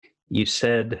you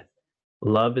said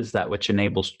love is that which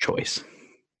enables choice.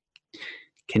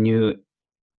 Can you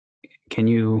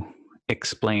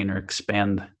explain or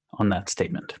expand on that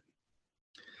statement?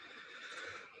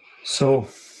 So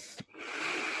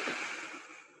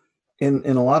in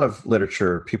a lot of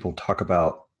literature, people talk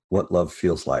about what love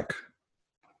feels like.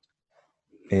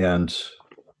 And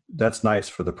that's nice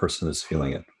for the person that's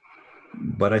feeling it.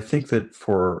 But I think that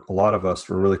for a lot of us,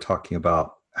 we're really talking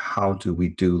about how do we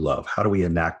do love? How do we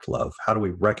enact love? How do we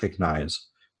recognize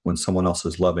when someone else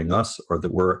is loving us or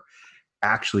that we're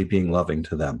actually being loving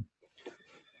to them?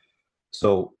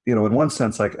 So, in one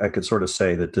sense, I could sort of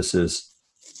say that this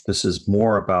is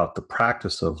more about the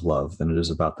practice of love than it is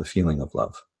about the feeling of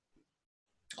love.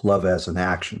 Love as an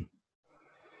action.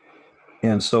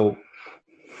 And so,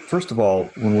 first of all,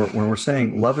 when we're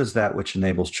saying love is that which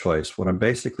enables choice, what I'm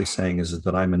basically saying is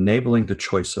that I'm enabling the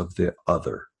choice of the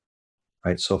other,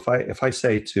 right? So if I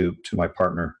say to my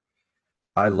partner,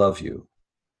 I love you,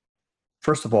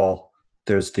 first of all,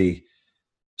 there's the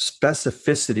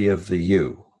specificity of the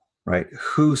you, right?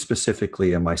 Who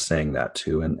specifically am I saying that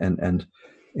to? And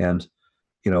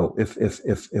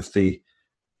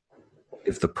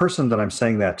if the person that I'm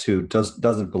saying that to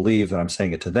doesn't believe that I'm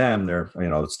saying it to them,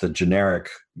 it's the generic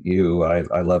you,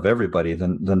 I love everybody,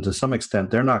 then to some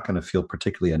extent they're not going to feel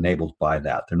particularly enabled by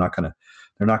that. They're not going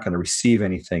to receive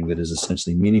anything that is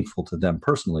essentially meaningful to them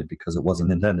personally because it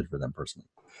wasn't intended for them personally.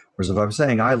 Whereas if I'm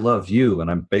saying I love you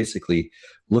and I'm basically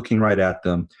looking right at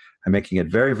them, I'm making it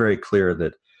very, very clear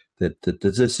that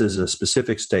this is a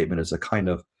specific statement, is a kind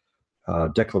of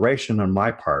declaration on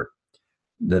my part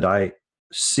that I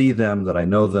see them, that I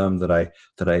know them, that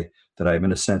I'm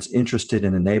in a sense interested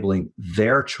in enabling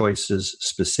their choices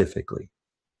specifically.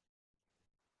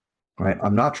 Right?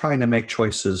 I'm not trying to make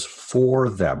choices for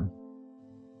them.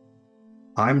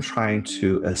 I'm trying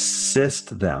to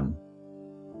assist them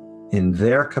in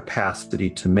their capacity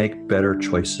to make better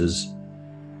choices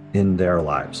in their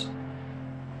lives.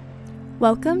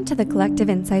 Welcome to the Collective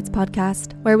Insights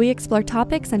podcast, where we explore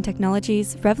topics and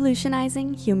technologies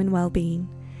revolutionizing human well-being.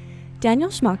 Daniel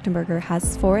Schmachtenberger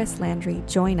has Forrest Landry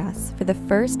join us for the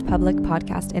first public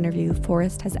podcast interview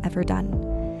Forrest has ever done.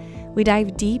 We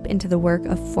dive deep into the work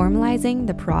of formalizing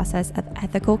the process of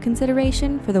ethical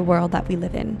consideration for the world that we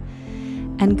live in,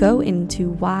 and go into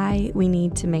why we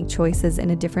need to make choices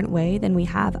in a different way than we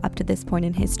have up to this point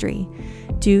in history,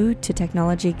 due to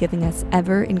technology giving us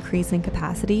ever-increasing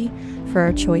capacity for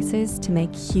our choices to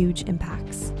make huge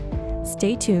impacts.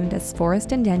 Stay tuned as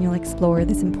Forrest and Daniel explore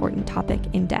this important topic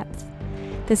in depth.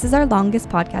 This is our longest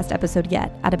podcast episode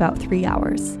yet, at about 3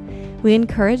 hours. We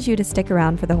encourage you to stick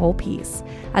around for the whole piece,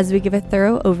 as we give a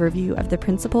thorough overview of the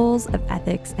principles of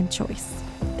ethics and choice.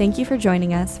 Thank you for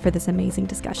joining us for this amazing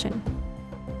discussion.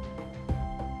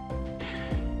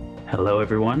 Hello,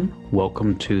 everyone.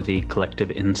 Welcome to the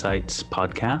Collective Insights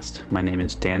podcast. My name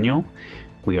is Daniel.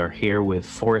 We are here with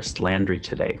Forrest Landry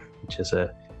today, which is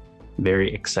a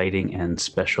very exciting and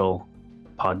special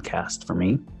podcast for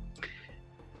me.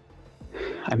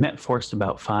 I met Forrest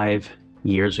about 5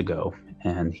 years ago,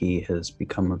 and he has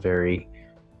become a very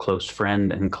close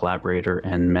friend and collaborator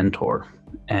and mentor.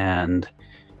 And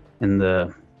in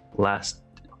the last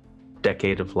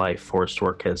decade of life, Forrest's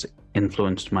work has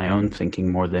influenced my own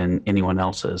thinking more than anyone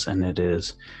else's, and it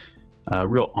is a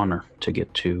real honor to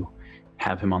get to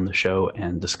have him on the show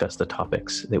and discuss the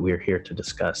topics that we are here to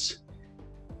discuss.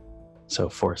 So,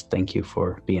 Forrest, thank you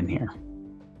for being here.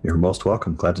 You're most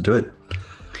welcome. Glad to do it.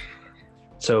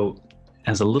 So,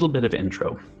 as a little bit of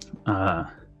intro,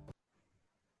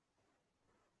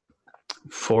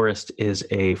 Forrest is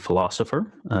a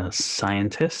philosopher, a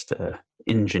scientist, an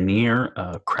engineer,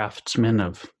 a craftsman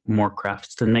of more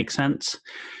crafts than make sense,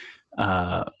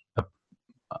 a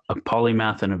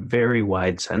polymath in a very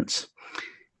wide sense.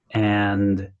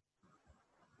 And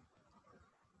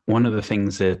one of the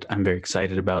things that I'm very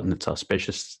excited about and that's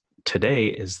auspicious today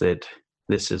is that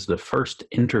this is the first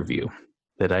interview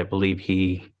that I believe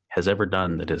he has ever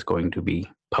done that is going to be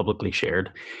publicly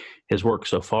shared. His work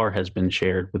so far has been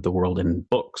shared with the world in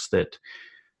books that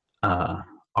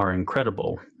are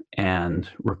incredible and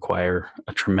require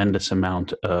a tremendous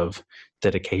amount of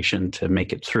dedication to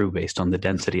make it through based on the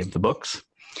density of the books.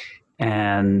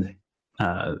 And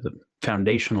the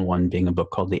foundational one being a book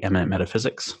called The Eminent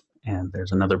Metaphysics. And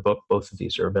there's another book, both of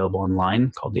these are available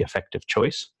online, called The Effective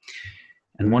Choice.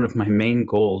 And one of my main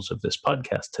goals of this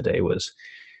podcast today was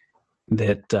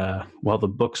that while the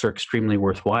books are extremely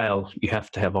worthwhile, you have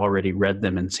to have already read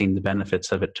them and seen the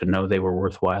benefits of it to know they were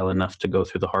worthwhile enough to go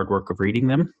through the hard work of reading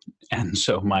them. And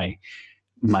so my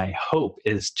hope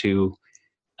is to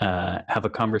have a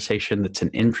conversation that's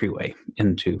an entryway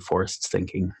into Forrest's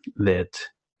thinking that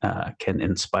can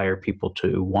inspire people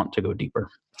to want to go deeper.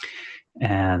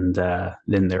 And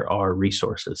then there are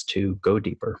resources to go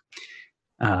deeper.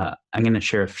 I'm going to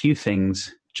share a few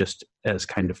things just as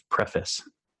kind of preface.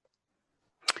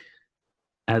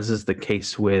 As is the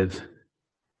case with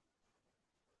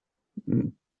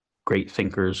great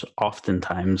thinkers,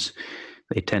 oftentimes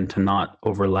they tend to not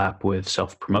overlap with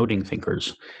self-promoting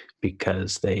thinkers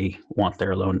because they want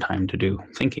their alone time to do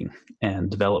thinking and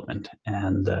development.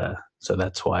 And so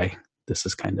that's why this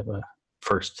is kind of a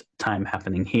first time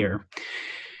happening here.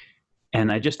 And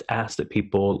I just ask that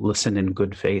people listen in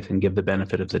good faith and give the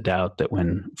benefit of the doubt that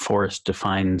when Forrest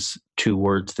defines two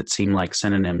words that seem like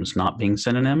synonyms not being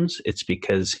synonyms, it's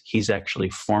because he's actually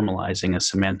formalizing a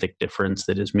semantic difference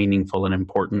that is meaningful and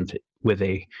important with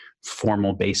a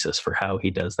formal basis for how he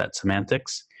does that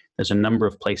semantics. There's a number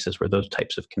of places where those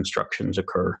types of constructions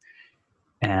occur.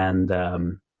 And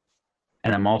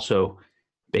I'm also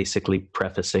basically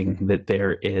prefacing that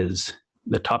there is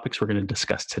the topics we're going to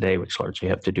discuss today, which largely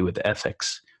have to do with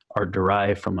ethics, are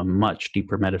derived from a much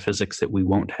deeper metaphysics that we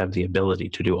won't have the ability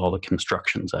to do all the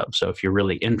constructions of. So if you're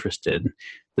really interested,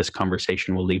 this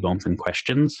conversation will leave open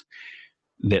questions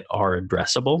that are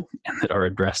addressable and that are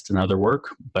addressed in other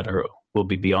work, but will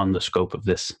be beyond the scope of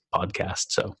this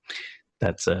podcast. So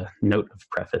that's a note of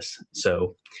preface.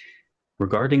 So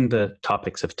regarding the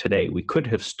topics of today, we could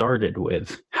have started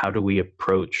with how do we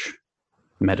approach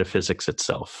metaphysics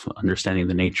itself, understanding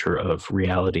the nature of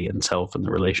reality and self and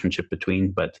the relationship between,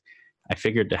 but I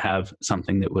figured to have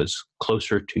something that was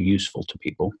closer to useful to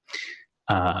people,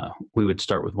 we would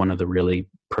start with one of the really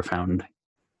profound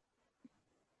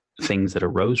things that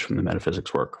arose from the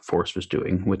metaphysics work Forrest was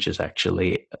doing, which is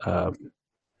actually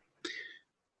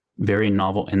very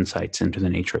novel insights into the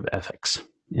nature of ethics,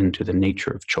 into the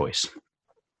nature of choice.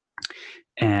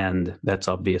 And that's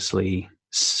obviously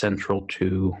central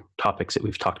to topics that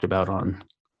we've talked about on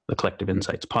the Collective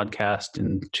Insights podcast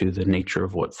and to the nature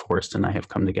of what Forrest and I have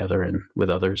come together and with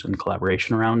others in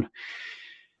collaboration around.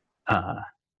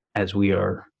 As we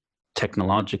are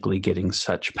technologically getting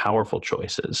such powerful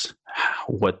choices,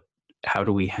 how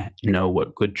do we know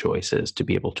what good choice is to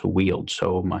be able to wield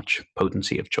so much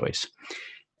potency of choice?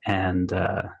 And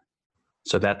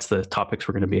so that's the topics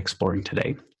we're going to be exploring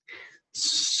today.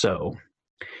 So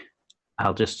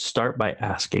I'll just start by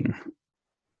asking,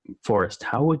 Forrest,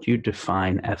 how would you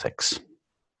define ethics?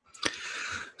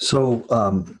 So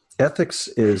ethics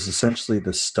is essentially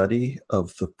the study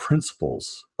of the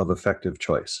principles of effective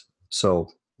choice. So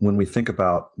when we think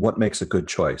about what makes a good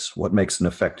choice, what makes an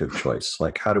effective choice,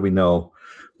 like how do we know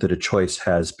that a choice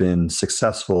has been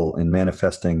successful in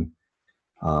manifesting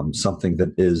something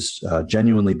that is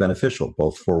genuinely beneficial,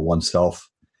 both for oneself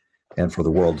and for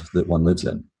the world that one lives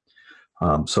in?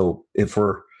 So if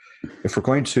we're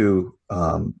going to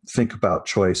think about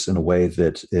choice in a way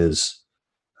that is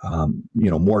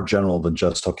more general than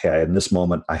just, okay, in this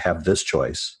moment I have this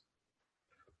choice,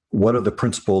 what are the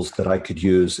principles that I could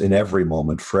use in every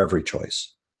moment for every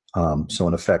choice? So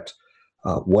in effect,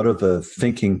 what are the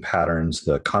thinking patterns,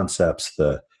 the concepts,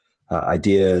 the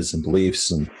ideas and beliefs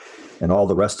and all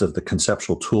the rest of the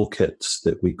conceptual toolkits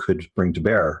that we could bring to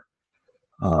bear,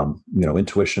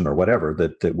 intuition or whatever,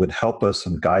 that would help us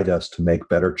and guide us to make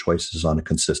better choices on a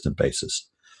consistent basis.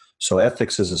 So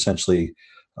ethics is essentially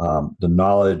the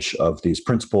knowledge of these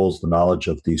principles, the knowledge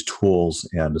of these tools,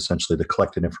 and essentially the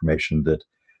collected information that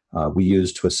we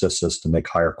use to assist us to make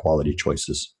higher quality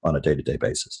choices on a day-to-day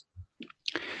basis.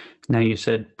 Now, you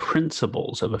said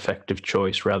principles of effective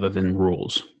choice rather than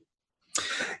rules.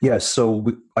 Yes, so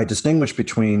I distinguish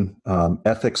between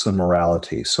ethics and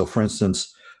morality. So for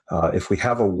instance, if we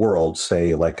have a world,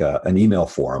 say like an email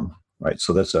forum, right?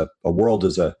 So that's a world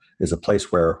is a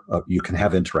place where you can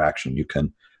have interaction. You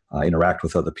can interact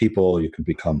with other people. You can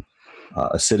become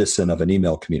a citizen of an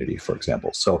email community, for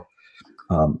example. So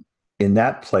in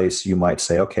that place, you might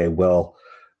say, okay, well,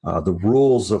 the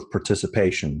rules of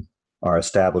participation are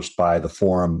established by the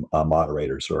forum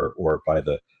moderators or by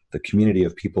the community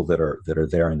of people that are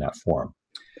there in that forum.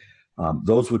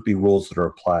 Those would be rules that are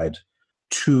applied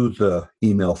to the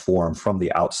email forum from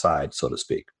the outside, so to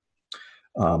speak.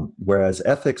 Whereas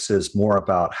ethics is more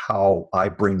about how I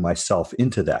bring myself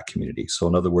into that community. So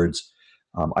in other words,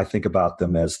 I think about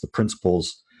them as the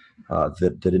principles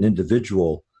that an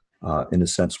individual, in a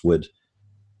sense, would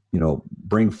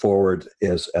bring forward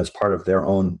as part of their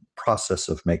own process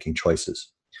of making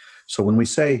choices. So when we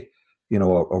say, a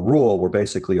rule, where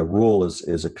basically a rule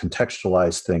is a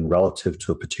contextualized thing relative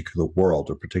to a particular world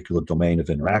or particular domain of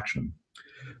interaction,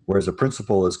 whereas a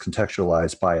principle is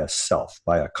contextualized by a self,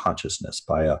 by a consciousness,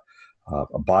 by a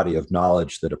body of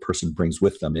knowledge that a person brings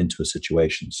with them into a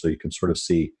situation. So you can sort of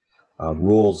see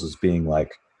rules as being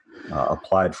like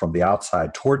applied from the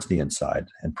outside towards the inside,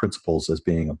 and principles as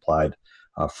being applied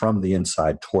from the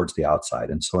inside towards the outside.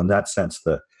 And so in that sense,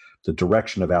 the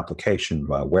direction of application,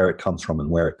 where it comes from and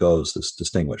where it goes, is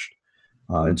distinguished.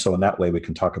 And so in that way, we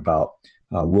can talk about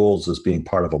rules as being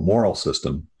part of a moral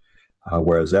system,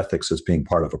 whereas ethics as being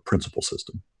part of a principle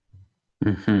system.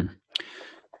 Mm-hmm.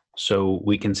 So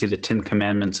we can see the Ten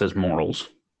Commandments as morals.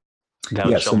 Thou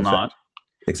Yes, shalt in not. fact,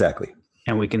 exactly.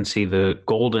 And we can see the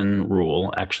golden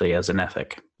rule actually as an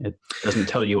ethic. It doesn't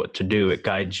tell you what to do. It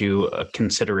guides you a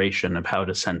consideration of how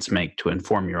to sense make to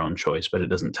inform your own choice, but it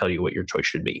doesn't tell you what your choice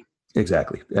should be.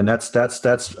 Exactly. And that's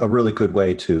a really good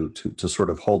way to sort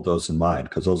of hold those in mind,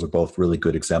 because those are both really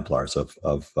good exemplars of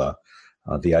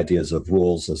the ideas of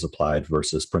rules as applied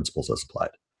versus principles as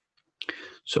applied.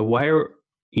 So why are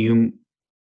you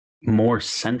more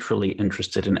centrally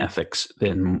interested in ethics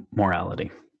than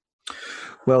morality?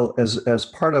 Well, as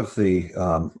part of the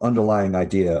underlying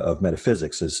idea of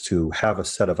metaphysics is to have a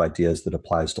set of ideas that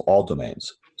applies to all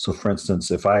domains. So, for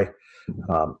instance, if I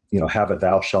have a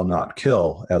 "thou shalt not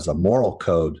kill" as a moral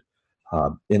code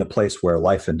in a place where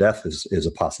life and death is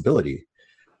a possibility,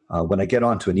 when I get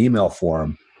onto an email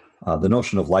forum, the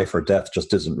notion of life or death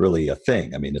just isn't really a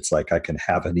thing. I mean, it's like I can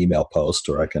have an email post,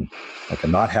 or I can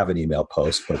not have an email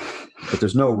post, but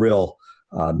there's no real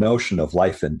notion of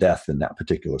life and death in that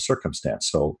particular circumstance.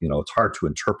 So, it's hard to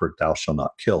interpret "thou shalt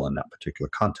not kill" in that particular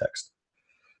context.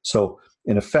 So,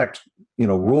 in effect,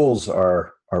 rules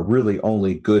are really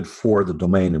only good for the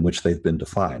domain in which they've been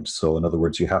defined. So, in other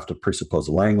words, you have to presuppose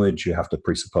a language, you have to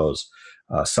presuppose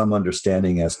some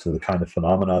understanding as to the kind of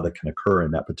phenomena that can occur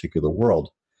in that particular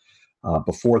world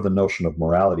before the notion of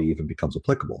morality even becomes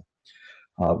applicable.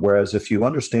 Whereas if you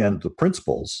understand the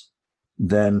principles,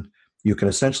 then you can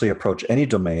essentially approach any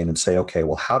domain and say, okay,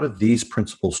 well, how do these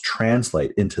principles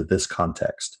translate into this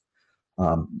context?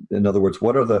 In other words,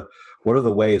 what are the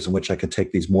ways in which I can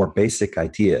take these more basic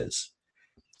ideas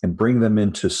and bring them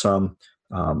into some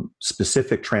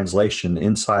specific translation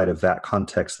inside of that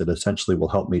context that essentially will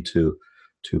help me to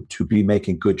be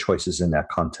making good choices in that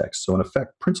context. So in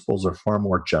effect, principles are far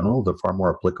more general, they're far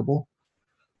more applicable,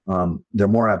 they're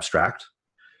more abstract.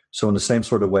 So in the same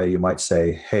sort of way, you might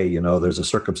say, hey, there's a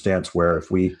circumstance where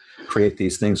if we create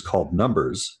these things called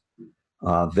numbers,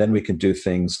 then we can do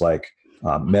things like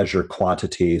measure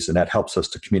quantities, and that helps us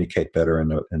to communicate better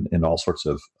in all sorts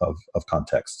of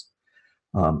contexts.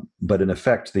 But in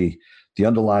effect, the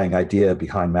underlying idea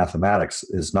behind mathematics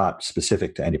is not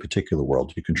specific to any particular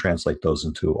world. You can translate those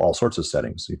into all sorts of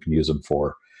settings. You can use them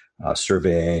for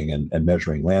surveying and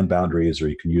measuring land boundaries, or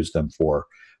you can use them for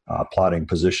plotting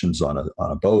positions on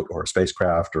a boat or a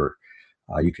spacecraft, or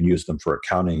you can use them for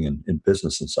accounting and in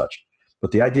business and such.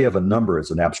 But the idea of a number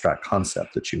is an abstract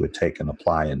concept that you would take and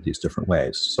apply in these different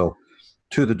ways. So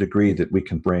to the degree that we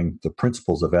can bring the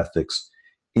principles of ethics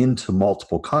into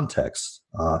multiple contexts,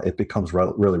 it becomes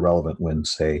really relevant when,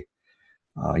 say,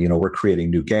 we're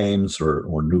creating new games or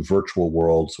new virtual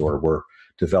worlds, or we're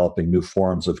developing new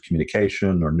forms of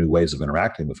communication or new ways of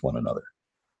interacting with one another.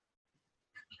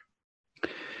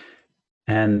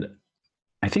 And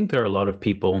I think there are a lot of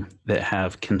people that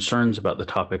have concerns about the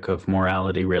topic of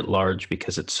morality writ large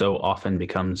because it so often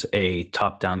becomes a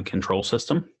top-down control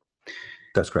system.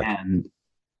 That's correct. And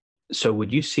so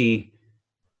would you see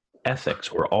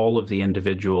ethics where all of the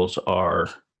individuals are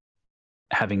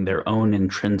having their own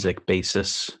intrinsic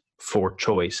basis for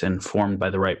choice informed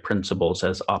by the right principles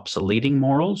as obsoleting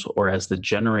morals, or as the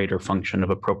generator function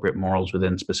of appropriate morals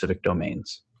within specific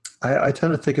domains? I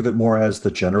tend to think of it more as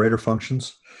the generator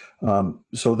functions.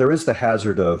 So there is the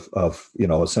hazard of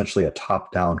essentially a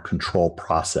top-down control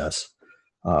process,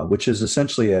 which is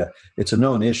essentially it's a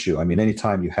known issue. I mean,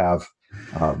 anytime you have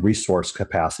resource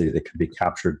capacity that can be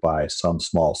captured by some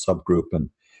small subgroup and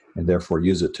therefore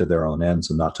use it to their own ends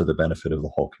and not to the benefit of the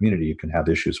whole community, you can have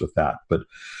issues with that. But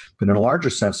in a larger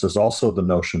sense, there's also the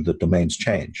notion that domains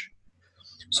change.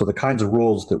 So the kinds of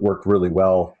rules that worked really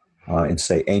well in,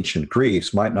 say, ancient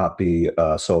Greece might not be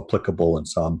so applicable in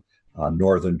some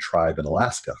northern tribe in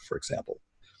Alaska, for example.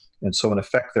 And so in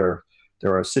effect, there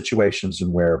are situations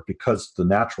in where, because the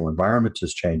natural environment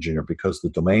is changing or because the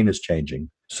domain is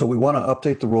changing, so we want to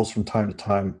update the rules from time to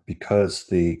time because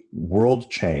the world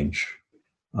change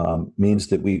means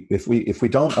that if we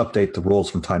don't update the rules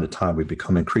from time to time, we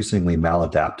become increasingly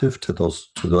maladaptive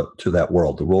to that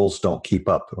world. The rules don't keep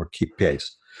up or keep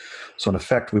pace. So in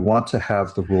effect, we want to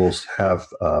have the rules have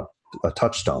a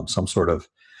touchstone, some sort of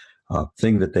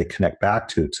thing that they connect back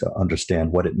to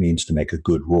understand what it means to make a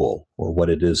good rule, or what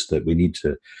it is that we need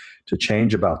to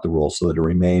change about the rule so that it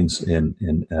remains in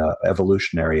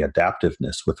evolutionary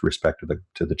adaptiveness with respect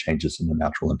to the changes in the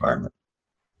natural environment.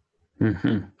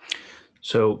 Mm-hmm.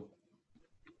 So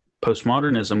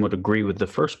postmodernism would agree with the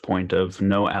first point of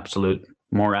no absolute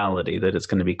morality, that it's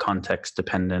going to be context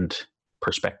dependent,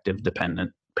 perspective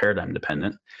dependent, paradigm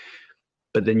dependent.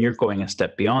 But then you're going a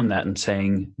step beyond that and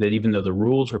saying that even though the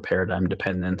rules are paradigm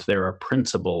dependent, there are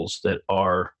principles that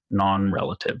are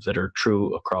non-relative, that are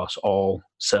true across all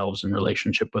selves in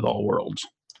relationship with all worlds.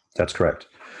 That's correct.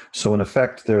 So in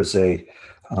effect, there's a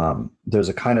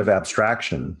kind of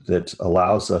abstraction that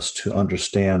allows us to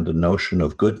understand the notion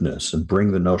of goodness and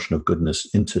bring the notion of goodness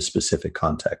into specific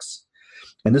contexts.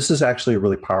 And this is actually a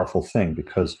really powerful thing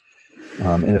because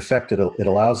in effect, it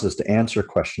allows us to answer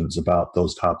questions about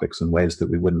those topics in ways that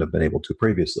we wouldn't have been able to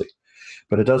previously.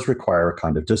 But it does require a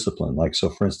kind of discipline. Like, so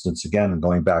for instance, again,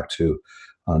 going back to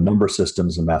number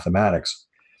systems and mathematics,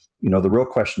 the real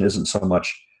question isn't so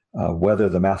much whether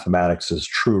the mathematics is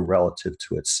true relative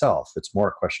to itself. It's more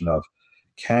a question of,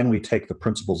 can we take the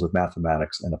principles of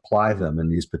mathematics and apply them in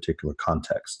these particular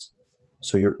contexts?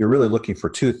 So you're really looking for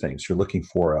two things. You're looking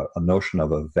for a notion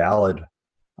of a valid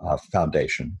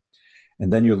foundation.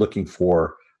 And then you're looking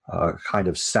for a kind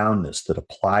of soundness that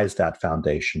applies that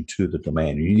foundation to the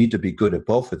domain. You need to be good at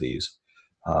both of these,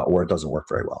 or it doesn't work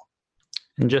very well.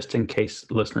 And just in case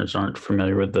listeners aren't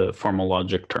familiar with the formal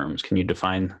logic terms, can you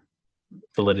define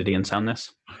validity and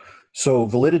soundness? So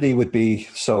validity would be,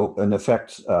 so in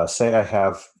effect, say I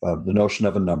have the notion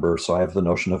of a number. So I have the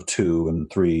notion of 2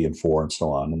 and 3 and 4 and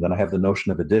so on. And then I have the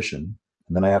notion of addition.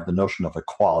 And then I have the notion of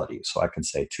equality. So I can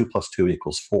say 2 plus 2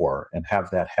 equals 4 and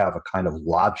have that have a kind of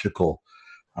logical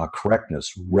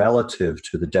correctness relative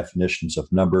to the definitions of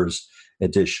numbers,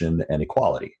 addition, and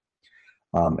equality.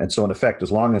 And so in effect,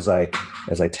 as long as I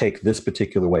take this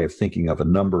particular way of thinking of a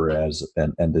number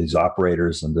and these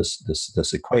operators and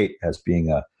this equate as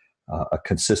being a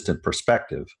consistent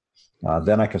perspective,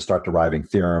 then I can start deriving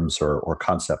theorems or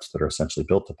concepts that are essentially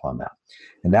built upon that.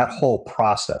 And that whole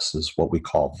process is what we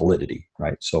call validity,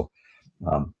 right? So,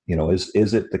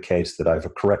 is it the case that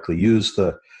I've correctly used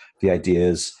the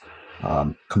ideas,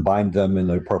 combined them in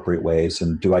the appropriate ways,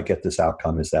 and do I get this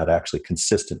outcome? Is that actually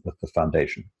consistent with the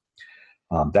foundation?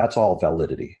 That's all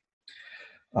validity.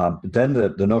 Then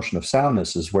the notion of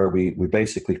soundness is where we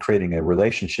basically creating a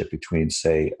relationship between,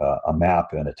 say, a map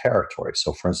and a territory.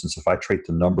 So, for instance, if I treat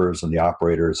the numbers and the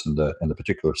operators and the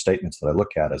particular statements that I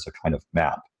look at as a kind of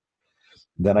map,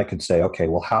 then I can say, okay,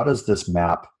 well, how does this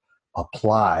map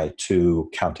apply to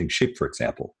counting sheep, for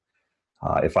example?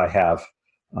 If I have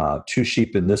 2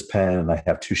 sheep in this pen and I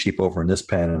have 2 sheep over in this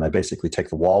pen, and I basically take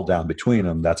the wall down between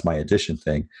them, that's my addition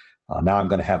thing. Now I'm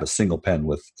going to have a single pen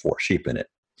with 4 sheep in it.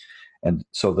 And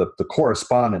so the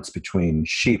correspondence between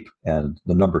sheep and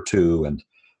the number 2 and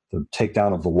the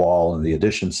takedown of the wall and the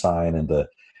addition sign and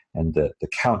the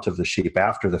count of the sheep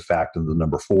after the fact and the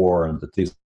number 4, and that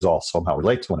these all somehow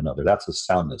relate to one another, that's a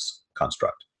soundness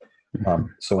construct.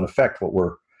 So in effect, what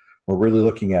we're really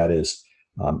looking at is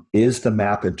the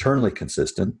map internally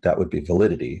consistent? That would be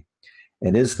validity.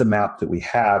 And is the map that we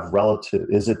have relative,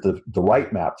 is it the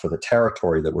right map for the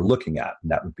territory that we're looking at?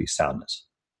 And that would be soundness.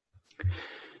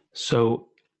 So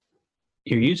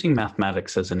you're using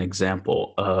mathematics as an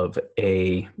example of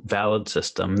a valid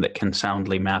system that can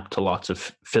soundly map to lots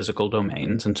of physical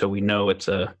domains. And so we know it's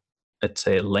a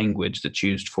language that's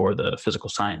used for the physical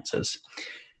sciences.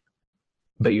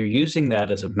 But you're using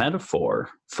that as a metaphor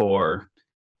for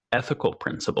ethical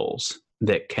principles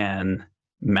that can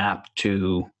map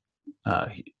to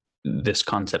this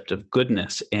concept of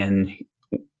goodness in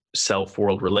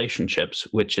self-world relationships,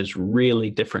 which is really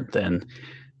different than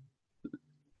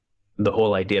the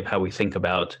whole idea of how we think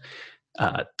about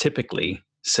typically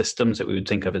systems that we would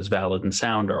think of as valid and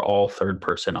sound are all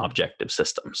third-person objective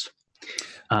systems.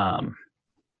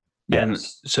 And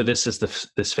so this is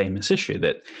this famous issue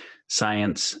that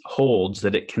science holds,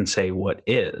 that it can say what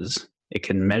is, it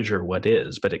can measure what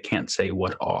is, but it can't say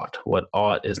what ought. What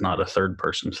ought is not a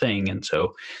third-person thing, and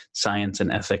so science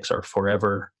and ethics are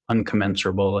forever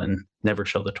uncommensurable and never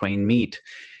shall the twain meet,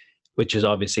 which is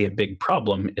obviously a big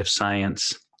problem if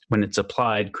science, when it's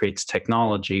applied, creates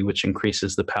technology which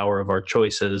increases the power of our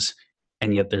choices,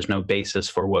 and yet there's no basis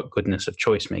for what goodness of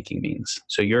choice making means.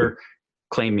 So you're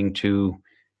claiming to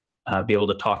be able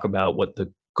to talk about what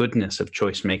the goodness of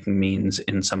choice making means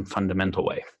in some fundamental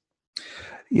way.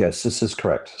 Yes, this is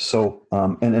correct. So,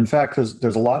 and in fact,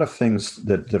 there's a lot of things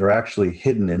that are actually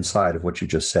hidden inside of what you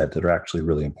just said that are actually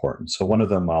really important. So one of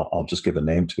them I'll just give a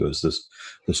name to is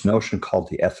this notion called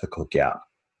the ethical gap.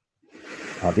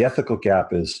 The ethical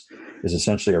gap is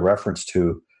essentially a reference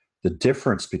to the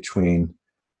difference between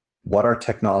what our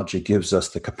technology gives us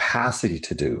the capacity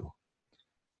to do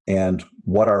and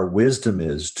what our wisdom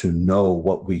is to know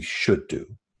what we should do,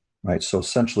 right? So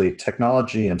essentially,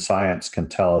 technology and science can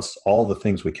tell us all the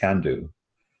things we can do,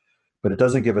 but it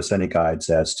doesn't give us any guides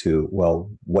as to,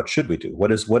 well, what should we do?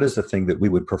 What is the thing that we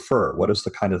would prefer? What is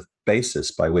the kind of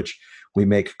basis by which we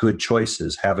make good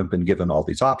choices, haven't been given all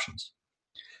these options?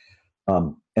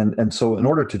 And so in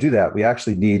order to do that, we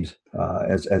actually need,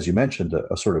 as you mentioned,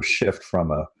 a sort of shift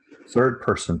from a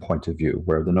third-person point of view,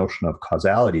 where the notion of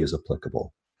causality is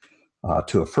applicable,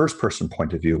 to a first-person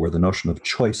point of view, where the notion of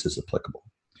choice is applicable.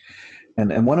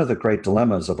 And one of the great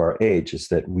dilemmas of our age is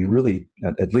that we really,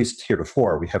 at least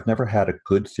heretofore, we have never had a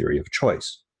good theory of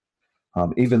choice.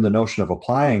 Even the notion of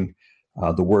applying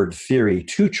the word theory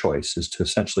to choice is to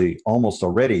essentially almost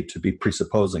already to be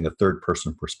presupposing a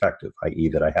third-person perspective, i.e.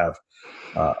 that I have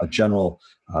a general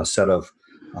set of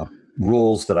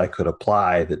rules that I could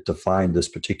apply that define this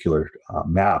particular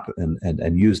map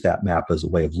and use that map as a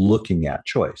way of looking at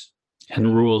choice.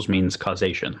 And rules means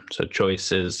causation. So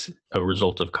choice is a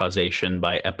result of causation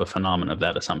by epiphenomenon of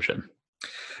that assumption.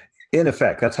 In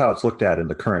effect, that's how it's looked at in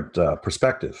the current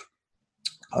perspective.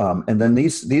 And then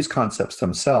these concepts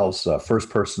themselves,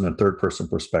 first-person and third-person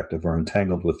perspective, are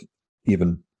entangled with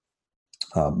even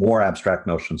more abstract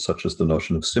notions, such as the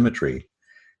notion of symmetry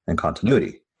and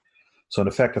continuity. So in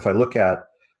effect, if I look at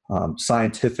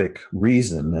scientific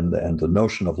reason and the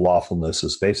notion of lawfulness,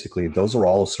 is basically, those are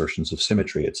all assertions of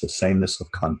symmetry. It's a sameness of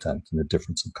content and a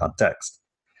difference of context.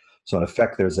 So in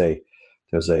effect, there's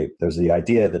the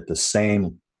idea that the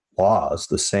same laws,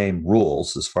 the same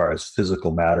rules as far as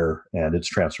physical matter and its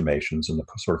transformations and the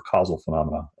sort of causal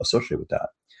phenomena associated with that,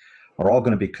 are all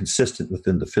going to be consistent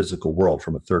within the physical world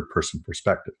from a third-person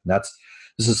perspective. And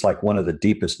this is like one of the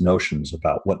deepest notions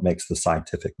about what makes the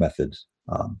scientific method.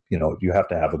 You have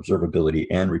to have observability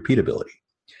and repeatability.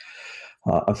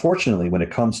 Unfortunately, when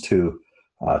it comes to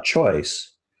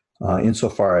choice,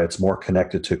 insofar as it's more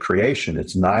connected to creation,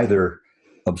 it's neither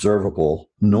observable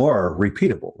nor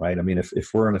repeatable, right? I mean, if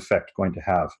we're in effect going to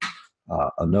have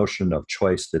a notion of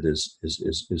choice that is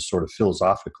sort of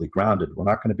philosophically grounded, we're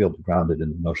not going to be able to ground it in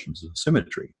the notions of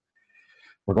symmetry.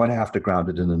 We're going to have to ground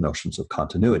it in the notions of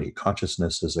continuity.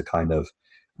 Consciousness is a kind of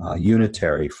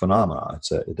unitary phenomena.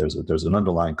 There's an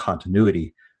underlying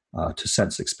continuity to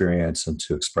sense experience and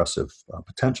to expressive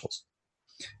potentials.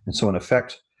 And so in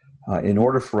effect, in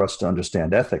order for us to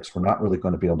understand ethics, we're not really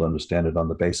going to be able to understand it on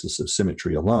the basis of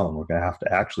symmetry alone. We're going to have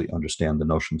to actually understand the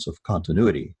notions of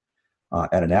continuity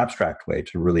at an abstract way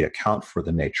to really account for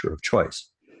the nature of choice.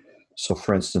 So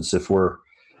for instance, if we're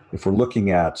looking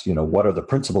at, what are the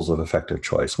principles of effective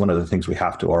choice, one of the things we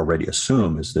have to already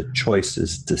assume is that choice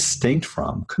is distinct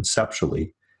from,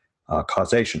 conceptually,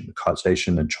 causation.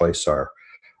 Causation and choice are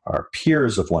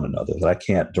peers of one another, that I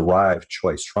can't derive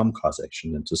choice from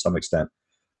causation. And to some extent,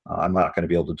 I'm not going to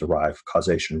be able to derive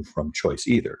causation from choice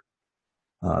either.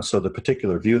 So the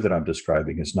particular view that I'm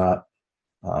describing is not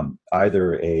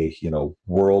either a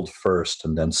world first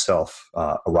and then self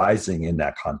arising in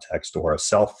that context, or a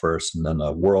self first and then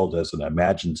a world as an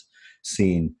imagined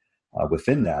scene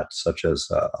within that, such as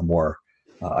a more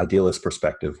idealist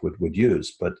perspective would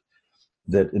use, but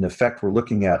that in effect we're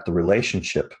looking at the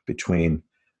relationship between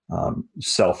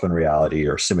self and reality,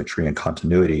 or symmetry and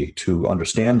continuity, to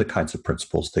understand the kinds of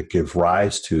principles that give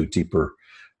rise to deeper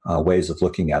ways of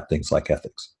looking at things like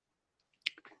ethics.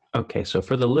 Okay, so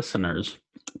for the listeners,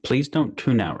 please don't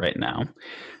tune out right now,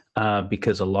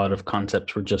 because a lot of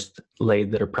concepts were just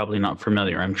laid that are probably not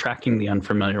familiar. I'm tracking the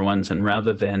unfamiliar ones, and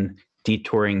rather than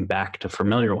detouring back to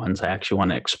familiar ones, I actually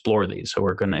want to explore these. So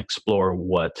we're going to explore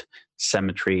what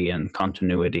symmetry and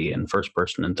continuity and first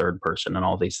person and third person and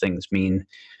all these things mean,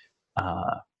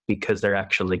 because they're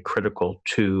actually critical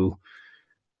to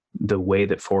the way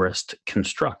that Forrest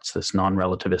constructs this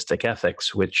non-relativistic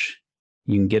ethics, which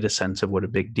you can get a sense of what a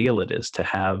big deal it is to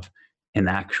have an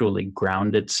actually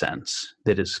grounded sense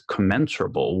that is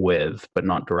commensurable with, but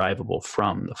not derivable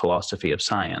from, the philosophy of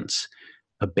science,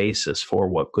 a basis for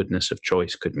what goodness of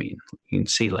choice could mean. You can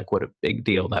see what a big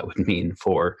deal that would mean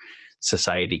for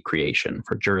society creation,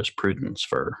 for jurisprudence,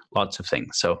 for lots of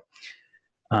things. So,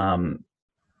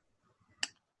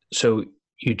 so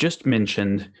you just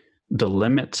mentioned the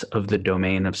limits of the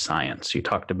domain of science. You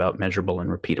talked about measurable and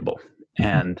repeatable.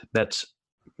 And that's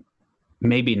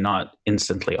maybe not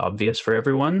instantly obvious for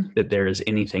everyone, that there is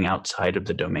anything outside of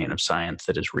the domain of science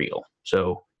that is real.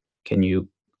 So can you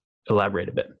elaborate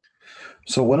a bit?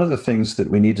 So one of the things that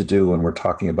we need to do when we're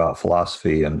talking about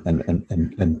philosophy and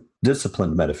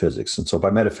disciplined metaphysics. And so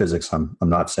by metaphysics, I'm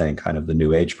not saying kind of the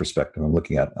New Age perspective. I'm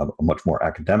looking at a much more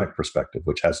academic perspective,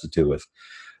 which has to do with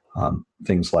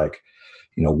things like,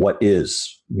 what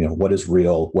is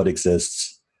real, what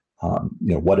exists,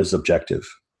 what is objective.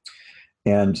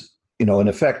 And, in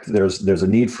effect, there's a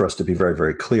need for us to be very,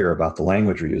 very clear about the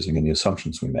language we're using and the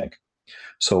assumptions we make.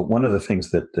 So one of the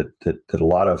things that a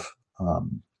lot of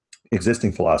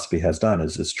existing philosophy has done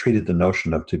is treated the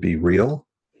notion of to be real,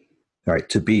 right,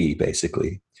 to be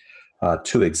basically,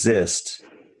 to exist,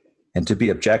 and to be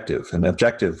objective. And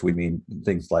objective, we mean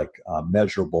things like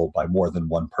measurable by more than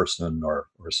one person or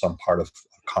some part of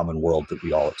a common world that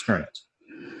we all experience.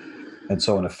 And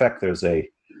so in effect, there's a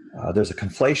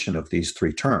conflation of these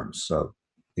three terms, so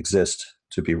exist,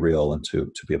 to be real, and to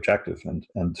be objective.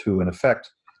 And to, in effect,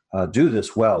 do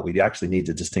this well, we actually need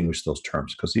to distinguish those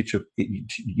terms, because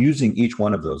using each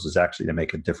one of those is actually to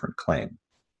make a different claim.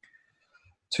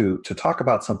 To talk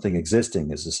about something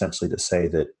existing is essentially to say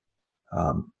that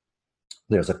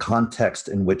there's a context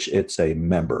in which it's a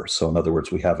member. So in other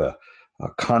words, we have a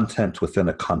content within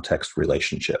a context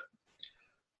relationship.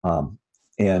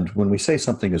 And when we say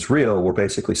something is real, we're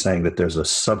basically saying that there's a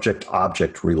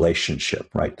subject-object relationship,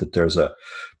 right? That there's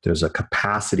a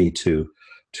capacity to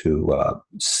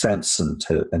sense and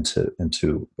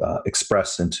to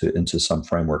express into some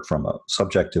framework from a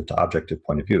subjective to objective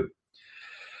point of view.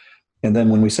 And then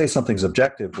when we say something's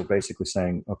objective, we're basically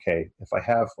saying, okay, if I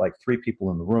have like three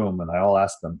people in the room and I all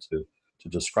ask them to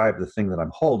describe the thing that I'm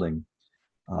holding,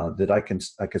 that I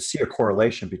could see a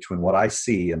correlation between what I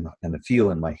see and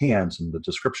feel in my hands and the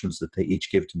descriptions that they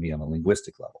each give to me on a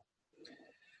linguistic level.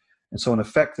 And so in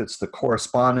effect, it's the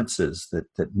correspondences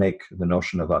that make the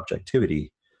notion of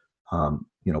objectivity,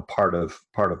 part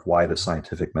of why the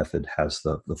scientific method has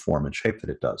the form and shape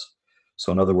that it does.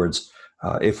 So in other words,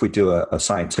 if we do a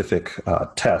scientific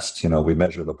test, we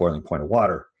measure the boiling point of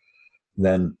water,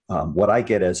 then what I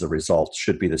get as a result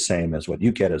should be the same as what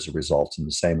you get as a result, and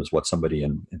the same as what somebody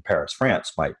in Paris,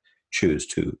 France might choose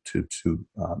to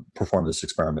perform this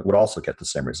experiment would also get the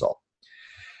same result.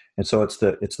 And so it's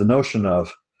the notion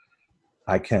of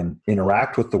I can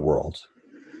interact with the world,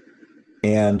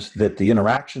 and that the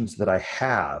interactions that I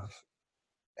have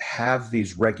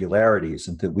these regularities,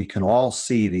 and that we can all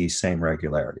see these same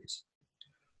regularities.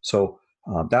 So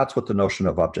that's what the notion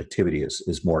of objectivity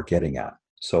is more getting at.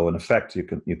 So in effect,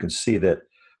 you can see that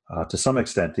to some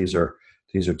extent these are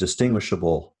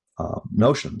distinguishable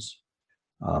notions.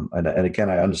 And again,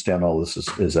 I understand all this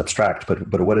is abstract,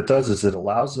 but what it does is it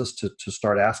allows us to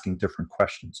start asking different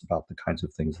questions about the kinds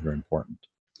of things that are important.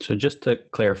 So just to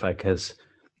clarify, because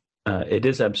it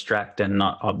is abstract and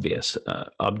not obvious.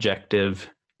 Objective,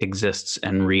 exists,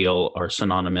 and real are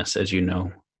synonymous, as you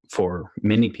know, for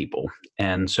many people.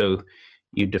 And so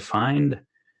you defined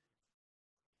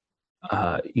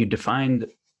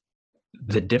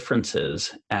the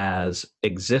differences as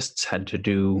exists had to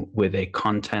do with a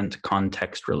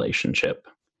content-context relationship,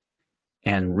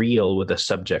 and real with a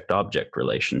subject-object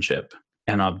relationship,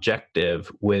 and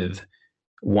objective with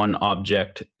one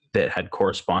object that had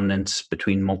correspondence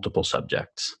between multiple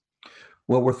subjects.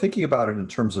 Well, we're thinking about it in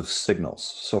terms of signals.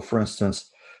 So for instance,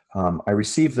 I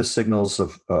receive the signals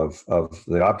of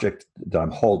the object that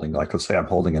I'm holding. Like, let's say I'm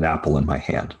holding an apple in my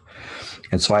hand.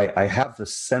 And so I have the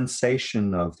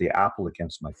sensation of the apple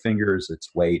against my fingers,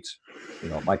 its weight.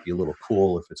 It might be a little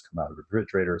cool if it's come out of the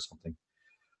refrigerator or something.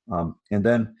 And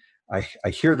then I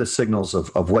hear the signals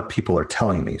of what people are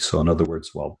telling me. So in other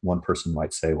words, one person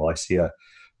might say, I see a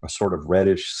sort of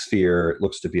reddish sphere. It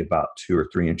looks to be about 2 or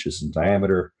 3 inches in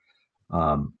diameter.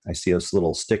 I see this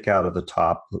little stick out of the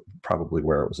top, probably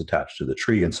where it was attached to the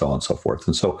tree, and so on and so forth.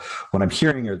 And so what I'm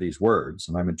hearing are these words,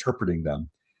 and I'm interpreting them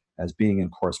as being in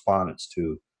correspondence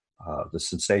to the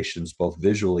sensations, both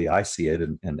visually, I see it,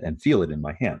 and feel it in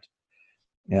my hand.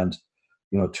 And,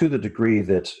 to the degree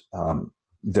that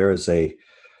there is a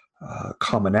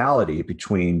commonality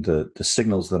between the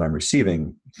signals that I'm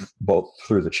receiving, both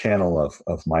through the channel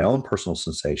of my own personal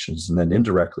sensations, and then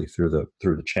indirectly through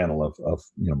the channel of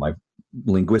my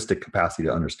linguistic capacity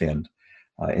to understand,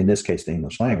 in this case, the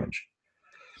English language,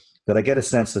 that I get a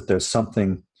sense that there's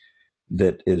something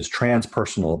that is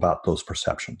transpersonal about those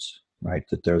perceptions, right?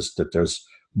 That there's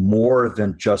more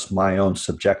than just my own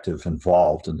subjective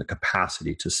involved in the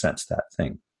capacity to sense that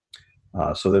thing.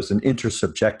 So there's an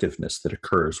intersubjectiveness that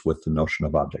occurs with the notion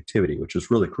of objectivity, which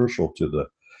is really crucial to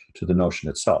the notion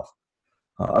itself.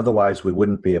 Otherwise, we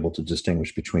wouldn't be able to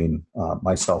distinguish between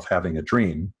myself having a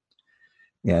dream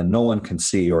and no one can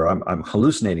see, or I'm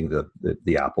hallucinating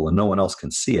the apple and no one else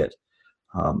can see it.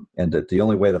 And that the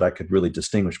only way that I could really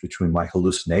distinguish between my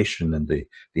hallucination and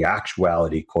the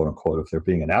actuality, quote unquote, of there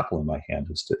being an apple in my hand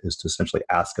is to essentially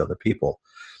ask other people,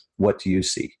 what do you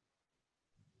see?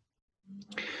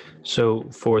 So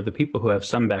for the people who have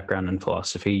some background in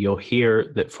philosophy, you'll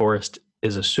hear that Forrest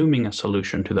is assuming a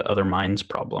solution to the other mind's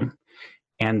problem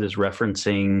and is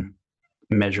referencing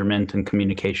measurement and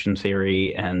communication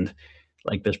theory. And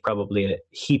like there's probably a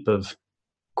heap of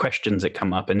questions that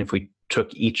come up. And if we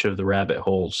took each of the rabbit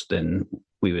holes, then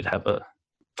we would have a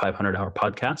 500-hour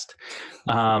podcast.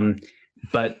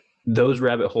 But those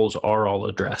rabbit holes are all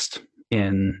addressed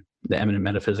in the Eminent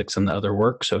Metaphysics and the other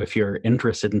work. So if you're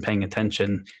interested in paying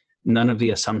attention, none of the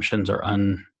assumptions are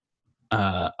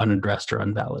unaddressed or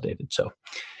unvalidated. So,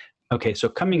 okay, so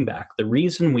coming back, the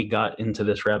reason we got into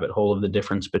this rabbit hole of the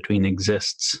difference between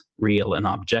exists, real, and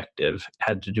objective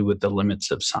had to do with the limits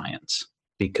of science,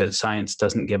 because science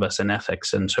doesn't give us an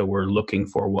ethics. And so we're looking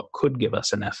for what could give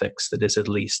us an ethics that is at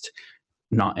least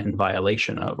not in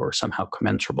violation of or somehow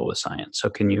commensurable with science. So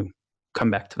can you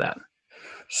come back to that?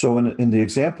 So in the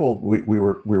example, we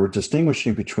were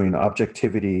distinguishing between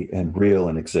objectivity and real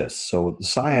and exists. So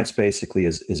science basically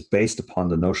is based upon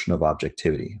the notion of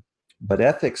objectivity, but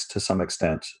ethics to some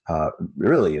extent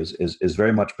really is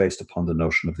very much based upon the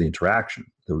notion of the interaction,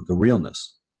 the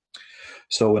realness.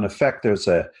 So in effect, there's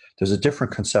a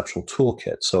different conceptual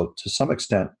toolkit. So to some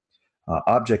extent,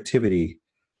 objectivity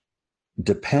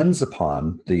depends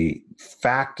upon the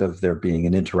fact of there being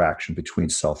an interaction between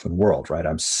self and world, right?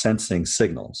 I'm sensing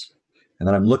signals, and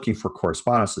then I'm looking for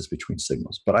correspondences between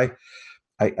signals. But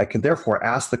I can therefore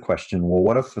ask the question, well,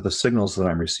 what if the signals that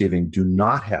I'm receiving do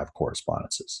not have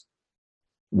correspondences?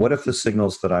 What if the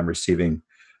signals that I'm receiving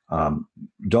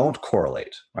don't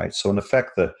correlate, right? So in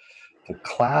effect, the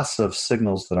class of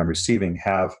signals that I'm receiving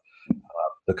have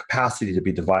the capacity to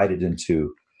be divided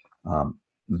into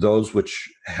those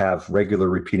which have regular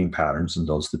repeating patterns and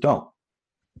those that don't.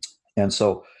 And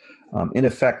so, in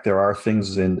effect, there are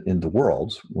things in the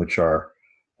world which are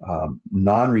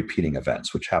non-repeating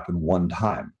events, which happen one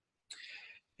time.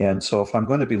 And so if I'm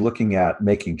going to be looking at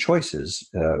making choices,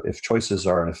 if choices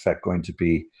are in effect going to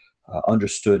be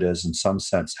understood as in some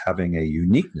sense having a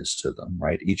uniqueness to them,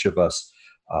 right? Each of us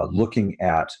looking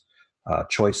at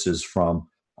choices from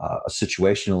a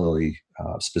situationally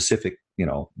specific,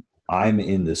 I'm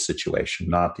in this situation,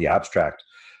 not the abstract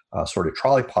sort of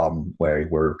trolley problem where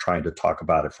we're trying to talk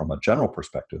about it from a general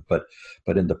perspective, but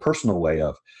in the personal way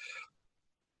of,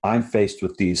 I'm faced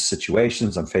with these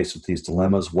situations, I'm faced with these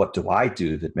dilemmas, what do I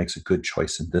do that makes a good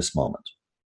choice in this moment?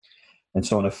 And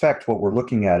so in effect, what we're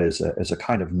looking at is a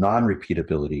kind of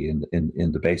non-repeatability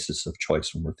in the basis of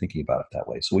choice when we're thinking about it that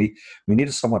way. So we need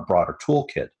a somewhat broader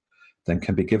toolkit than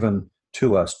can be given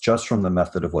to us just from the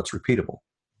method of what's repeatable.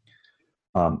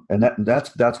 And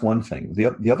that's one thing.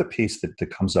 The other piece that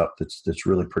comes up that's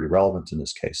really pretty relevant in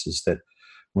this case is that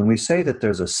when we say that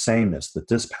there's a sameness, that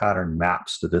this pattern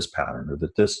maps to this pattern, or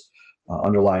that this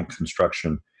underlying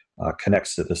construction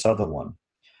connects to this other one,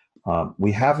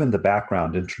 we have in the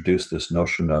background introduced this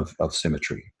notion of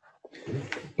symmetry.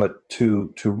 But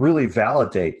to really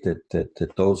validate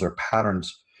that those are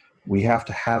patterns, we have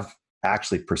to have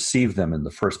actually perceived them in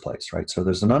the first place, right? So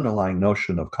there's an underlying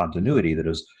notion of continuity that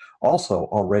has also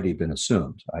already been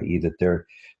assumed, i.e. that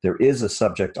there is a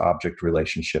subject-object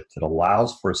relationship that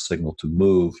allows for a signal to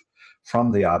move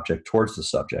from the object towards the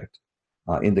subject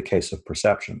in the case of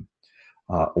perception,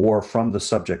 or from the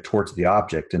subject towards the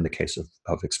object in the case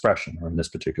of expression, or in this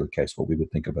particular case, what we would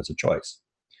think of as a choice.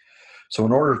 So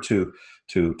in order to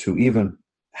even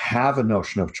have a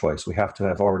notion of choice, we have to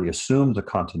have already assumed the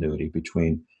continuity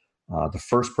between the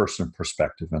first person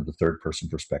perspective and the third person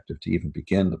perspective to even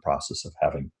begin the process of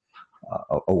having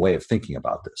a way of thinking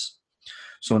about this.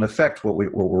 So in effect, what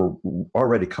we're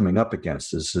already coming up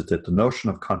against is that the notion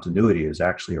of continuity is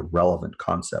actually a relevant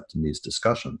concept in these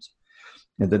discussions.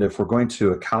 And that if we're going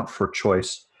to account for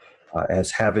choice as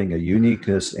having a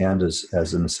uniqueness and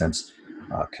as in a sense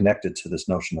connected to this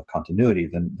notion of continuity,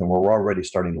 then we're already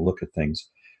starting to look at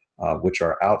things which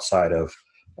are outside of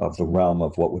the realm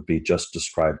of what would be just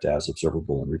described as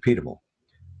observable and repeatable.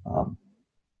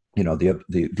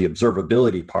 The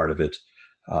observability part of it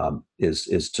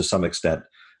is to some extent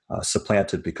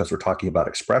supplanted because we're talking about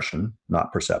expression,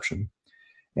 not perception.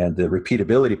 And the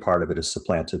repeatability part of it is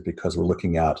supplanted because we're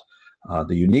looking at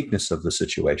the uniqueness of the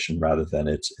situation rather than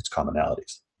its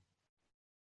commonalities.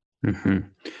 Mm-hmm.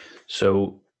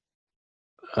 So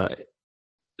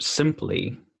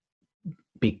simply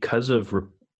because of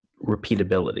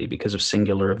repeatability, because of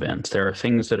singular events, there are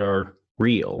things that are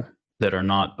real that are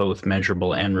not both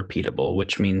measurable and repeatable,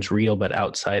 which means real but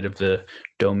outside of the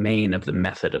domain of the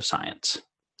method of science.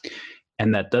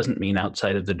 And that doesn't mean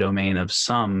outside of the domain of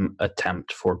some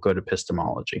attempt for good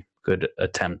epistemology, good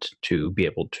attempt to be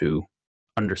able to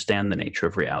understand the nature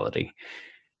of reality.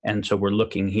 And so we're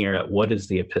looking here at what is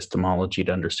the epistemology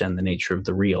to understand the nature of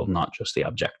the real, not just the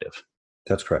objective.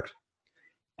 That's correct.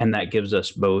 And that gives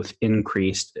us both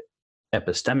increased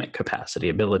epistemic capacity,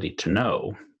 ability to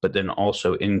know, but then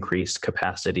also increased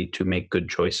capacity to make good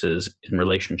choices in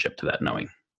relationship to that knowing.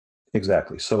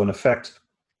 Exactly. So in effect,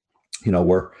 we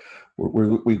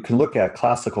can look at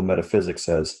classical metaphysics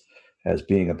as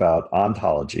being about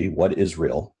ontology, what is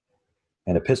real,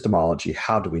 and epistemology,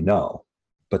 how do we know?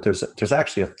 But there's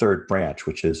actually a third branch,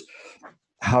 which is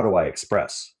how do I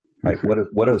express, right?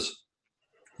 Mm-hmm.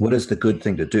 What is the good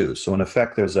thing to do? So in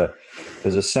effect, there's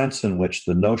a sense in which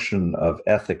the notion of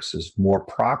ethics is more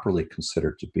properly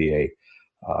considered to be a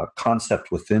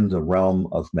concept within the realm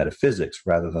of metaphysics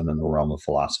rather than in the realm of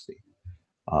philosophy.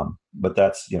 But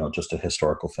that's just a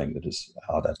historical thing that is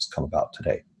how that's come about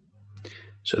today.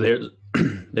 So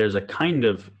there's a kind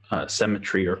of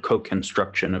symmetry or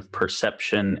co-construction of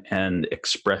perception and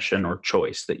expression or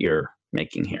choice that you're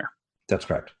making here. That's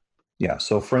correct. Yeah.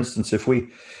 So for instance, if we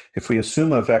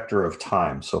assume a vector of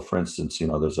time, so for instance,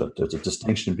 there's a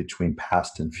distinction between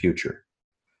past and future,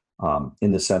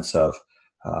 in the sense of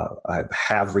I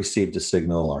have received a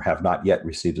signal or have not yet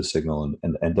received a signal,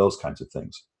 and those kinds of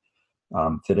things.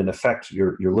 That in effect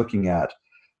you're looking at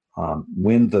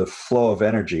when the flow of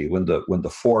energy, when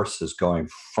the force is going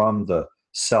from the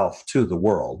self to the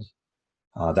world,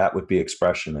 that would be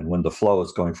expression, and when the flow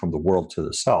is going from the world to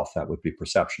the self, that would be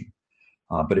perception.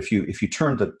 But if you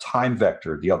turn the time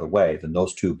vector the other way, then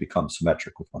those two become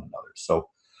symmetric with one another. So,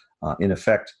 in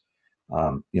effect,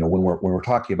 when we're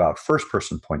talking about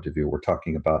first-person point of view, we're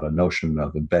talking about a notion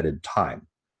of embedded time,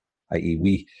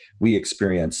 i.e., we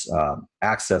experience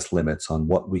access limits on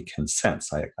what we can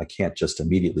sense. I can't just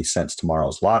immediately sense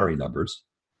tomorrow's lottery numbers.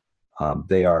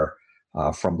 They are,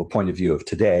 from the point of view of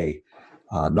today,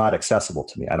 not accessible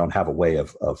to me. I don't have a way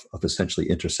of essentially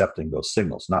intercepting those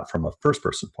signals, not from a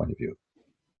first-person point of view.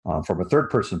 From a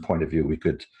third-person point of view, we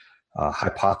could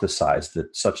hypothesize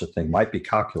that such a thing might be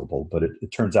calculable, but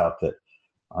it turns out that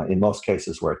in most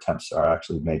cases where attempts are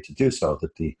actually made to do so,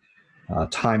 that the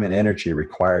time and energy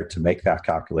required to make that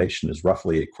calculation is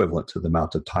roughly equivalent to the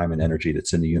amount of time and energy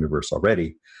that's in the universe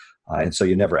already. And so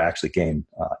you never actually gain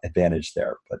advantage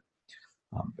there. But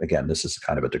again, this is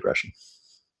kind of a digression.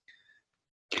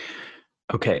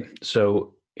 Okay,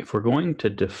 so if we're going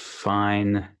to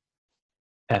define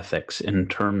ethics in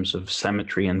terms of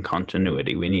symmetry and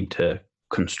continuity, we need to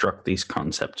construct these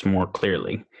concepts more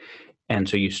clearly. And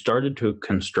so you started to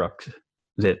construct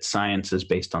that science is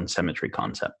based on symmetry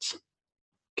concepts.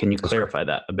 Can you clarify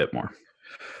that a bit more?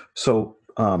 So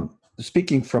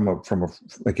speaking from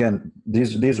again,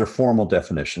 these are formal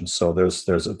definitions. So there's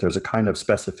a kind of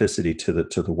specificity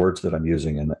to the words that I'm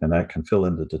using, and I can fill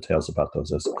in the details about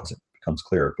those as it becomes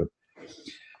clearer. But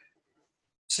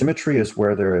symmetry is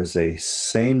where there is a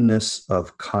sameness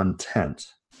of content,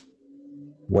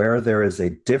 where there is a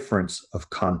difference of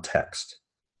context.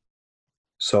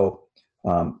 So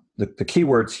the key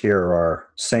words here are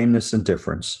sameness and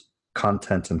difference,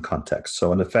 content and context.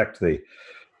 So in effect,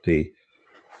 the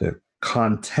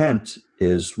content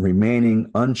is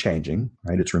remaining unchanging,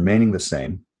 right? It's remaining the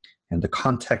same, and the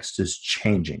context is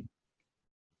changing.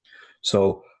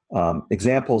 So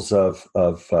examples of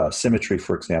symmetry,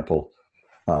 for example,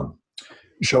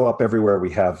 show up everywhere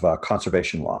we have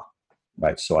conservation law,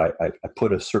 right? So I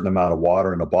put a certain amount of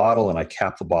water in a bottle, and I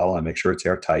cap the bottle, I make sure it's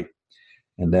airtight,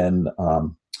 and then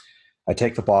I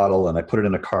take the bottle and I put it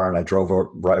in a car, and I drive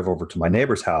over to my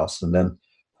neighbor's house, and then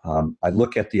I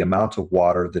look at the amount of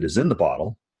water that is in the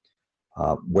bottle,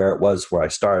 where it was where I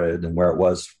started and where it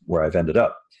was where I've ended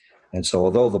up. And so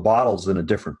although the bottle's in a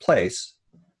different place,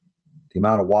 the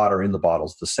amount of water in the bottle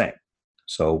is the same.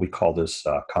 So we call this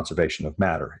conservation of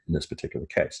matter in this particular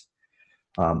case.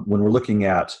 When we're looking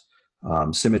at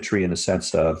symmetry in the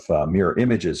sense of mirror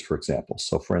images, for example.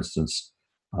 So for instance,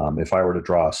 if I were to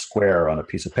draw a square on a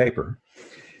piece of paper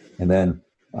and then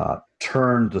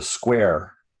turn the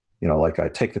square, like I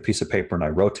take the piece of paper and I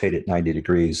rotate it 90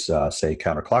 degrees, say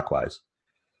counterclockwise,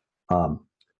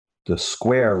 the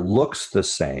square looks the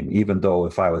same, even though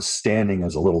if I was standing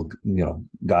as a little,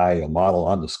 guy, a model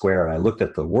on the square, and I looked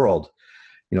at the world,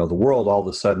 the world all of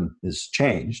a sudden is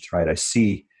changed, right? I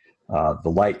see the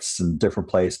lights in a different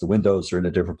place, the windows are in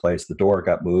a different place, the door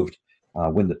got moved.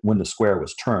 When the square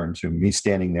was turned, so me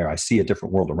standing there, I see a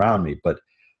different world around me, but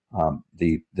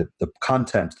the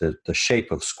content, the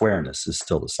shape of squareness is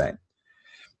still the same.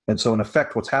 And so in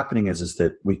effect, what's happening is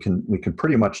that we can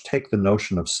pretty much take the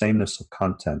notion of sameness of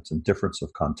content and difference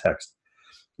of context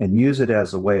and use it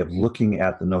as a way of looking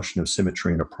at the notion of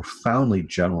symmetry in a profoundly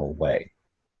general way.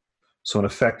 So in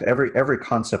effect, every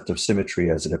concept of symmetry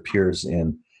as it appears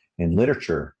in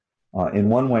literature, in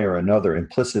one way or another,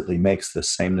 implicitly makes the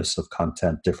sameness of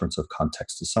content, difference of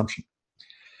context assumption.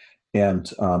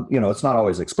 And it's not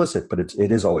always explicit, but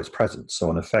it is always present. So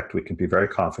in effect, we can be very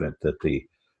confident that the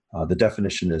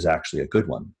definition is actually a good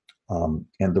one.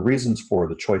 And the reasons for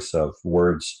the choice of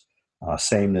words,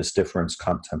 sameness, difference,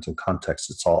 content, and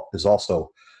context, is also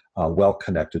well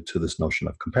connected to this notion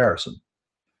of comparison.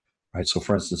 Right. So,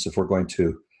 for instance, if we're going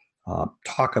to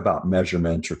talk about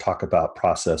measurement or talk about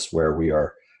process where we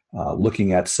are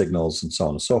looking at signals and so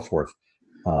on and so forth,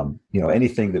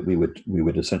 anything that we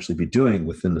would essentially be doing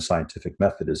within the scientific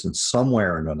method is in some way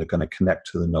or another going to connect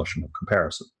to the notion of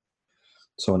comparison.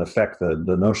 So, in effect,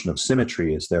 the notion of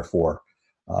symmetry is therefore,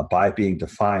 by being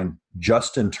defined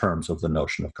just in terms of the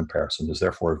notion of comparison, is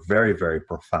therefore a very, very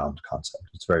profound concept.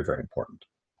 It's very, very important.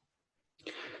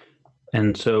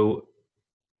 And so,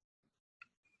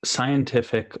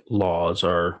 scientific laws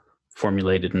are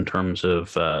formulated in terms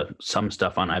of some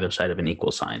stuff on either side of an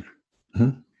equal sign.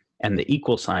 Mm-hmm. And the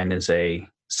equal sign is a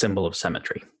symbol of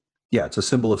symmetry. Yeah, it's a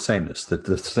symbol of sameness, that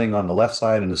the thing on the left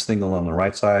side and this thing on the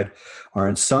right side are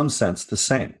in some sense the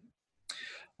same.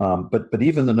 But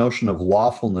even the notion of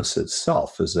lawfulness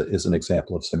itself is an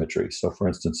example of symmetry. So for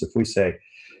instance, if we say,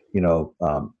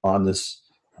 on this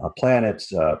planet,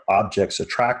 objects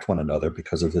attract one another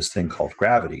because of this thing called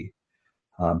gravity,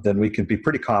 then we can be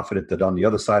pretty confident that on the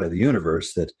other side of the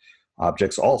universe that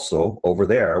objects also over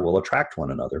there will attract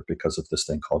one another because of this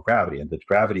thing called gravity, and that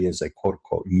gravity is a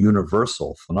quote-unquote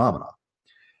universal phenomenon.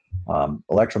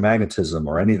 Electromagnetism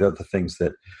or any of the things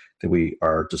that we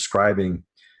are describing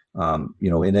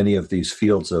in any of these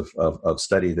fields of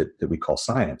study that we call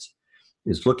science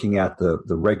is looking at the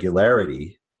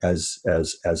regularity as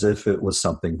if it was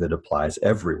something that applies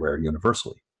everywhere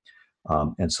universally.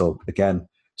 And so again,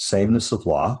 sameness of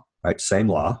law, right? Same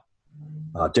law,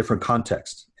 different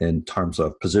context in terms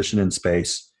of position in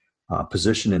space,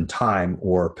 position in time,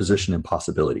 or position in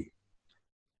possibility.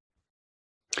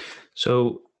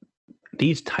 So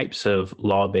these types of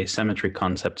law-based symmetry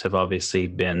concepts have obviously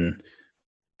been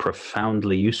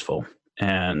profoundly useful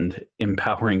and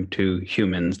empowering to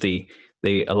humans.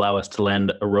 They allow us to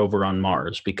land a rover on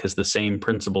Mars because the same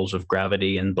principles of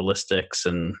gravity and ballistics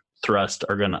and thrust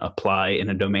are going to apply in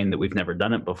a domain that we've never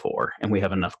done it before. And we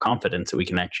have enough confidence that we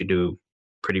can actually do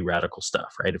pretty radical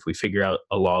stuff, right? If we figure out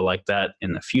a law like that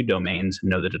in a few domains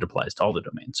and know that it applies to all the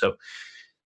domains. So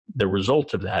the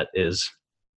result of that is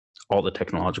all the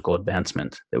technological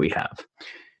advancement that we have.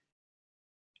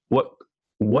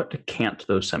 What can't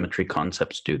those symmetry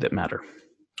concepts do that matter?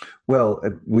 Well,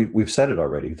 we've said it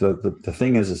already. The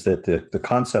thing is that the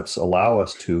concepts allow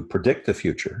us to predict the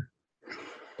future,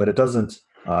 but it doesn't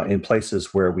in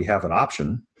places where we have an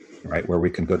option, right, where we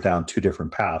can go down two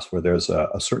different paths, where there's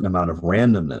a certain amount of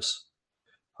randomness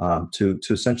to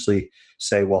essentially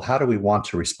say, well, how do we want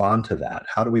to respond to that?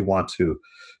 How do we want to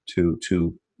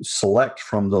select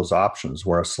from those options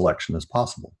where a selection is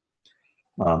possible?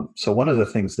 So one of the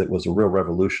things that was a real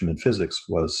revolution in physics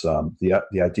was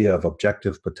the idea of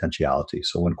objective potentiality.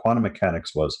 So when quantum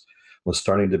mechanics was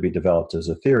starting to be developed as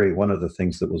a theory, one of the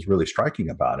things that was really striking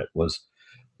about it was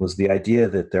the idea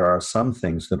that there are some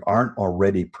things that aren't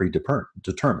already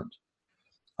predetermined.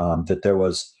 That there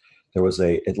was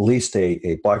at least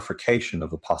a bifurcation of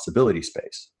the possibility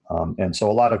space, and so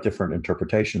a lot of different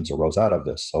interpretations arose out of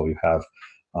this. So you have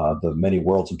the many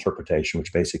worlds interpretation,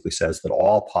 which basically says that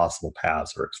all possible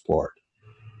paths are explored.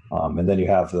 And then you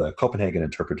have the Copenhagen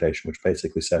interpretation, which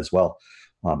basically says, well,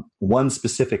 one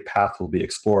specific path will be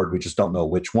explored. We just don't know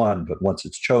which one, but once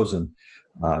it's chosen,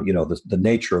 the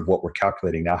nature of what we're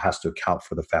calculating now has to account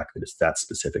for the fact that it's that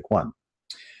specific one.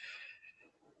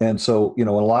 And so, in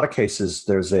a lot of cases,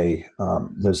 there's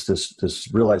this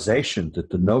realization that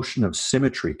the notion of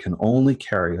symmetry can only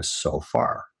carry us so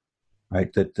far.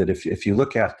 Right, that if you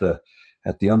look at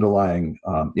the underlying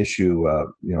issue,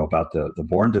 about the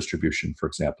Born distribution, for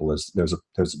example, is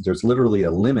there's literally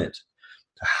a limit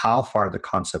to how far the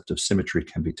concept of symmetry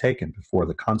can be taken before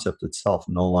the concept itself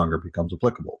no longer becomes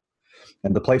applicable.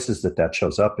 And the places that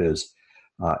shows up is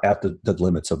at the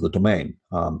limits of the domain,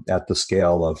 at the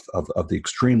scale of the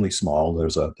extremely small.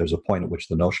 There's a point at which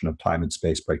the notion of time and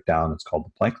space break down. It's called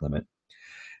the Planck limit,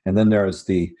 and then there's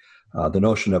the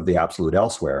notion of the absolute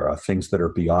elsewhere, things that are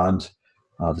beyond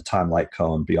the time-light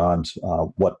cone, beyond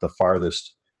what the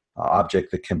farthest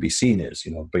object that can be seen is,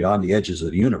 beyond the edges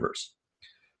of the universe.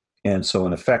 And so,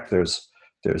 in effect, there's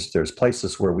There's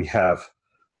places where we have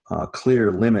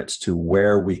clear limits to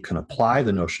where we can apply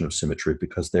the notion of symmetry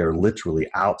because they're literally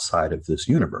outside of this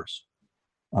universe.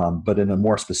 But in a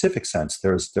more specific sense,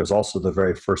 there's also the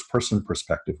very first person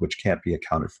perspective, which can't be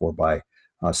accounted for by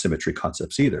symmetry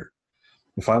concepts either.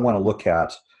 If I want to look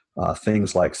at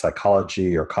things like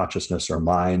psychology or consciousness or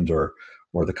mind or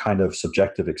the kind of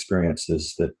subjective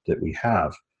experiences that we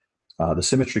have, the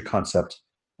symmetry concept,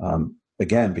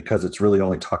 again, because it's really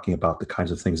only talking about the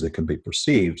kinds of things that can be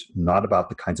perceived, not about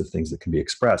the kinds of things that can be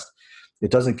expressed, it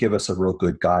doesn't give us a real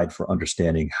good guide for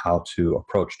understanding how to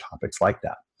approach topics like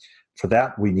that. For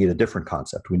that, we need a different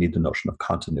concept. We need the notion of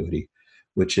continuity,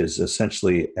 which is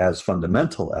essentially as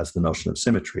fundamental as the notion of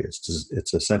symmetry.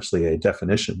 It's essentially a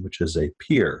definition, which is a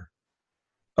peer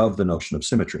of the notion of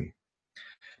symmetry.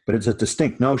 But it's a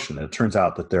distinct notion, and it turns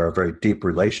out that there are very deep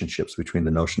relationships between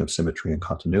the notion of symmetry and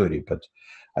continuity, but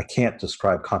I can't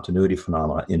describe continuity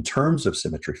phenomena in terms of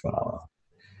symmetry phenomena,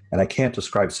 and I can't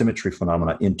describe symmetry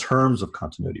phenomena in terms of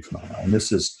continuity phenomena. And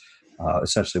this is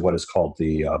essentially what is called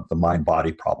the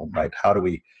mind-body problem, right? How do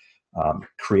we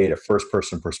create a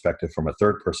first-person perspective from a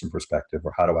third-person perspective,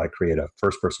 or how do I create a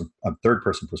third-person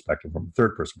perspective from a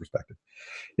third-person perspective?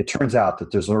 It turns out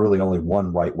that there's really only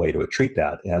one right way to treat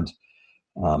that, and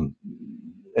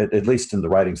at least in the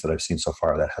writings that I've seen so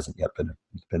far, that hasn't yet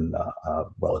been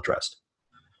well addressed.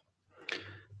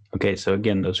 Okay, so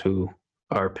again, those who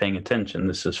are paying attention,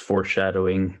 this is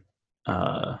foreshadowing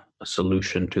a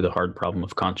solution to the hard problem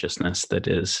of consciousness that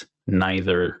is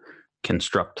neither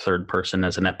construct third person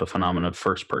as an epiphenomenon of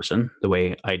first person, the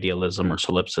way idealism or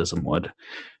solipsism would,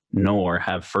 nor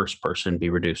have first person be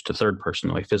reduced to third person,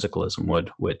 the way physicalism would,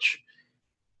 which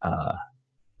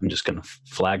I'm just going to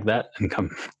flag that and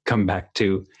come back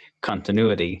to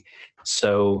continuity.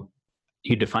 So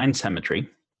you define symmetry.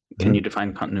 Can you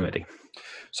define continuity?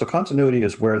 So continuity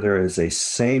is where there is a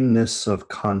sameness of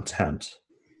content,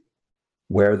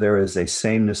 where there is a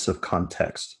sameness of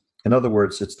context. In other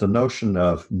words, it's the notion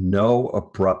of no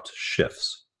abrupt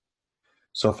shifts.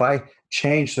 So if I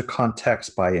change the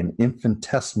context by an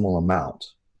infinitesimal amount,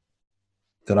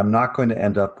 then I'm not going to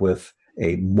end up with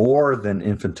a more than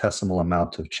infinitesimal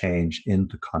amount of change in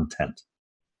the content.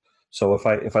 So if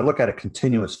I look at a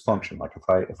continuous function, like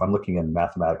if I'm looking in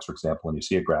mathematics, for example, and you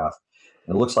see a graph,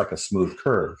 and it looks like a smooth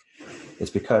curve, it's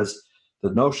because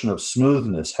the notion of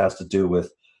smoothness has to do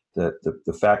with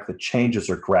the fact that changes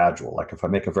are gradual. Like if I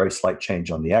make a very slight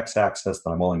change on the x-axis,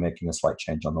 then I'm only making a slight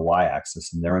change on the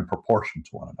y-axis, and they're in proportion to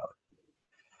one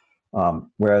another.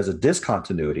 Whereas a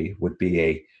discontinuity would be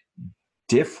a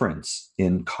difference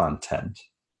in content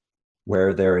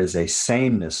where there is a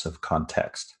sameness of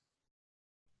context.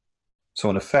 So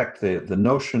in effect, the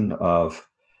notion of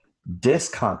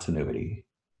discontinuity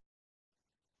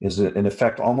is in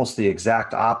effect almost the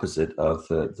exact opposite of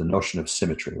the notion of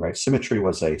symmetry, right? Symmetry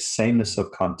was a sameness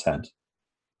of content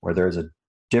where there is a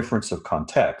difference of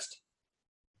context,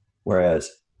 whereas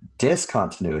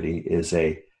discontinuity is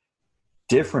a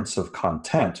difference of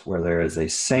content where there is a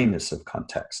sameness of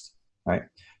context, right?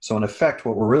 So in effect,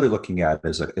 what we're really looking at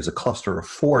is a cluster of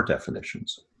four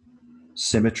definitions: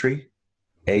 symmetry,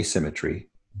 asymmetry,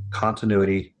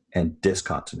 continuity, and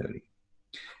discontinuity.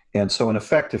 And so in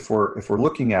effect, if we're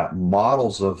looking at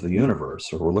models of the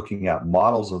universe, or we're looking at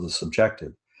models of the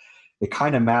subjective, it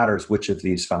kind of matters which of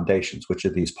these foundations, which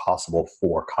of these possible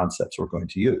four concepts we're going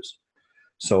to use.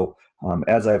 So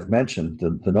as I've mentioned,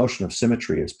 the notion of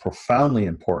symmetry is profoundly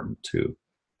important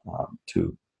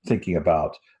to thinking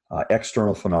about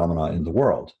external phenomena in the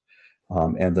world.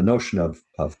 And the notion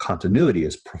of continuity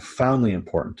is profoundly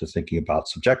important to thinking about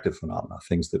subjective phenomena,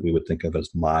 things that we would think of as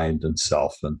mind and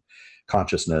self and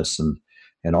consciousness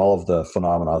and all of the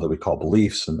phenomena that we call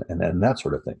beliefs and that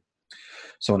sort of thing.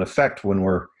 So in effect, when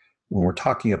we're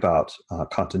talking about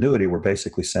continuity, we're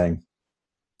basically saying,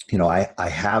 I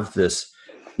have this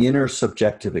inner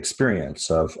subjective experience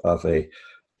of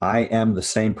I am the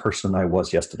same person I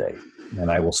was yesterday, and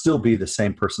I will still be the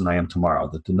same person I am tomorrow.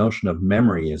 That the notion of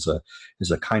memory is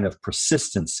a kind of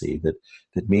persistency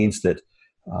that means that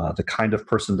the kind of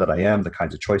person that I am, the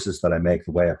kinds of choices that I make,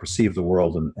 the way I perceive the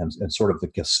world, and sort of the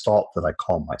gestalt that I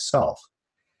call myself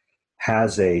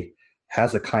has a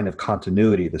kind of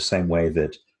continuity the same way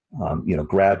that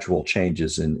gradual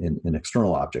changes in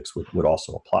external objects would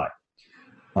also apply.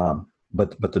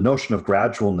 But the notion of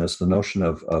gradualness, the notion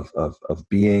of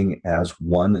being as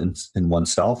one in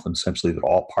oneself, and essentially that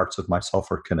all parts of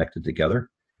myself are connected together.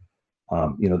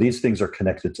 These things are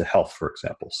connected to health, for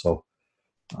example. So,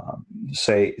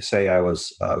 say I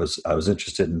was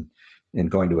interested in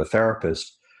going to a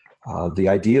therapist. The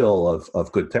ideal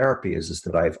of good therapy is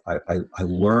that I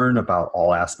learn about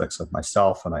all aspects of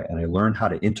myself, and I learn how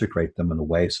to integrate them in a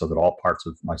way so that all parts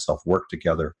of myself work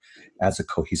together as a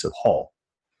cohesive whole.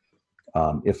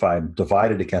 If I'm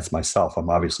divided against myself, I'm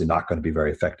obviously not going to be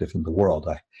very effective in the world.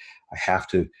 I have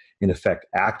to, in effect,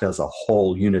 act as a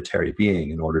whole unitary being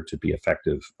in order to be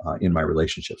effective in my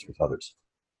relationships with others.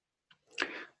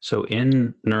 So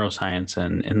in neuroscience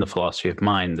and in the philosophy of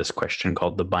mind, this question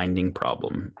called the binding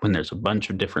problem, when there's a bunch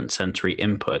of different sensory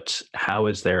inputs, how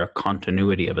is there a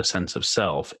continuity of a sense of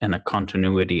self and a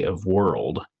continuity of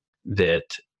world that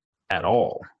at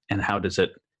all? And how does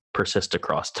it persist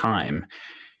across time?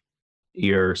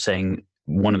 You're saying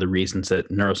one of the reasons that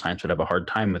neuroscience would have a hard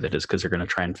time with it is because they're going to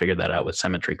try and figure that out with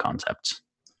symmetry concepts.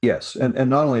 Yes, and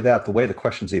not only that, the way the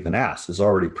question's even asked is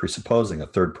already presupposing a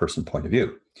third-person point of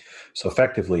view. So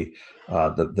effectively,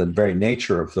 the very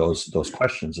nature of those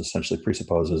questions essentially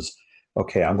presupposes,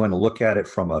 okay, I'm going to look at it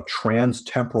from a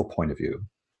trans-temporal point of view.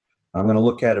 I'm going to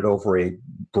look at it over a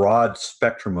broad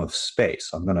spectrum of space.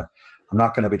 I'm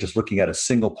not going to be just looking at a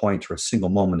single point or a single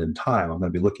moment in time. I'm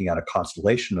going to be looking at a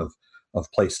constellation of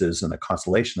places and a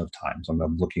constellation of times.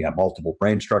 I'm looking at multiple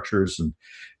brain structures, and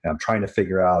I'm trying to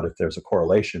figure out if there's a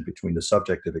correlation between the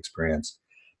subjective experience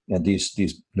and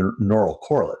these neural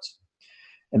correlates.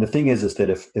 And the thing is that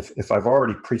if I've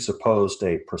already presupposed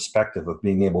a perspective of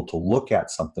being able to look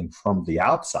at something from the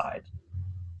outside,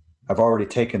 I've already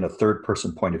taken a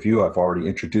third-person point of view. I've already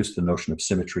introduced the notion of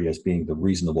symmetry as being the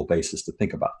reasonable basis to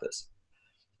think about this.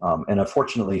 And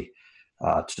unfortunately,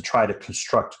 to try to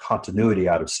construct continuity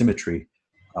out of symmetry,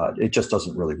 it just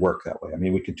doesn't really work that way. I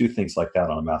mean, we could do things like that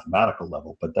on a mathematical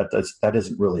level, but that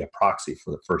isn't really a proxy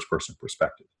for the first-person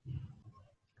perspective.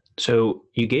 So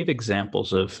you gave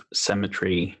examples of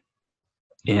symmetry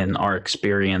in our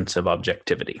experience of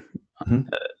objectivity. Mm-hmm.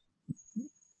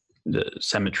 The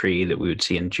symmetry that we would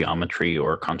see in geometry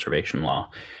or conservation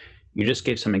law. You just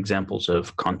gave some examples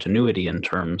of continuity in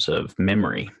terms of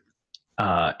memory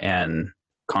and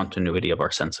continuity of our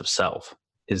sense of self.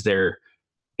 Is there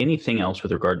anything else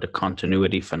with regard to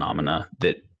continuity phenomena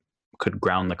that could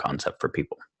ground the concept for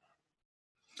people?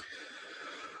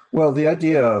 Well, the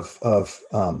idea of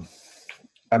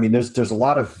I mean, there's a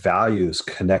lot of values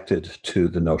connected to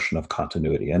the notion of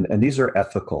continuity, and these are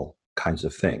ethical kinds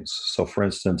of things. So, for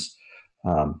instance,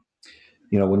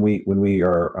 when we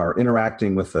are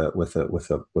interacting with a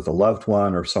loved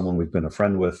one or someone we've been a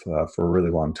friend with for a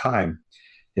really long time,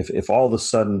 if all of a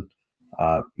sudden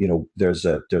there's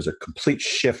a complete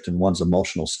shift in one's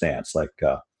emotional stance, like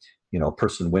a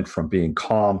person went from being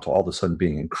calm to all of a sudden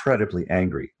being incredibly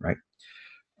angry, right?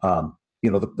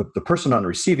 The person on the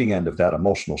receiving end of that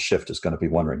emotional shift is going to be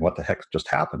wondering what the heck just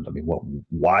happened. I mean,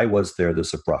 why was there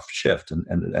this abrupt shift?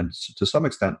 And to some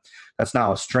extent, that's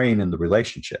now a strain in the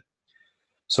relationship.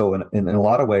 So in a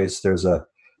lot of ways, there's a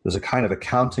kind of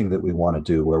accounting that we want to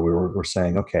do where we're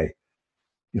saying, okay,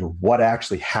 what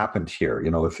actually happened here?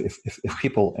 If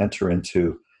people enter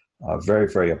into very,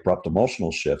 very abrupt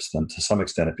emotional shifts, then to some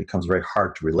extent it becomes very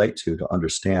hard to relate to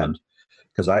understand,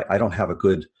 because I don't have a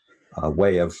good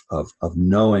way of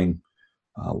knowing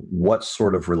what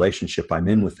sort of relationship I'm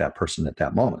in with that person at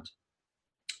that moment.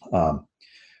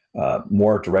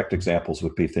 More direct examples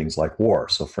would be things like war.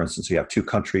 So, for instance, you have two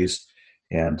countries,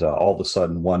 and all of a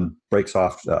sudden one breaks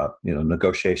off,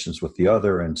 negotiations with the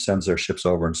other and sends their ships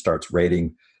over and starts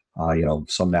raiding,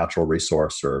 some natural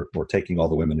resource or taking all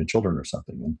the women and children or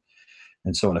something.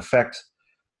 And so, in effect,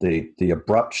 the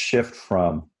abrupt shift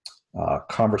from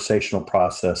conversational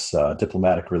process,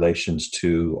 diplomatic relations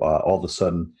to all of a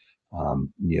sudden,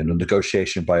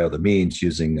 negotiation by other means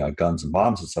using guns and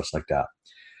bombs and such like that.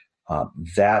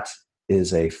 That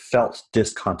is a felt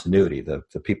discontinuity. The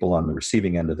people on the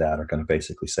receiving end of that are going to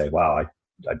basically say, "Wow,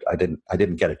 I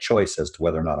didn't get a choice as to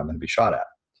whether or not I'm going to be shot at."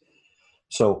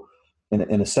 So,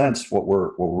 in a sense, what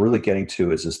we're really getting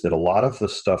to is that a lot of the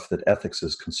stuff that ethics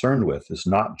is concerned with is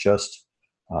not just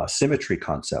symmetry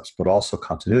concepts, but also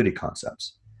continuity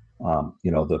concepts.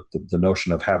 The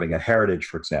notion of having a heritage,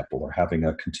 for example, or having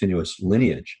a continuous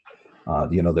lineage.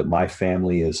 That my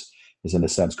family is in a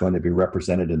sense going to be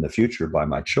represented in the future by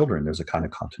my children. There's a kind of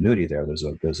continuity there.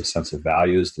 There's a sense of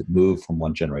values that move from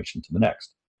one generation to the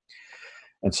next.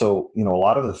 And so, a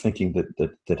lot of the thinking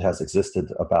that has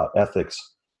existed about ethics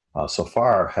so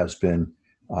far has been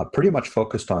pretty much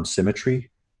focused on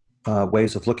symmetry.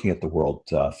 Ways of looking at the world,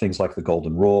 things like the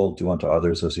golden rule, do unto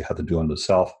others as you have to do unto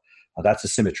self. That's a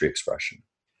symmetry expression.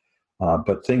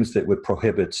 But things that would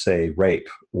prohibit, say, rape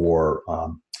or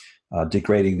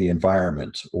degrading the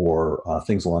environment or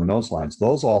things along those lines,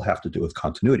 those all have to do with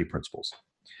continuity principles.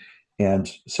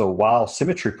 And so while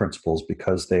symmetry principles,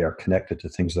 because they are connected to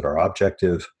things that are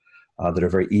objective, that are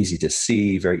very easy to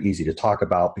see, very easy to talk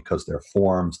about because they're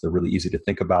forms, they're really easy to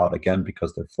think about, again,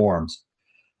 because they're forms,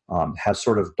 has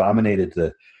sort of dominated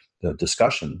the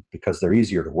discussion because they're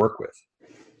easier to work with.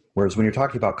 Whereas when you're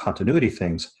talking about continuity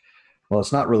things, well,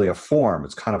 it's not really a form.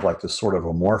 It's kind of like this sort of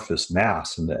amorphous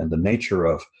mass, and the nature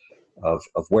of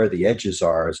where the edges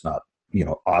are is not,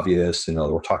 obvious.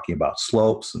 We're talking about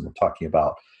slopes, and we're talking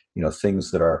about, things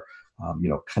that are,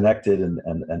 connected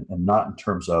and not in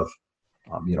terms of,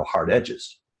 hard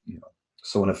edges.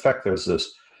 So in effect, there's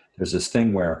this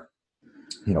thing where,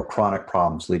 chronic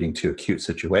problems leading to acute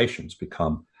situations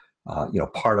become,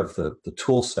 part of the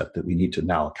tool set that we need to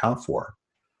now account for.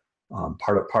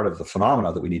 Part of the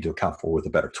phenomena that we need to account for with a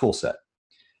better tool set.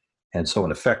 And so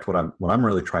in effect, what I'm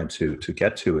really trying to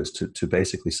get to is to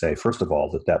basically say, first of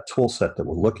all, that tool set that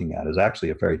we're looking at is actually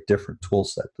a very different tool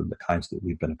set than the kinds that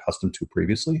we've been accustomed to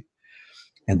previously,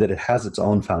 and that it has its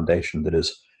own foundation that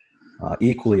is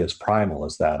equally as primal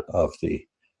as that of the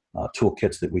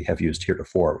toolkits that we have used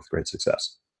heretofore with great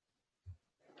success.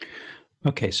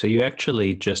 Okay, so you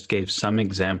actually just gave some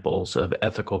examples of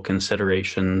ethical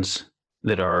considerations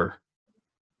that are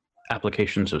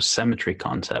applications of symmetry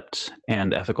concepts,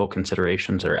 and ethical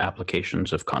considerations are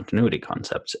applications of continuity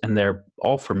concepts, and they're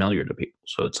all familiar to people.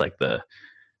 So it's like the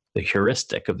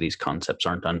heuristic of these concepts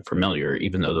aren't unfamiliar,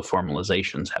 even though the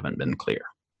formalizations haven't been clear.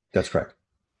 That's correct.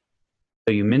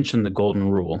 So you mentioned the golden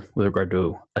rule with regard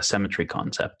to a symmetry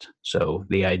concept. So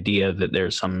the idea that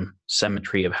there's some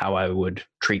symmetry of how I would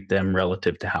treat them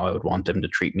relative to how I would want them to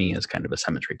treat me is kind of a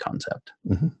symmetry concept.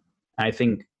 Mm-hmm. I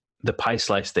think the pie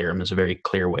slice theorem is a very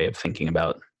clear way of thinking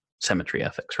about symmetry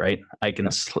ethics, right? I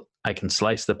can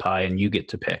slice the pie and you get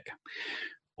to pick,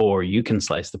 or you can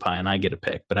slice the pie and I get to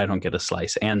pick, but I don't get to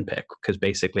slice and pick, because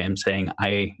basically I'm saying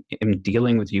I am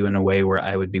dealing with you in a way where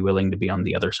I would be willing to be on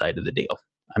the other side of the deal.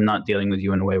 I'm not dealing with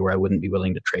you in a way where I wouldn't be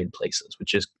willing to trade places,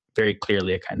 which is very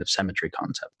clearly a kind of symmetry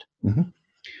concept. Mm-hmm.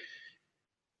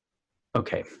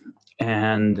 Okay.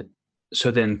 And so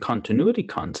then continuity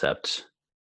concepts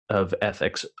of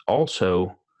ethics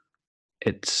also,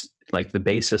 it's like the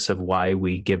basis of why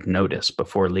we give notice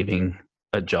before leaving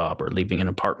a job or leaving an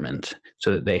apartment,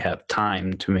 so that they have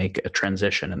time to make a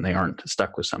transition and they aren't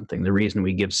stuck with something. The reason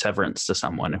we give severance to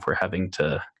someone if we're having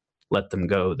to let them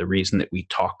go, the reason that we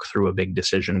talk through a big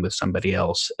decision with somebody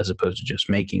else as opposed to just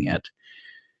making it,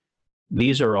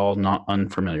 these are all not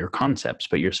unfamiliar concepts,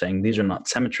 but you're saying these are not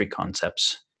symmetry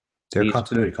concepts. They're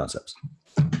continuity concepts.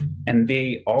 And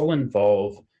they all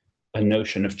involve a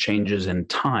notion of changes in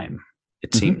time,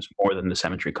 it seems, more than the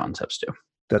symmetry concepts do.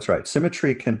 That's right.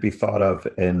 Symmetry can be thought of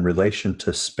in relation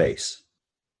to space.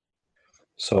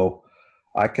 So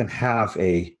I can have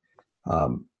a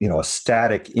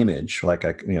static image, like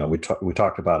we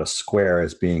talked about a square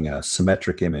as being a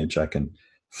symmetric image. I can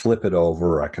flip it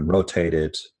over, I can rotate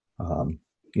it.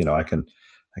 I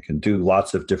can do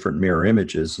lots of different mirror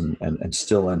images and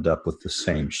still end up with the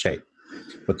same shape.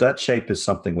 But that shape is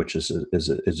something which is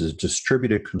a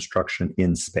distributed construction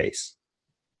in space.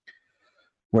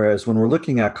 Whereas when we're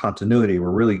looking at continuity, we're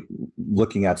really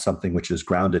looking at something which is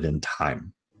grounded in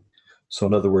time. So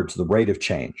in other words, the rate of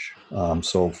change.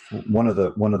 So one of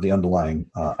the underlying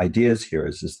ideas here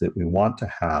is that we want to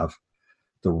have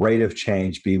the rate of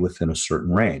change be within a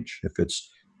certain range. If it's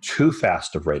too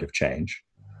fast of rate of change,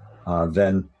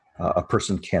 then a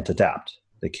person can't adapt.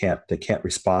 They can't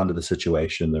respond to the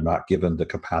situation. They're not given the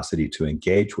capacity to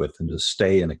engage with and to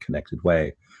stay in a connected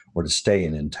way or to stay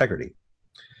in integrity.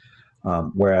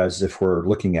 Whereas if we're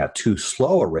looking at too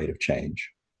slow a rate of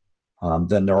change,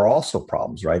 then there are also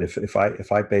problems, right? If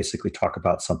I basically talk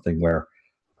about something where,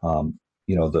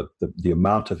 the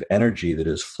amount of energy that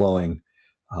is flowing,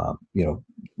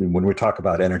 when we talk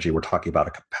about energy, we're talking about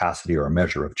a capacity or a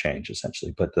measure of change,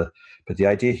 essentially. But the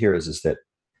idea here is that,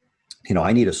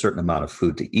 I need a certain amount of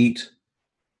food to eat.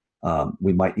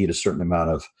 We might need a certain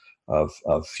amount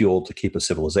of fuel to keep a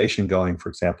civilization going, for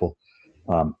example,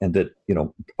 and that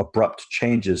abrupt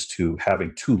changes to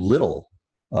having too little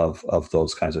of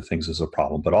those kinds of things is a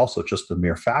problem, but also just the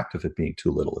mere fact of it being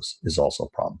too little is also a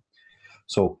problem.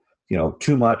 So,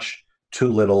 too much,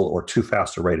 too little, or too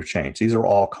fast a rate of change. These are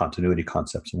all continuity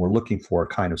concepts, and we're looking for a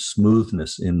kind of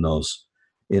smoothness in those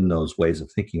ways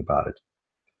of thinking about it.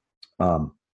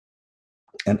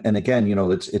 And again,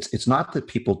 it's not that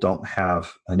people don't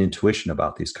have an intuition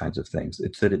about these kinds of things.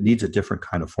 It's that it needs a different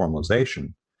kind of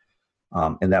formalization.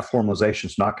 And that formalization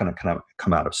is not going to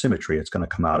come out of symmetry. It's going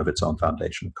to come out of its own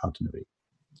foundation of continuity.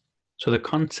 So the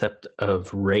concept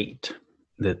of rate,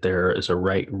 that there is a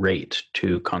right rate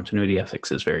to continuity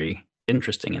ethics, is very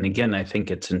interesting. And again, I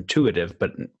think it's intuitive,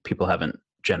 but people haven't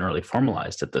generally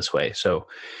formalized it this way. So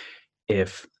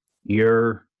if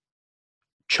you're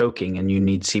choking and you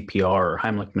need CPR or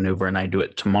Heimlich maneuver and I do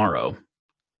it tomorrow,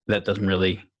 that doesn't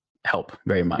really help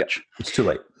very much. Yep, it's too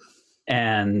late.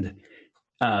 And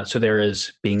so there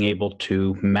is being able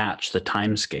to match the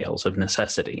timescales of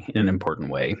necessity in an important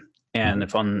way. And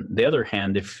if on the other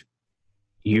hand, if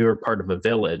you're part of a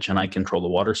village and I control the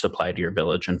water supply to your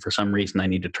village, and for some reason I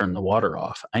need to turn the water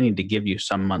off, I need to give you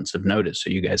some months of notice so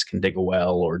you guys can dig a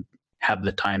well or have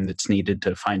the time that's needed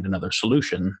to find another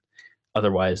solution.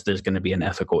 Otherwise, there's going to be an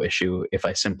ethical issue if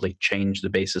I simply change the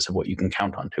basis of what you can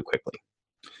count on too quickly.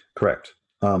 Correct.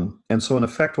 And so in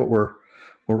effect, what we're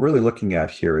really looking at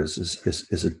here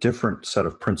is a different set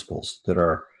of principles that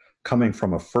are coming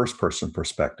from a first-person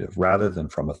perspective rather than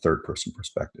from a third-person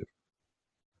perspective.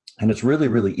 And it's really,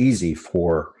 really easy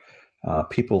for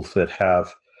people that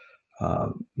have,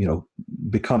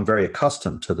 become very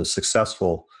accustomed to the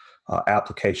successful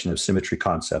application of symmetry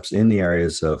concepts in the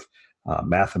areas of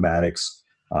mathematics,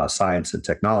 science, and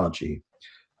technology,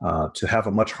 to have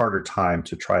a much harder time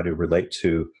to try to relate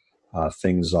to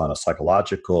things on a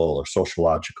psychological or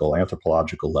sociological,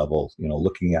 anthropological level,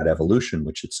 looking at evolution,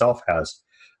 which itself has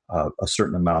a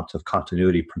certain amount of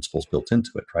continuity principles built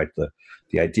into it, right?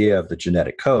 The idea of the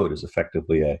genetic code is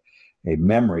effectively a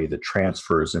memory that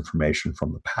transfers information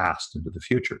from the past into the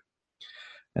future.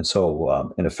 And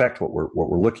so, in effect, what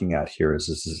we're looking at here is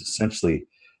essentially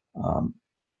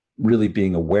really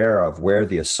being aware of where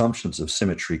the assumptions of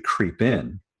symmetry creep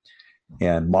in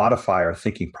and modify our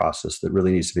thinking process that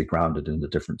really needs to be grounded in a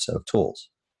different set of tools.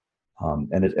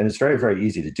 And it's very, very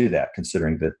easy to do that,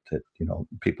 considering that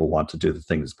people want to do the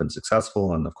thing that's been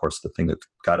successful, and of course the thing that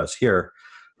got us here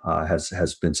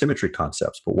has been symmetry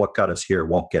concepts. But what got us here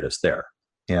won't get us there,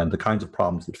 and the kinds of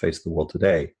problems that face the world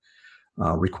today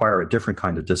require a different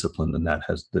kind of discipline than that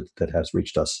has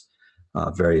reached us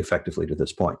very effectively to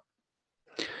this point.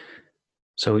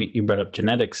 So you brought up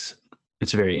genetics.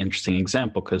 It's a very interesting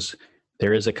example because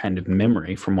there is a kind of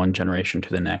memory from one generation to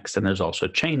the next, and there's also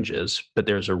changes, but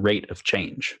there's a rate of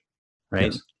change,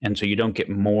 right? Yes. And so you don't get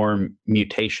more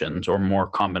mutations or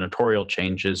more combinatorial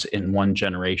changes in one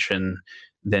generation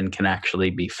than can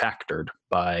actually be factored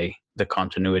by the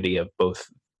continuity of both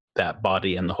that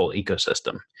body and the whole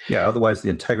ecosystem. Yeah, otherwise the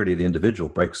integrity of the individual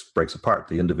breaks apart.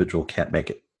 The individual can't make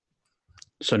it.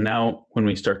 So now when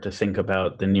we start to think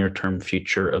about the near-term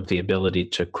future of the ability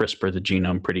to CRISPR the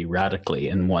genome pretty radically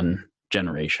in one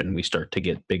generation, we start to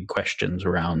get big questions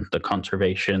around the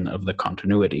conservation of the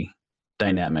continuity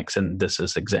dynamics. And this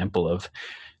is an example of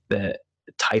the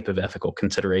type of ethical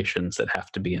considerations that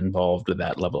have to be involved with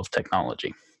that level of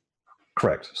technology.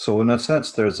 Correct. So in a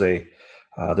sense, there's a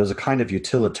kind of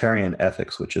utilitarian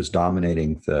ethics which is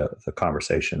dominating the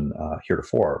conversation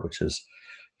heretofore, which is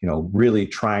really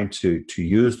trying to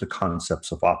use the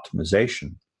concepts of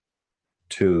optimization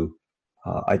to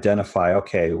identify,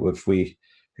 okay,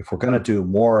 if we're going to do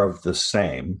more of the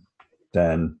same,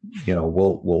 then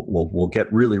we'll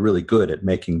get really, really good at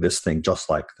making this thing just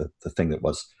like the thing that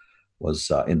was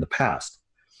in the past.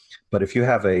 But if you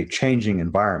have a changing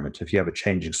environment, if you have a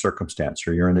changing circumstance,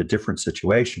 or you're in a different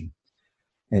situation,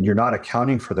 and you're not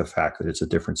accounting for the fact that it's a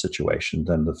different situation,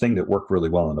 then the thing that worked really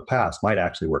well in the past might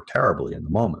actually work terribly in the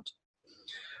moment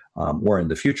or in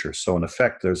the future. So in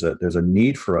effect, there's a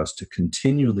need for us to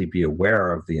continually be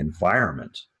aware of the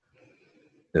environment,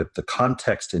 the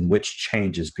context in which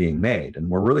change is being made. And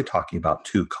we're really talking about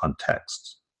two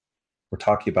contexts. We're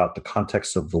talking about the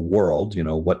context of the world,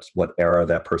 what era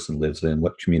that person lives in,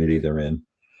 what community they're in.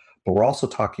 But we're also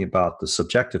talking about the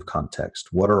subjective context.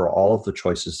 What are all of the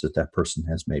choices that person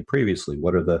has made previously?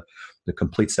 What are the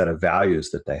complete set of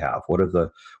values that they have? What are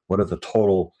the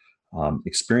total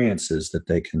experiences that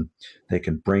they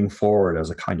can bring forward as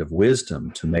a kind of wisdom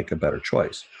to make a better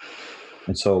choice?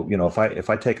 And so, if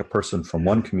I take a person from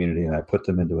one community and I put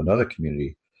them into another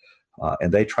community,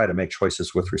 and they try to make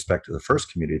choices with respect to the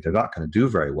first community, they're not going to do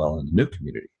very well in the new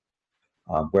community.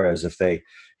 Whereas if they,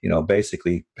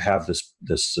 basically have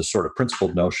this sort of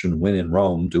principled notion, when in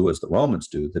Rome, do as the Romans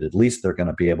do, that at least they're going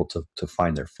to be able to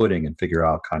find their footing and figure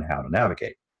out kind of how to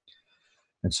navigate.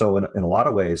 And so in a lot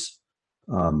of ways,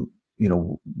 what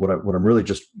I'm really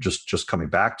just coming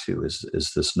back to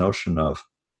is this notion of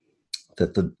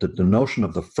that the notion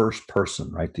of the first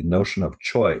person, right? The notion of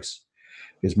choice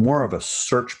is more of a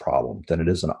search problem than it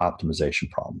is an optimization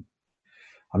problem.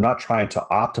 I'm not trying to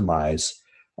optimize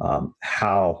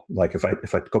how, like if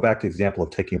I go back to the example of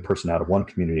taking a person out of one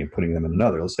community and putting them in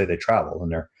another, let's say they travel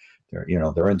and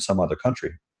they're in some other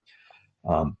country.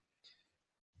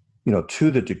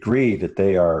 to the degree that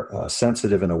they are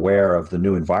sensitive and aware of the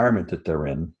new environment that they're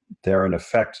in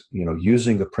effect,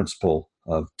 using the principle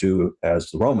of do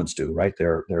as the Romans do, right?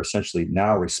 They're essentially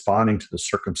now responding to the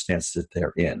circumstance that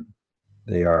they're in.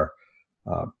 They are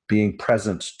being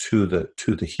present to the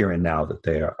here and now that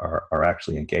they are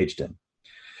actually engaged in.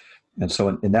 And so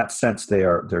in that sense,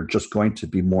 they're just going to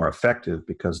be more effective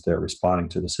because they're responding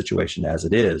to the situation as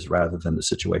it is rather than the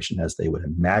situation as they would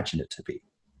imagine it to be.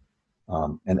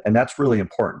 And that's really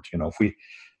important.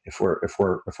 If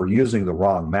we're using the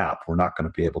wrong map, we're not going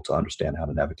to be able to understand how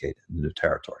to navigate in the new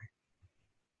territory.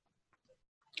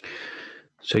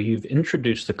 So you've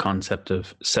introduced the concept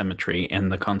of symmetry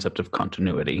and the concept of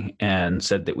continuity and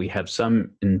said that we have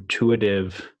some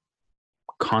intuitive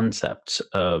concepts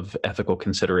of ethical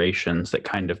considerations that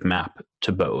kind of map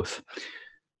to both.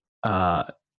 Can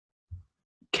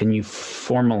you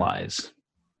formalize?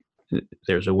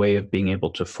 There's a way of being able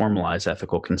to formalize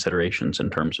ethical considerations in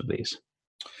terms of these.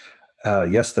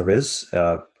 Yes, there is.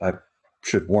 I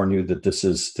should warn you that this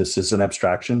is an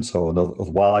abstraction. So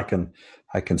while I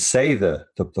can say the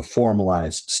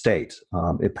formalized state,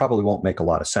 it probably won't make a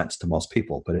lot of sense to most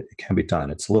people, but it can be done.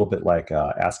 It's a little bit like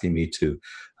asking me to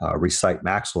recite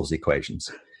Maxwell's equations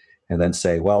and then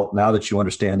say, well, now that you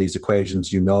understand these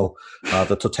equations,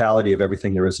 the totality of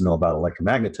everything there is to know about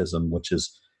electromagnetism, which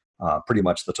is pretty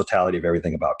much the totality of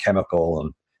everything about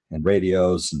chemical and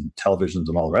radios and televisions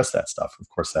and all the rest of that stuff. Of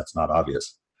course, that's not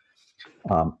obvious.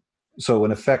 So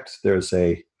in effect, there's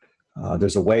a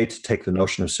way to take the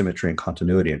notion of symmetry and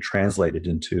continuity and translate it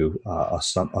into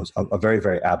a very,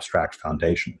 very abstract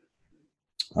foundation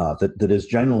that is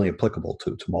genuinely applicable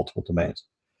to multiple domains.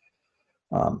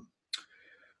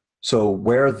 So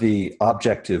where the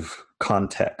objective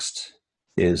context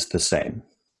is the same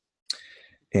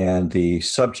and the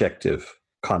subjective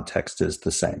context is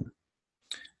the same,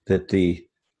 that the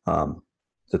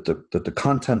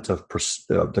content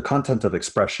of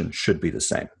expression should be the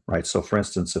same, right? So, for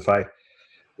instance, if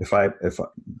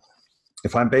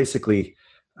I'm basically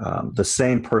the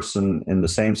same person in the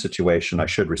same situation, I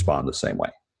should respond the same way.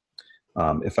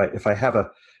 If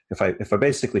I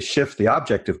basically shift the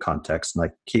objective context and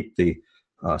I keep the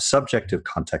subjective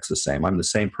context the same, I'm the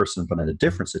same person but in a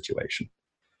different situation,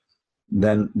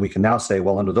 then we can now say,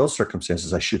 well, under those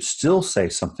circumstances, I should still say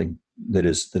something that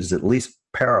is at least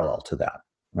parallel to that,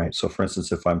 right? So, for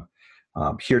instance, if I'm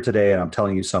here today and I'm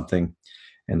telling you something,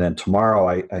 and then tomorrow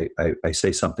I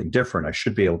say something different, I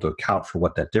should be able to account for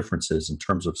what that difference is in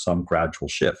terms of some gradual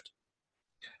shift.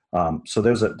 So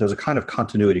there's a kind of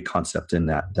continuity concept in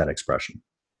that expression.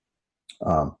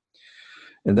 And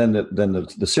then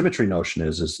the symmetry notion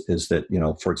is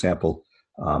that, for example,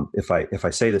 if I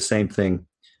say the same thing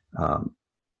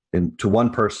to one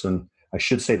person, I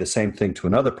should say the same thing to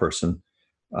another person,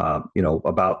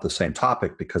 about the same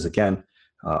topic, because again,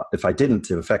 if I didn't,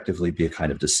 it would effectively be a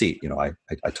kind of deceit. I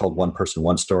told one person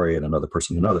one story and another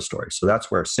person another story. So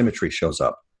that's where symmetry shows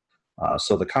up.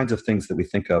 So the kinds of things that we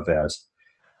think of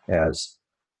as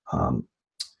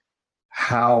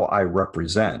how I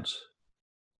represent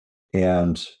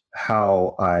and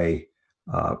how I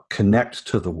connect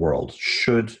to the world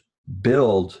should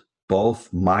build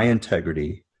both my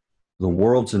integrity, the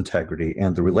world's integrity,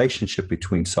 and the relationship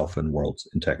between self and world's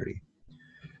integrity.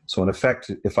 So in effect,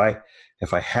 if I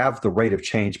have the rate of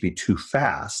change be too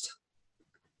fast,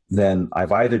 then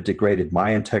I've either degraded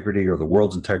my integrity or the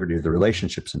world's integrity or the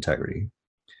relationship's integrity.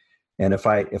 And if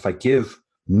I give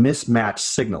mismatched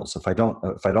signals, if I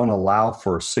don't allow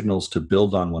for signals to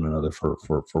build on one another, for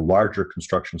larger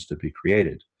constructions to be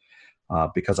created,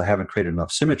 because I haven't created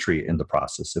enough symmetry in the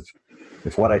process,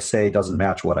 if what I say doesn't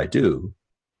match what I do,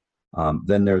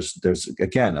 then there's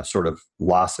again a sort of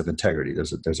loss of integrity.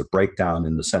 There's a breakdown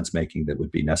in the sense making that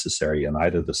would be necessary in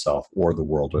either the self or the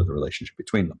world or the relationship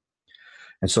between them.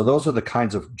 And so those are the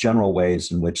kinds of general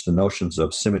ways in which the notions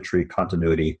of symmetry,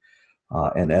 continuity,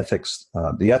 and ethics,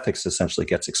 the ethics essentially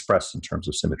gets expressed in terms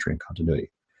of symmetry and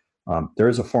continuity. There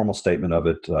is a formal statement of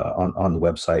it on the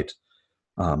website,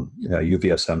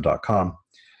 uvsm.com.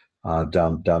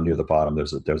 Down near the bottom,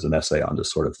 there's an essay on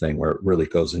this sort of thing where it really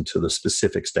goes into the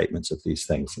specific statements of these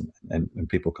things, and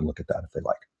people can look at that if they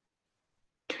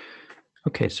like.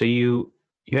 Okay, so you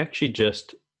actually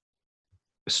just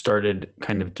started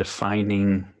kind of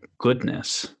defining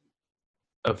goodness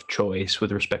of choice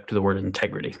with respect to the word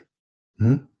integrity.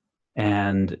 Mm-hmm.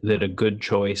 And that a good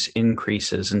choice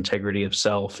increases integrity of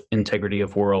self, integrity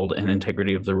of world, and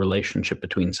integrity of the relationship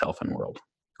between self and world.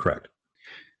 Correct.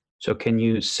 So can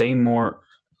you say more,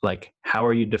 like, how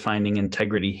are you defining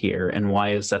integrity here, and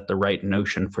why is that the right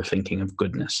notion for thinking of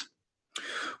goodness?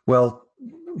 Well,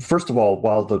 first of all,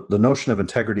 while the notion of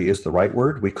integrity is the right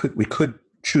word, we could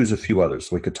choose a few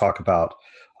others. We could talk about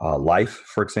life,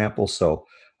 for example. So,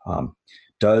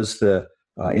 does the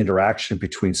interaction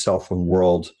between self and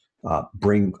world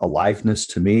bring aliveness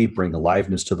to me, bring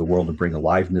aliveness to the world, and bring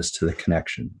aliveness to the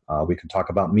connection? We can talk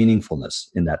about meaningfulness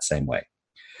in that same way.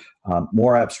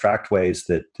 More abstract ways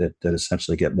that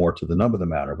essentially get more to the nub of the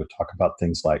matter would talk about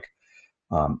things like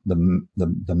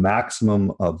the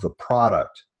maximum of the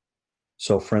product.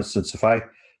 So, for instance, if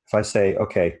I say,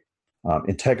 okay,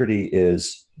 integrity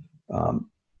is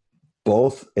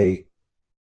both a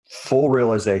full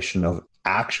realization of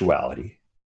actuality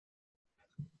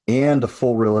and a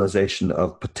full realization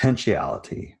of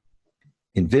potentiality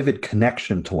in vivid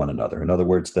connection to one another. In other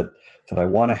words, that I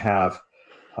want to have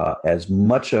as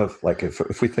much of, like,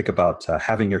 if we think about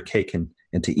having your cake and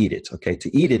to eat it, okay,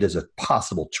 to eat it is a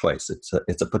possible choice.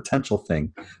 It's a potential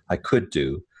thing I could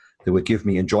do that would give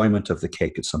me enjoyment of the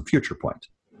cake at some future point.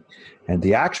 And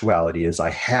the actuality is I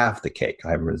have the cake.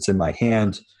 It's in my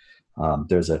hand.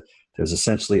 There's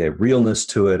essentially a realness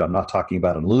to it. I'm not talking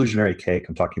about an illusionary cake.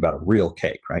 I'm talking about a real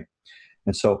cake, right?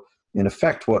 And so, in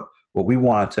effect, what we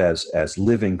want as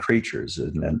living creatures,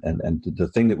 and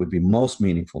the thing that would be most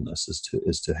meaningfulness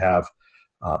is to have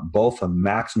both a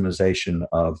maximization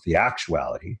of the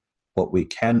actuality, what we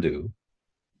can do,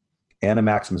 and a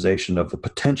maximization of the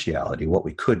potentiality, what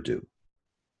we could do.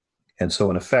 And so,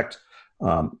 in effect,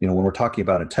 when we're talking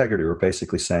about integrity, we're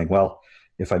basically saying, well,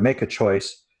 if I make a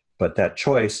choice, but that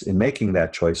choice, in making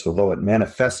that choice, although it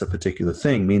manifests a particular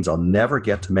thing, means I'll never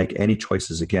get to make any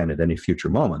choices again at any future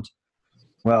moment.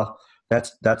 Well,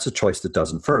 that's a choice that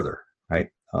doesn't further, right?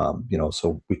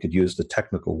 So we could use the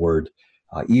technical word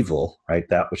evil, right?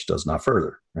 That which does not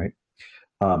further, right?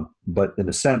 But in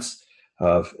the sense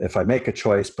of, if I make a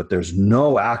choice, but there's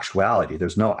no actuality,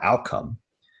 there's no outcome,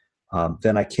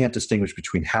 then I can't distinguish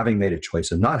between having made a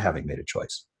choice and not having made a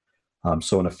choice.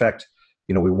 So in effect,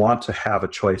 we want to have a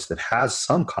choice that has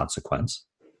some consequence,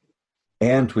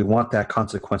 and we want that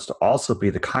consequence to also be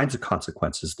the kinds of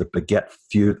consequences that beget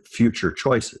future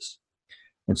choices.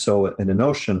 And so in the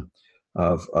notion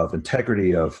of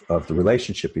integrity of the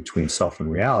relationship between self and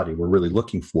reality, we're really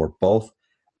looking for both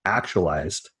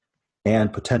actualized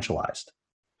and potentialized.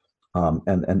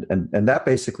 And that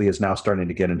basically is now starting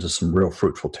to get into some real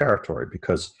fruitful territory,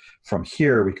 because from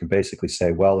here we can basically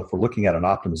say, well, if we're looking at an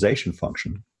optimization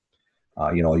function,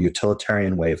 a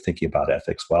utilitarian way of thinking about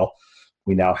ethics, well,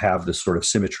 we now have this sort of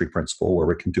symmetry principle where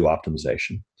we can do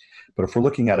optimization. But if we're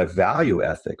looking at a value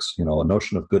ethics, a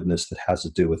notion of goodness that has to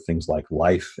do with things like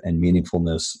life and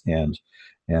meaningfulness, and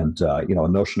a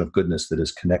notion of goodness that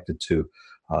is connected to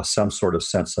some sort of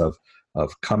sense of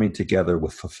coming together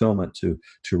with fulfillment to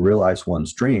realize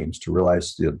one's dreams, to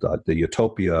realize the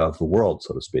utopia of the world,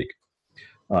 so to speak,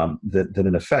 that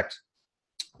in effect,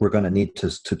 we're going to need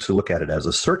to look at it as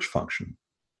a search function.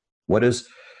 What is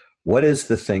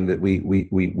the thing that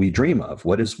we dream of?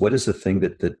 What is the thing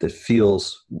that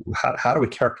feels? How do we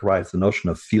characterize the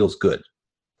notion of feels good?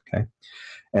 Okay,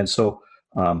 and so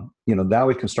now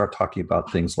we can start talking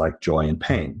about things like joy and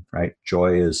pain. Right,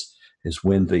 joy is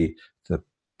when the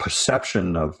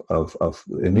perception of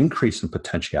an increase in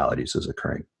potentialities is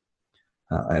occurring,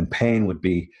 and pain would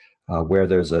be where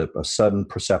there's a sudden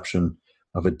perception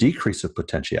of a decrease of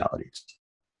potentialities.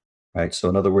 Right. So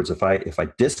in other words, if I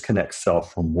disconnect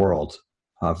self from world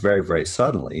very, very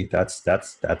suddenly, that's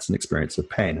an experience of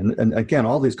pain. And again,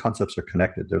 all these concepts are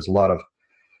connected. There's a lot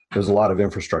of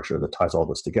infrastructure that ties all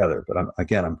this together. But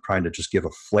I'm trying to just give a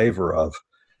flavor of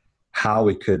how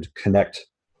we could connect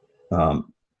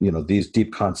these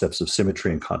deep concepts of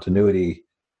symmetry and continuity,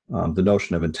 the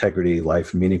notion of integrity,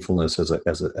 life, and meaningfulness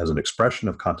as an expression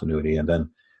of continuity, and then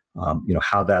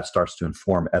how that starts to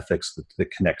inform ethics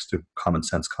that connects to common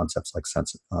sense concepts like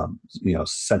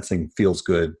sensing feels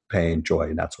good, pain, joy,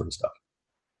 and that sort of stuff.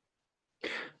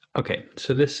 Okay,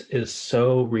 so this is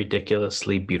so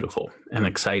ridiculously beautiful and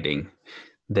exciting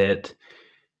that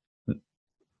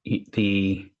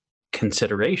the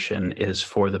consideration is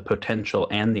for the potential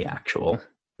and the actual,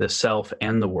 the self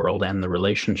and the world, and the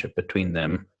relationship between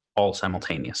them all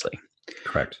simultaneously.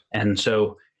 Correct. And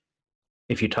so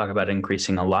if you talk about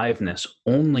increasing aliveness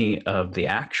only of the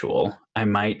actual, I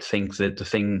might think that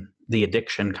the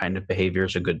addiction kind of behavior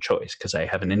is a good choice because I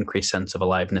have an increased sense of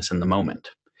aliveness in the moment.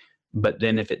 But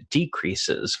then if it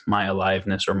decreases my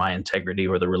aliveness or my integrity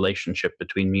or the relationship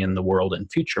between me and the world in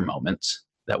future moments,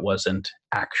 that wasn't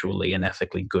actually an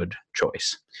ethically good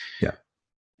choice. Yeah.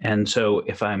 And so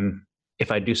if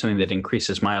I do something that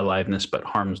increases my aliveness but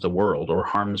harms the world, or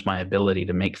harms my ability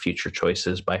to make future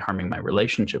choices by harming my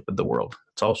relationship with the world,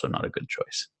 it's also not a good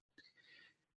choice.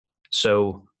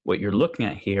 So what you're looking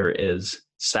at here is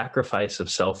sacrifice of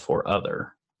self for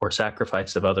other, or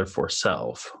sacrifice of other for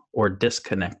self, or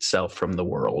disconnect self from the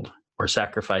world, or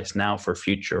sacrifice now for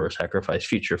future, or sacrifice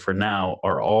future for now,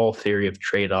 are all theory of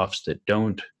trade-offs that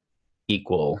don't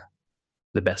equal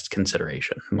the best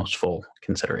consideration, most full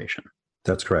consideration.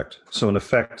 That's correct. So in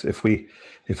effect, if we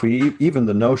even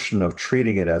the notion of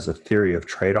treating it as a theory of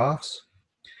trade-offs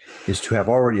is to have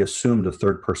already assumed a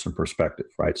third person perspective,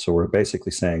 right? So we're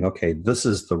basically saying, okay, this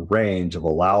is the range of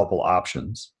allowable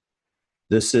options.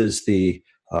 This is the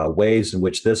ways in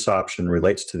which this option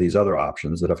relates to these other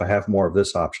options, that if I have more of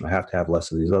this option, I have to have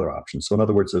less of these other options. So in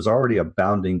other words, there's already a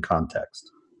bounding context.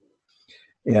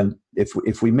 And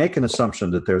if we make an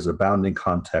assumption that there's a bounding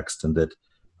context and that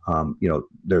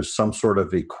there's some sort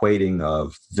of equating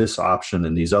of this option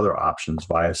and these other options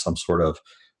via some sort of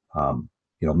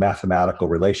mathematical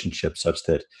relationship such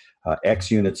that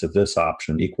X units of this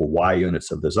option equal Y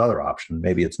units of this other option.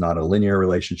 Maybe it's not a linear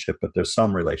relationship, but there's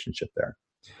some relationship there.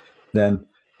 Then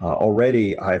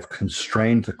already I've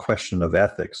constrained the question of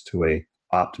ethics to a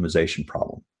optimization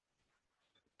problem.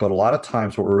 But a lot of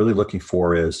times what we're really looking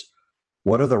for is,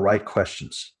 what are the right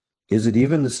questions? Is it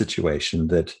even the situation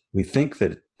that we think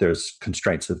that there's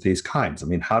constraints of these kinds? I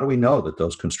mean, how do we know that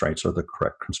those constraints are the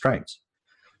correct constraints?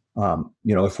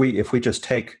 If we just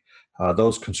take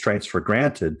those constraints for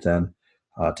granted, then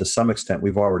to some extent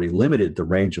we've already limited the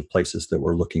range of places that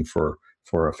we're looking for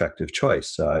effective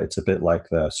choice. It's a bit like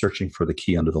the searching for the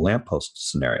key under the lamppost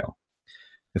scenario.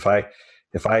 If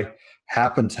I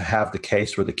happen to have the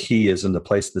case where the key is in the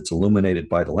place that's illuminated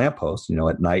by the lamppost,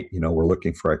 at night, we're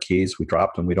looking for our keys, we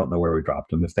dropped them, we don't know where we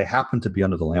dropped them. If they happen to be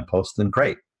under the lamppost, then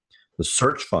great. The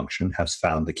search function has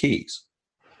found the keys.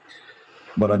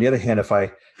 But on the other hand, if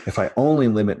I only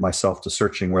limit myself to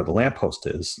searching where the lamppost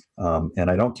is, and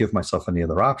I don't give myself any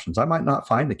other options, I might not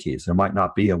find the keys. There might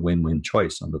not be a win-win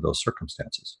choice under those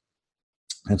circumstances.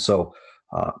 And so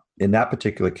in that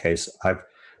particular case,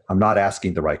 I'm not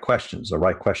asking the right questions. The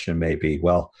right question may be,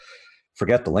 well,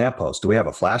 forget the lamppost. Do we have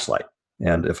a flashlight?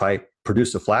 And if I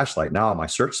produce a flashlight, now my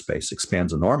search space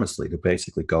expands enormously to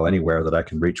basically go anywhere that I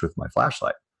can reach with my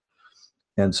flashlight.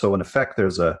 And so in effect,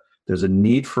 there's a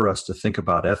need for us to think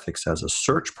about ethics as a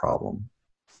search problem,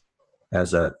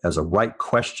 as a right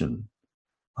question,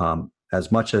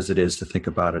 as much as it is to think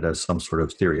about it as some sort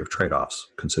of theory of trade-offs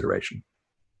consideration.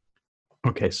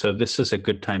 Okay, so this is a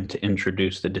good time to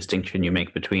introduce the distinction you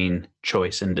make between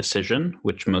choice and decision,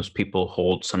 which most people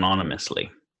hold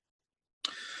synonymously.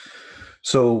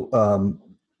 So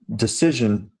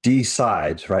decision,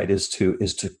 decide, right, is to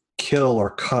kill or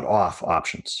cut off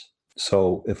options.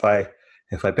 So if I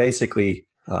basically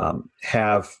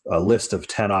have a list of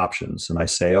 10 options and I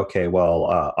say, okay, well,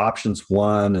 options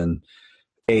 1 and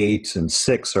 8 and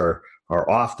 6 are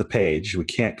off the page. We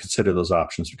can't consider those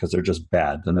options because they're just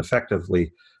bad. Then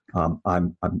effectively,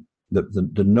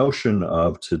 the notion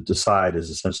of to decide is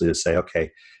essentially to say,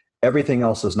 okay, everything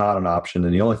else is not an option,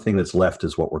 and the only thing that's left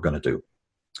is what we're going to do.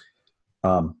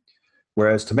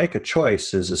 Whereas to make a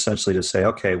choice is essentially to say,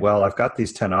 okay, well, I've got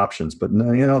these 10 options, but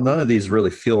none of these really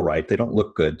feel right. They don't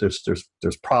look good.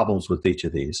 There's problems with each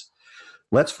of these.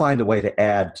 Let's find a way to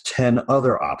add 10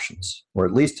 other options, or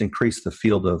at least increase the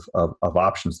field of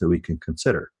options that we can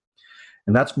consider.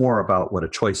 And that's more about what a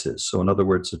choice is. So in other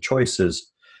words, a choice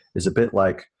is a bit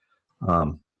like,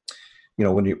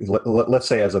 when you let's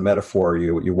say as a metaphor,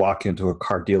 you walk into a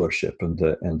car dealership and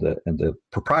the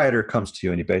proprietor comes to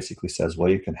you and he basically says,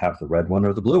 well, you can have the red one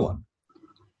or the blue one.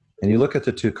 And you look at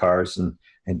the two cars and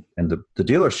the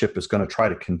dealership is going to try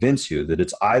to convince you that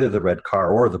it's either the red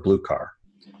car or the blue car.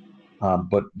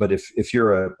 But if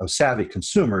you're a savvy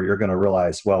consumer, you're going to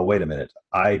realize, well, wait a minute,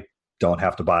 I don't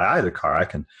have to buy either car. I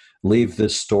can leave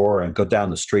this store and go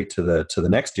down the street to the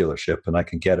next dealership, and I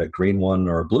can get a green one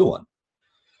or a blue one.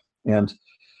 And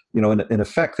in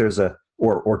effect, there's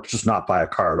or just not buy a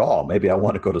car at all. Maybe I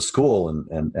want to go to school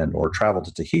and or travel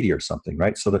to Tahiti or something,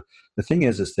 right? So the thing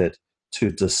is that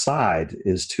to decide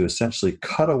is to essentially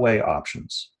cut away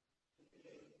options,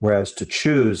 whereas to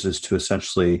choose is to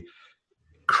essentially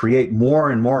create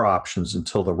more and more options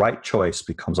until the right choice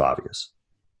becomes obvious.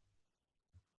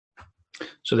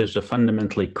 So there's a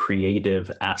fundamentally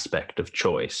creative aspect of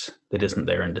choice that isn't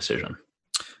there in decision.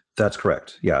 That's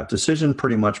correct. Yeah. Decision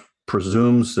pretty much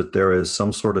presumes that there is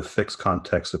some sort of fixed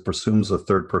context. It presumes a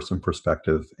third person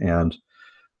perspective and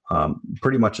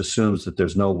pretty much assumes that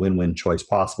there's no win-win choice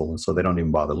possible. And so they don't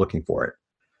even bother looking for it.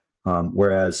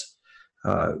 Whereas,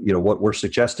 what we're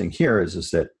suggesting here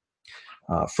is that,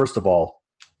 first of all,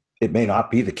 it may not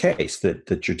be the case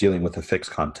that you're dealing with a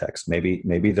fixed context.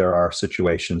 Maybe there are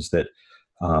situations that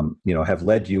have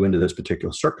led you into this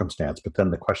particular circumstance. But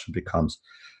then the question becomes,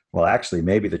 well, actually,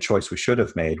 maybe the choice we should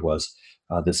have made was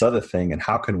this other thing, and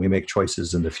how can we make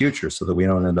choices in the future so that we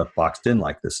don't end up boxed in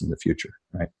like this in the future,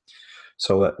 right?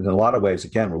 So in a lot of ways,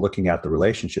 again, we're looking at the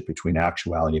relationship between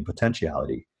actuality and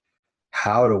potentiality.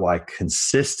 How do I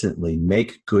consistently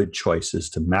make good choices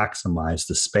to maximize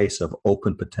the space of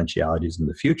open potentialities in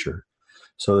the future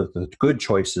so that the good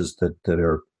choices that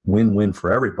are win-win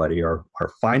for everybody are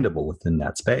findable within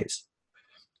that space?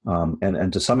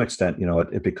 And to some extent,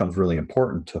 it becomes really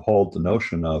important to hold the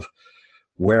notion of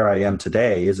where I am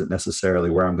today isn't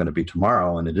necessarily where I'm going to be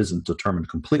tomorrow, and it isn't determined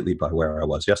completely by where I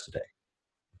was yesterday.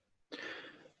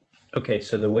 Okay,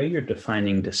 so the way you're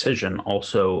defining decision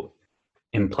also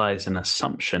implies an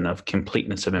assumption of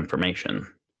completeness of information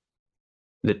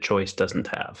that choice doesn't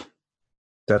have.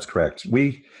 That's correct.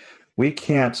 We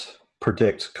can't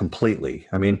predict completely.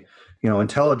 I mean,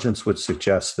 intelligence would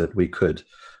suggest that we could,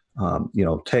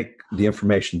 take the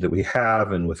information that we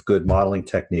have and with good modeling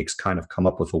techniques kind of come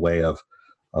up with a way of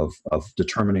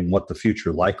determining what the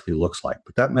future likely looks like.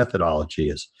 But that methodology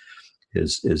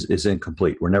is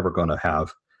incomplete. We're never going to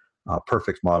have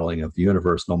perfect modeling of the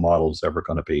universe. No model is ever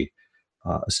going to be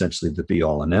essentially the be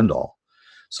all and end all.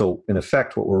 So in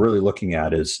effect, what we're really looking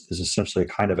at is essentially a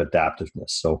kind of adaptiveness.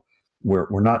 So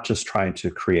we're not just trying to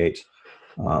create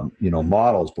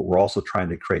models, but we're also trying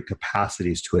to create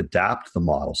capacities to adapt the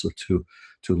model. So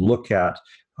to look at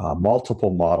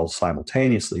multiple models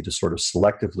simultaneously to sort of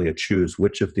selectively choose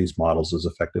which of these models is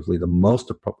effectively the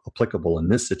most applicable in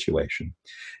this situation,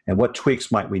 and what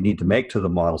tweaks might we need to make to the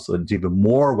model so that it's even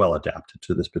more well adapted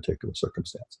to this particular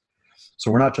circumstance. So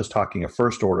we're not just talking a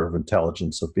first order of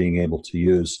intelligence of being able to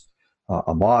use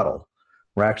a model.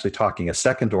 We're actually talking a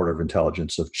second order of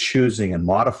intelligence of choosing and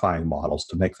modifying models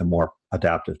to make them more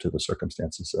adaptive to the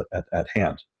circumstances at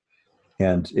hand.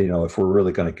 And, if we're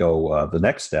really going to go the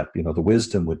next step, the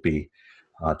wisdom would be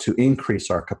to increase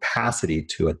our capacity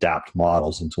to adapt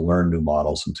models and to learn new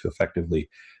models and to effectively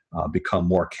become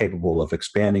more capable of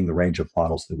expanding the range of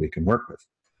models that we can work with.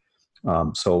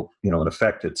 So, in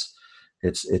effect,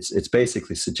 it's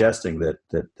basically suggesting that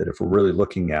if we're really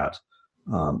looking at,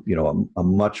 a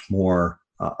much more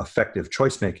effective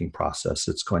choice-making process,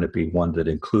 it's going to be one that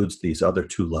includes these other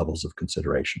two levels of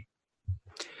consideration.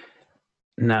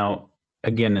 Now,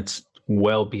 again, it's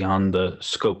well beyond the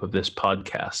scope of this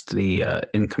podcast, the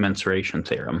incommensuration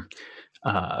theorem.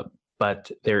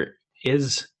 But there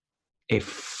is a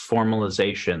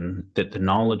formalization that the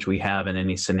knowledge we have in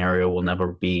any scenario will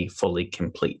never be fully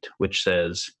complete, which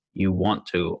says you want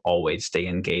to always stay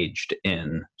engaged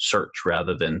in search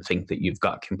rather than think that you've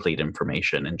got complete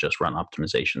information and just run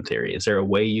optimization theory. Is there a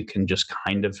way you can just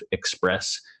kind of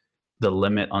express the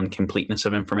limit on completeness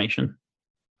of information?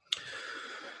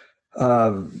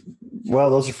 Well,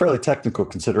 those are fairly technical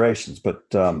considerations, but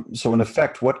so in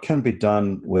effect, what can be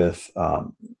done with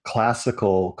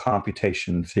classical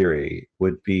computation theory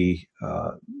would be,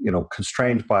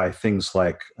 constrained by things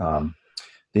like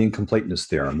the incompleteness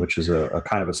theorem, which is a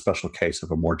kind of a special case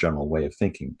of a more general way of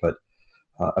thinking. But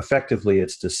effectively,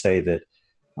 it's to say that,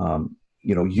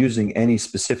 using any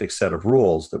specific set of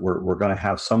rules, that we're going to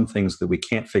have some things that we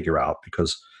can't figure out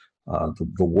because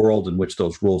the world in which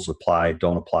those rules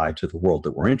don't apply to the world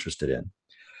that we're interested in,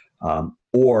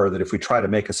 or that if we try to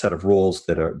make a set of rules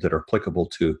that are applicable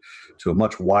to a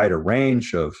much wider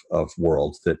range of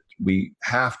worlds, that we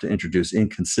have to introduce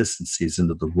inconsistencies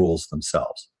into the rules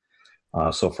themselves.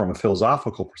 So from a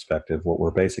philosophical perspective, what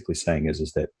we're basically saying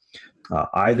is that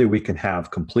either we can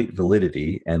have complete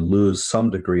validity and lose some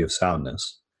degree of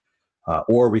soundness,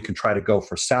 or we can try to go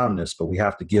for soundness, but we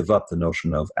have to give up the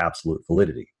notion of absolute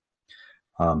validity.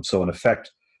 So in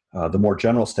effect, the more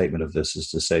general statement of this is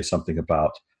to say something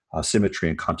about symmetry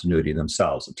and continuity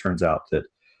themselves. It turns out that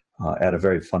at a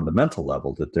very fundamental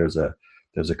level, that there's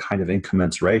a kind of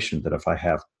incommensuration that if I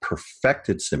have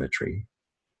perfected symmetry,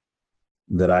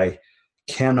 that I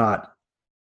cannot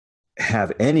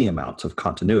have any amount of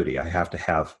continuity. I have to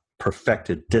have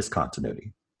perfected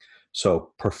discontinuity.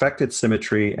 So perfected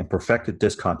symmetry and perfected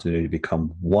discontinuity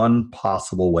become one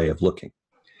possible way of looking.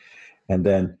 And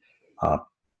then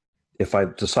if I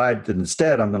decide that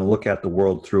instead I'm going to look at the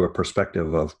world through a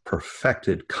perspective of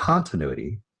perfected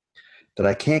continuity, that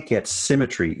I can't get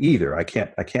symmetry either. I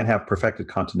can't have perfected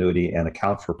continuity and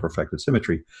account for perfected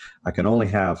symmetry. I can only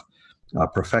have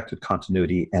perfected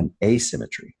continuity and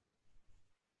asymmetry.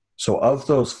 So of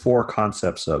those four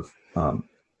concepts of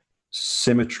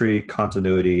symmetry,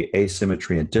 continuity,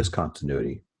 asymmetry, and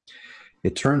discontinuity,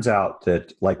 it turns out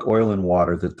that, like oil and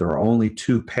water, that there are only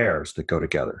two pairs that go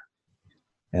together.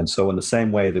 And so in the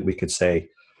same way that we could say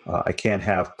I can't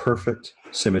have perfect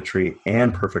symmetry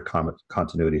and perfect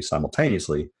continuity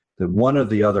simultaneously. That one or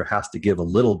the other has to give a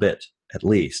little bit at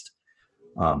least.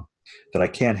 That I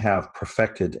can't have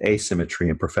perfected asymmetry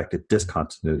and perfected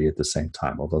discontinuity at the same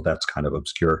time, although that's kind of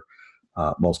obscure.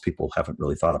 Most people haven't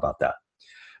really thought about that.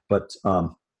 But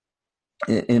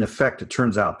in effect, it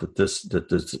turns out that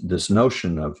this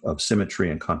notion of symmetry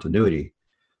and continuity,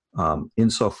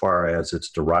 insofar as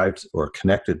it's derived or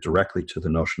connected directly to the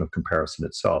notion of comparison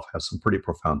itself, has some pretty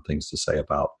profound things to say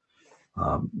about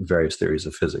various theories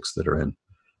of physics that are in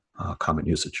common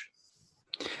usage.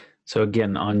 So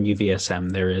again, on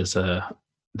UVSM, there is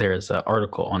an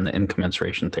article on the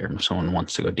incommensuration theorem if someone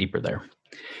wants to go deeper there.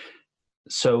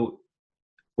 So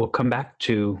we'll come back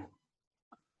to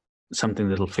something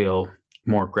that'll feel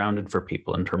more grounded for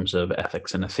people in terms of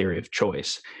ethics and a theory of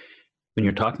choice. When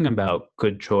you're talking about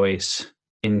good choice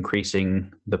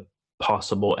increasing the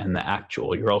possible and the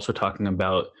actual, you're also talking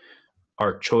about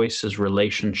our choice's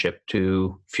relationship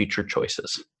to future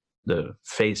choices, the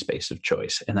phase space of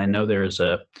choice. And I know there's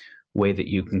a way that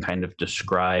you can kind of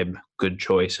describe good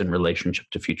choice in relationship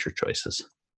to future choices.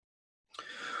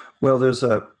 Well, there's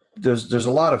a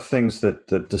lot of things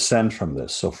that descend from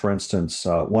this. So, for instance,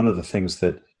 one of the things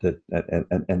that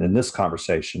and in this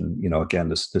conversation, again,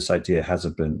 this idea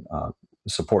hasn't been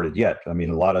supported yet. I mean,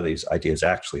 a lot of these ideas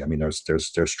actually, I mean, there's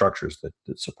structures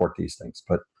that support these things.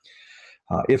 But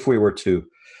if we were to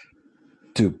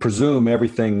presume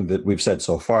everything that we've said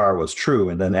so far was true,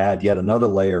 and then add yet another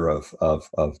layer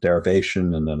of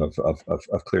derivation and then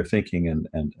of clear thinking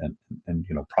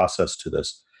and process to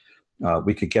this,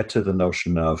 we could get to the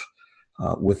notion of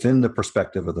within the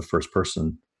perspective of the first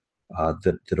person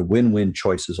that a win-win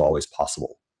choice is always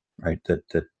possible, right?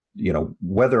 That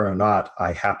whether or not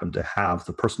I happen to have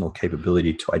the personal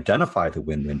capability to identify the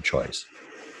win-win choice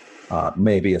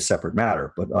may be a separate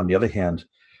matter, but on the other hand,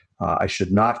 I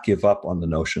should not give up on the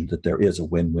notion that there is a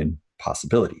win-win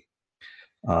possibility.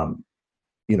 In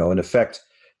effect,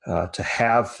 to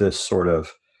have this sort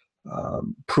of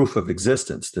proof of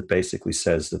existence that basically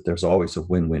says that there's always a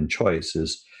win-win choice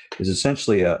is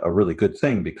essentially a really good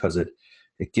thing, because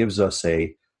it gives us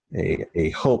a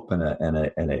hope and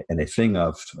a thing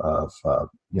of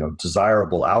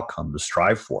desirable outcome to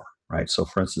strive for, right? So,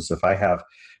 for instance, if I have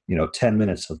 10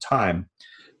 minutes of time,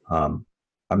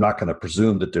 I'm not going to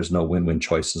presume that there's no win-win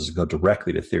choices and go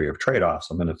directly to theory of trade-offs.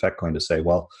 I'm in effect going to say,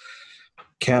 well,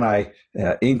 can I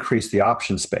increase the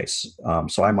option space?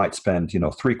 So I might spend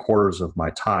 3/4 of my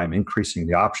time increasing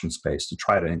the option space to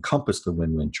try to encompass the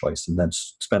win-win choice, and then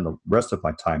spend the rest of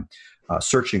my time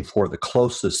searching for the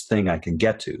closest thing I can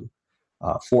get to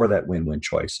for that win-win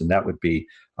choice. And that would be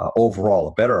overall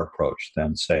a better approach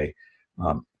than, say,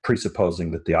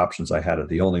 presupposing that the options I had are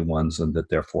the only ones, and that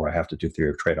therefore I have to do theory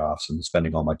of trade-offs and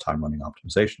spending all my time running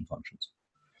optimization functions.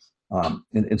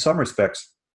 In some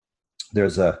respects,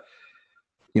 there's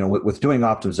with doing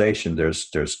optimization,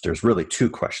 there's really two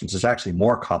questions. It's actually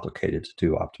more complicated to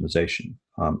do optimization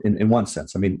in one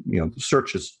sense. I mean,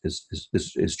 search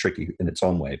is tricky in its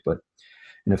own way, but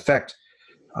in effect,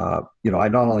 I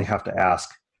not only have to ask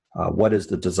what is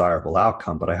the desirable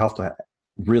outcome, but I have to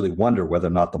really wonder whether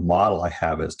or not the model I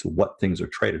have as to what things are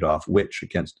traded off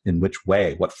in which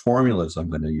way, what formulas I'm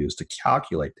going to use to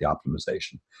calculate the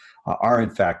optimization are in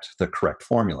fact the correct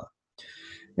formula.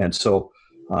 And so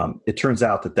it turns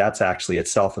out that that's actually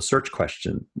itself a search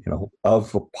question,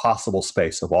 of a possible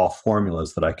space of all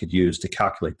formulas that I could use to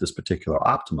calculate this particular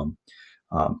optimum.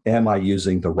 Am I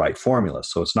using the right formula?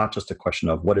 So it's not just a question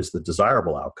of what is the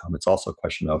desirable outcome. It's also a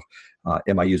question of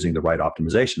am I using the right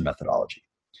optimization methodology?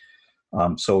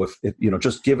 So if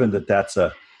just given that that's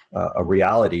a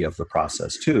reality of the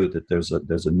process too, that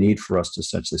there's a need for us to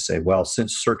essentially say, well,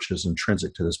 since search is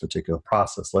intrinsic to this particular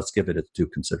process, let's give it its due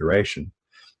consideration.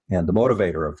 And the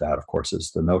motivator of that, of course,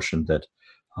 is the notion that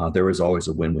there is always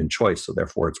a win-win choice. So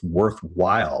therefore, it's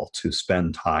worthwhile to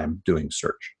spend time doing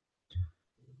search.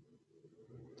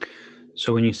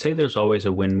 So when you say there's always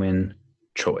a win-win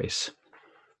choice,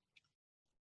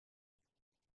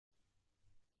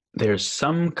 there's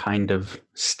some kind of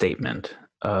statement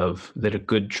of that a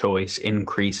good choice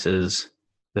increases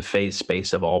the phase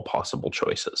space of all possible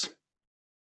choices.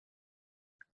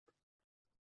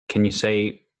 Can you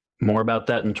say more about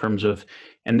that in terms of,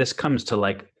 and this comes to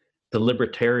like the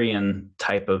libertarian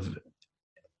type of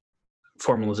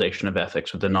formalization of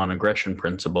ethics with the non-aggression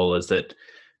principle, is that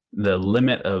the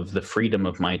limit of the freedom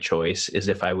of my choice is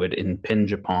if I would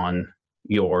impinge upon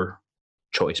your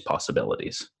choice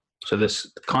possibilities. So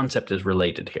this concept is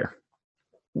related here.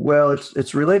 Well,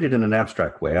 it's related in an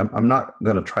abstract way. I'm not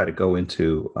going to try to go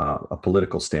into a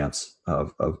political stance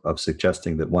of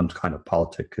suggesting that one kind of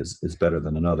politic is better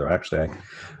than another. Actually,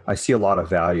 I see a lot of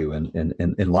value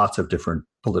in lots of different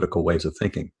political ways of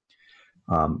thinking.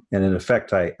 And in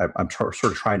effect, I'm sort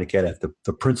of trying to get at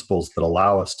the principles that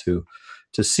allow us to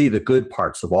see the good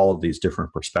parts of all of these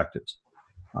different perspectives.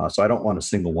 So I don't want to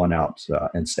single one out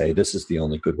and say this is the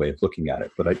only good way of looking at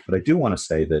it. But I do want to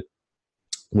say that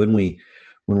when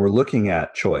we're looking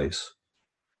at choice,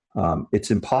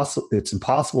 it's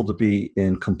impossible to be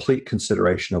in complete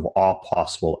consideration of all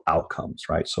possible outcomes,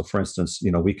 right? So, for instance,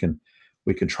 we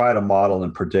can try to model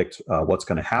and predict what's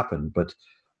going to happen, but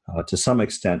to some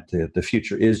extent, the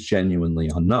future is genuinely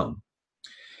unknown.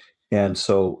 And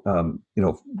so,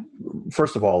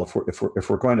 first of all, if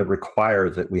we're going to require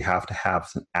that we have to have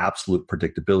an absolute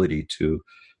predictability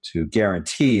to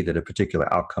guarantee that a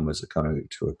particular outcome is going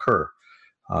to occur,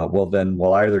 well, then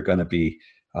we're either going to be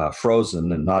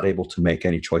frozen and not able to make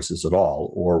any choices at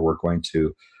all, or we're going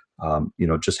to,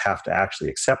 just have to actually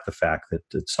accept the fact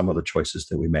that some of the choices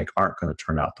that we make aren't going to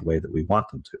turn out the way that we want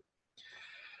them to.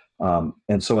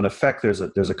 And so, in effect, there's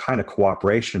a kind of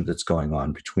cooperation that's going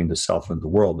on between the self and the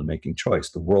world in making choice.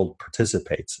 The world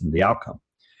participates in the outcome.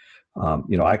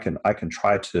 I can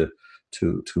try to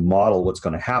model what's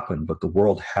going to happen, but the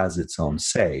world has its own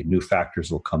say. New factors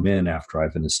will come in after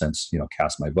I've, in a sense,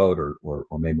 cast my vote or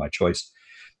made my choice,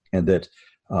 and that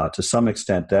to some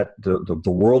extent that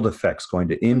the world effect's going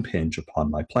to impinge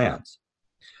upon my plans.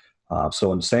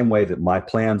 So, in the same way that my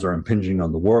plans are impinging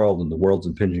on the world and the world's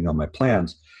impinging on my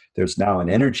plans, there's now an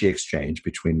energy exchange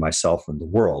between myself and the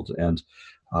world. And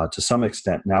to some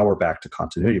extent, now we're back to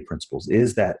continuity principles.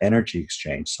 Is that energy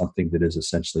exchange something that is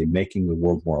essentially making the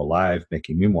world more alive,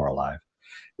 making me more alive?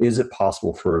 Is it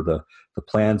possible for the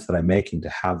plans that I'm making to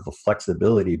have the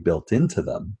flexibility built into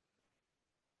them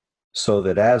so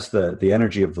that as the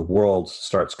energy of the world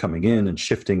starts coming in and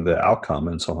shifting the outcome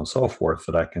and so on and so forth,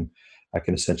 that I can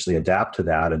essentially adapt to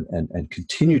that and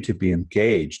continue to be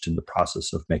engaged in the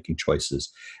process of making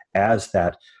choices as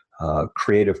that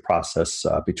creative process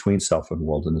between self and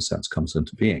world, in a sense, comes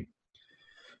into being.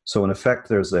 So, in effect,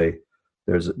 there's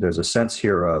a sense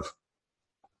here of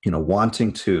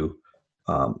wanting to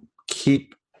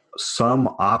keep some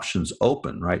options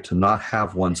open, right? To not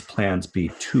have one's plans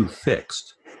be too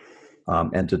fixed,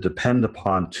 and to depend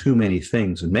upon too many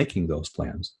things in making those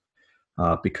plans.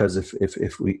 Because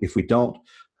if we don't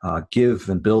give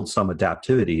and build some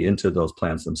adaptivity into those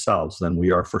plans themselves, then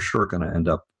we are for sure going to end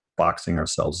up boxing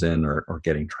ourselves in or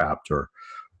getting trapped or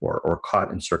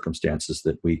caught in circumstances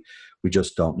that we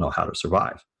just don't know how to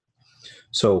survive.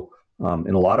 So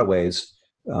in a lot of ways,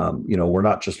 we're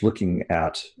not just looking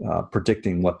at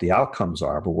predicting what the outcomes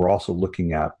are, but we're also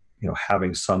looking at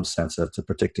having some sense as to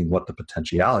predicting what the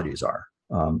potentialities are.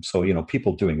 So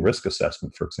people doing risk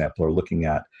assessment, for example, are looking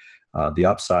at the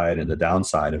upside and the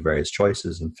downside of various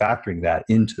choices and factoring that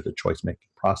into the choice-making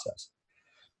process.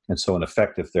 And so, in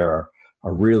effect, if there are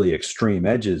really extreme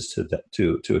edges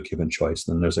to a given choice,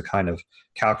 then there's a kind of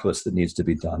calculus that needs to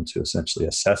be done to essentially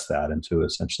assess that and to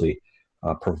essentially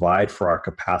provide for our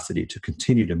capacity to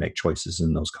continue to make choices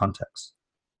in those contexts.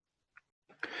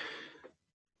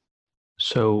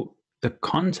 So the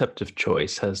concept of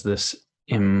choice has this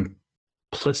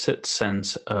implicit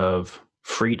sense of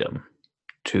freedom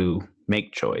to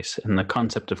make choice, and the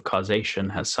concept of causation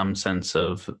has some sense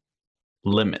of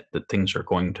limit, that things are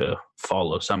going to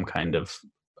follow some kind of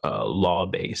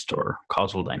law-based or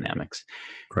causal dynamics.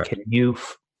 Correct.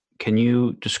 Can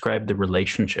you describe the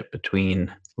relationship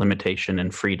between limitation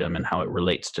and freedom and how it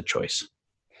relates to choice?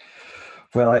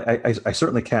 Well, I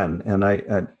certainly can, and I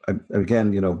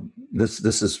again,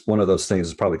 this is one of those things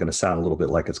that's probably going to sound a little bit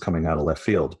like it's coming out of left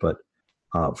field, but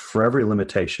for every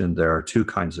limitation, there are two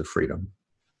kinds of freedom.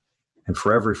 And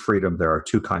for every freedom, there are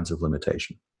two kinds of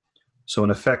limitation. So in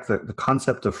effect, the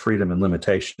concept of freedom and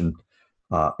limitation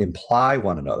imply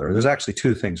one another. There's actually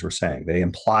two things we're saying. They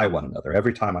imply one another.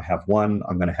 Every time I have one,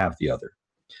 I'm going to have the other.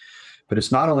 But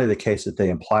it's not only the case that they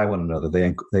imply one another,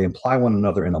 they imply one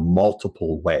another in a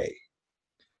multiple way.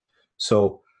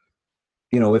 So,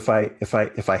 if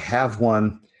I have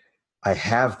one, I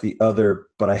have the other,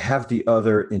 but I have the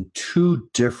other in two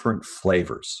different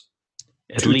flavors.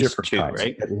 At least two,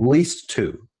 right? At least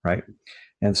two, right?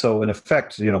 And so, in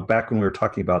effect, back when we were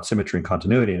talking about symmetry and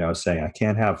continuity, and I was saying I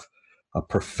can't have a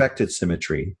perfected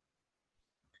symmetry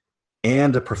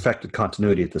and a perfected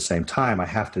continuity at the same time. I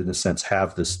have to, in a sense,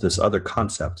 have this other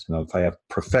concept. If I have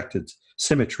perfected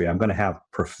symmetry, I'm going to have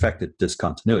perfected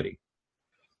discontinuity.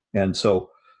 And so,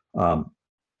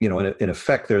 in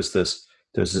effect, there's this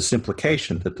there's this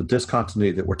implication that the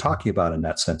discontinuity that we're talking about in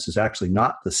that sense is actually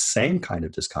not the same kind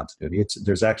of discontinuity.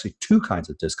 There's actually two kinds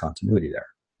of discontinuity there.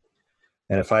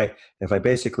 And if I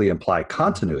basically imply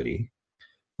continuity,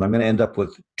 I'm going to end up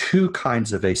with two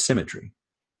kinds of asymmetry.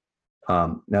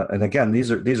 Now, and again,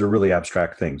 these are really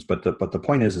abstract things, but the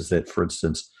point is that, for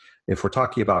instance, if we're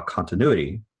talking about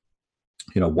continuity,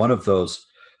 one of those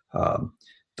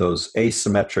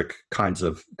asymmetric kinds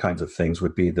of things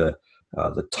would be the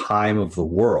time of the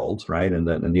world, right?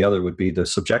 And the other would be the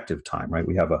subjective time, right?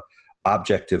 We have a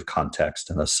objective context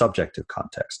and a subjective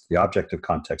context. The objective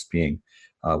context being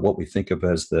what we think of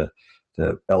as the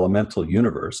elemental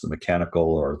universe, the mechanical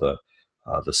or the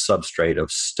substrate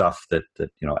of stuff that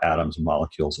atoms and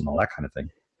molecules and all that kind of thing.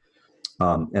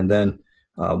 And then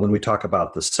when we talk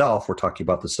about the self, we're talking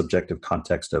about the subjective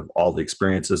context of all the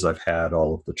experiences I've had,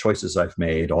 all of the choices I've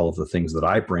made, all of the things that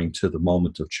I bring to the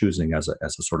moment of choosing as a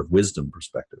sort of wisdom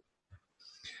perspective.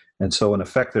 And so in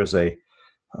effect, there's a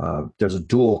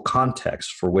dual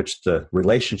context for which the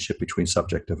relationship between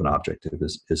subjective and objective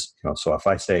is so if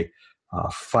I say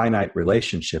finite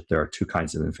relationship, there are two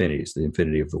kinds of infinities: the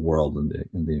infinity of the world and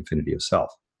the infinity of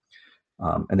self.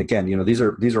 And again, these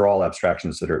are all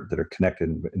abstractions that are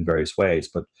connected in various ways.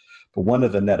 But one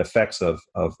of the net effects of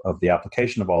the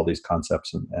application of all these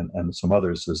concepts and some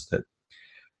others is that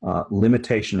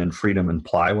limitation and freedom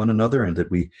imply one another, and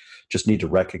that we just need to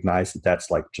recognize that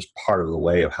that's like just part of the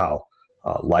way of how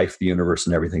life, the universe,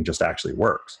 and everything just actually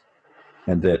works,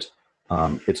 and that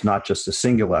it's not just a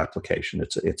singular application;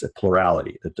 it's a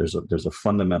plurality. That there's a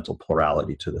fundamental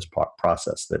plurality to this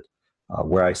process. That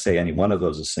where I say any one of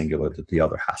those is singular, that the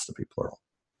other has to be plural.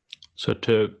 So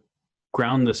to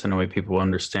ground this in a way people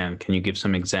understand, can you give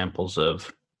some examples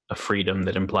of a freedom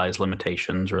that implies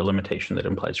limitations or a limitation that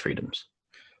implies freedoms?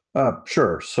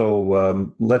 Sure.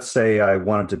 So let's say I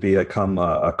wanted to become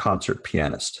a concert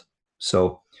pianist.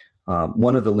 So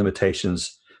one of the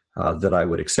limitations that I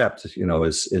would accept,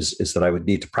 is that I would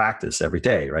need to practice every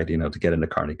day, right? To get into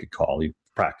Carnegie Hall, you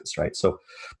practice, right? So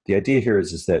the idea here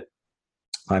is that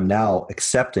I'm now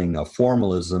accepting a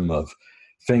formalism of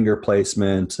finger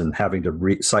placement and having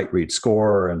to sight read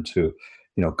score and to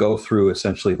go through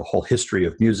essentially the whole history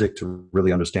of music to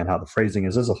really understand how the phrasing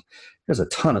is. There's a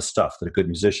ton of stuff that a good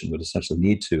musician would essentially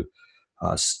need to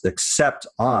accept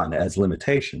on as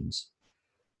limitations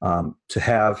to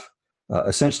have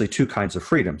essentially two kinds of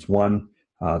freedoms. One,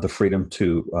 the freedom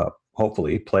to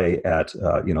hopefully play at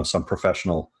some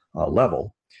professional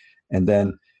level, and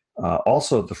then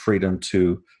also the freedom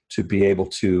to be able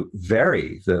to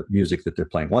vary the music that they're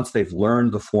playing. Once they've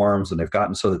learned the forms and they've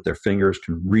gotten so that their fingers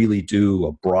can really do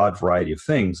a broad variety of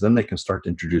things, then they can start to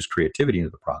introduce creativity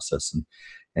into the process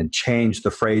and change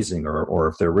the phrasing, or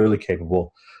if they're really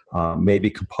capable, maybe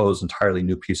compose entirely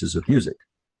new pieces of music.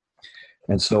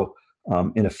 And so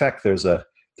in effect, there's a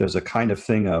kind of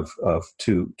thing of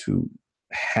to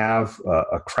have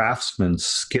a craftsman's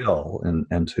skill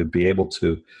and to be able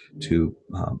to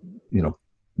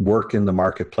work in the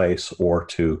marketplace or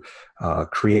to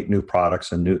create new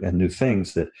products and new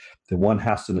things, that one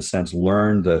has to, in a sense,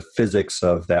 learn the physics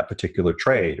of that particular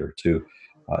trade, or to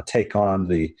take on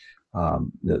the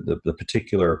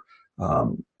particular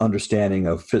understanding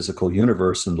of physical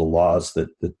universe and the laws that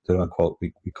unquote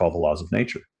we call the laws of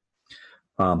nature.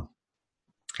 And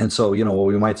so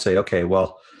we might say, okay,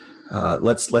 well,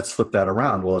 let's flip that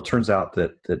around. Well, it turns out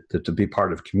that to be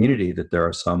part of community, that there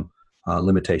are some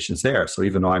limitations there. So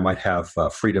even though I might have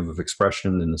freedom of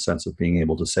expression in the sense of being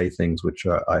able to say things which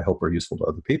I hope are useful to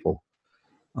other people,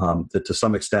 that to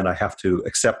some extent I have to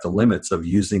accept the limits of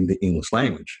using the English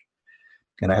language.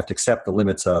 And I have to accept the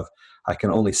limits of I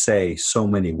can only say so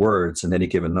many words in any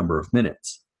given number of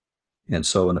minutes. And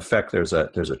so in effect, there's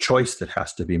a choice that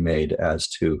has to be made as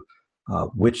to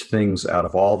which things out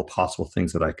of all the possible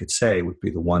things that I could say would be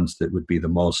the ones that would be the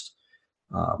most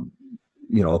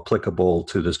applicable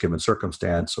to this given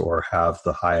circumstance, or have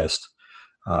the highest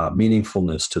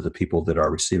meaningfulness to the people that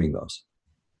are receiving those.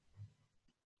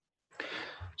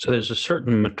 So there's a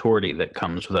certain maturity that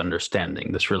comes with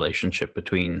understanding this relationship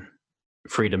between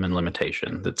freedom and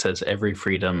limitation, that says every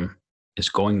freedom is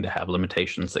going to have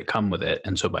limitations that come with it.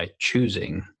 And so by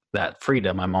choosing that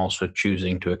freedom, I'm also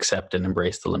choosing to accept and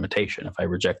embrace the limitation. If I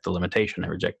reject the limitation, I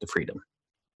reject the freedom.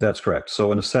 That's correct.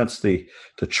 So in a sense, the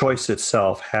choice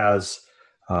itself has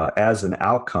as an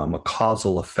outcome a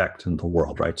causal effect in the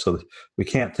world, right? So we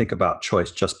can't think about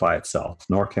choice just by itself,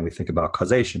 nor can we think about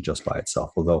causation just by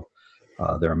itself, although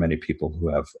there are many people who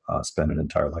have spent an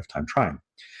entire lifetime trying.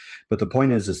 But the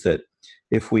point is that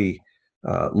if we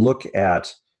look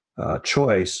at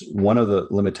choice, one of the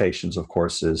limitations, of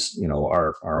course, is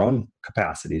our own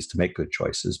capacities to make good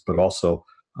choices, but also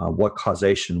what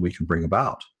causation we can bring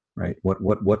about, right?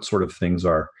 What sort of things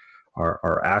are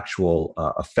actual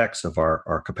effects of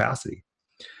our capacity.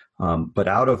 But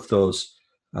out of those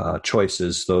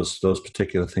choices, those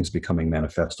particular things becoming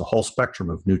manifest, a whole spectrum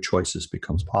of new choices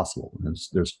becomes possible. And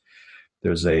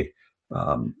there's a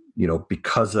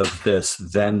because of this,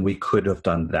 then we could have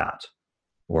done that.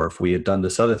 Or if we had done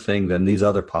this other thing, then these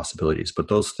other possibilities. But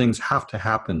those things have to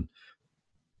happen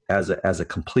as a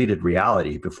completed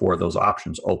reality before those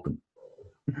options open.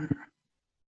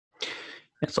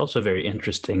 It's also very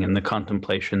interesting in the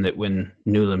contemplation that when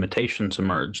new limitations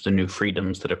emerge, the new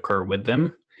freedoms that occur with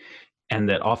them, and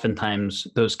that oftentimes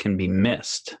those can be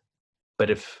missed. But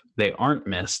if they aren't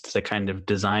missed, the kind of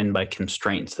design by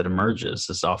constraints that emerges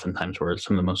is oftentimes where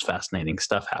some of the most fascinating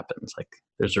stuff happens. Like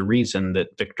there's a reason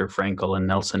that Viktor Frankl and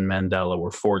Nelson Mandela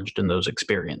were forged in those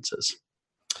experiences.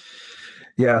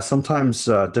 Yeah, sometimes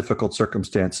difficult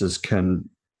circumstances can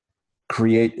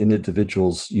create an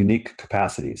individual's unique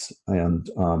capacities, and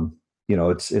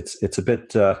it's a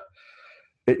bit.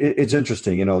 It's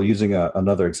interesting, using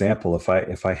another example. If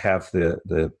I have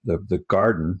the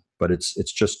garden, but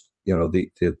it's just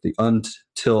the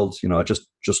untilled,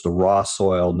 just the raw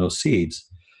soil, no seeds.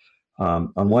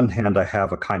 On one hand, I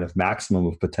have a kind of maximum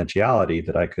of potentiality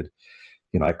that I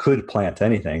could plant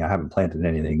anything. I haven't planted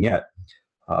anything yet.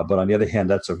 But on the other hand,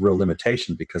 that's a real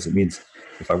limitation, because it means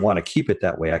if I want to keep it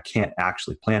that way, I can't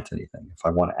actually plant anything. If I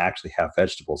want to actually have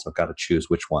vegetables, I've got to choose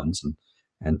which ones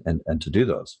and to do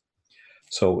those.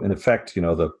 So in effect,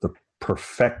 the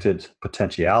perfected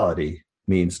potentiality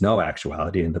means no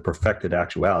actuality, and the perfected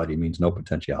actuality means no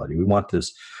potentiality. We want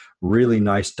this really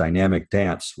nice dynamic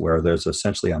dance where there's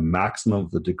essentially a maximum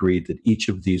of the degree that each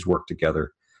of these work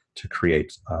together to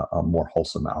create a more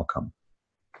wholesome outcome.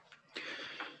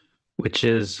 Which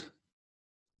is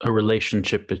a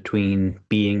relationship between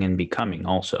being and becoming,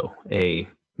 also a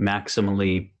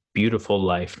maximally beautiful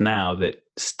life now that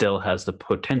still has the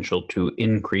potential to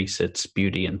increase its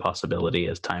beauty and possibility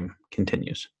as time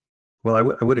continues. Well,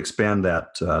 I would expand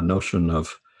that notion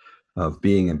of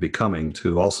being and becoming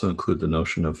to also include the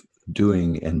notion of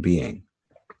doing and being.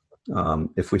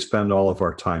 If we spend all of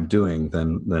our time doing,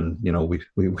 then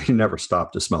we never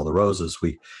stop to smell the roses.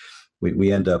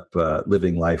 We end up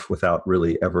living life without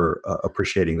really ever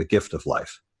appreciating the gift of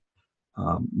life.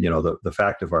 The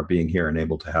fact of our being here and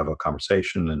able to have a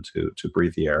conversation and to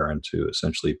breathe the air and to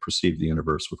essentially perceive the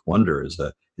universe with wonder is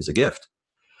a gift.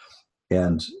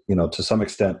 And to some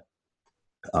extent,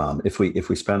 if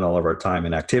we spend all of our time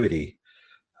in activity,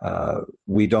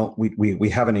 we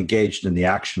haven't engaged in the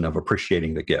action of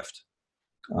appreciating the gift.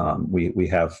 We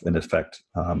have in effect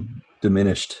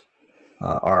diminished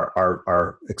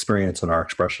our experience and our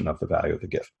expression of the value of the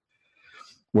gift.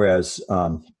 Whereas,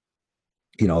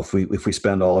 if we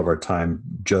spend all of our time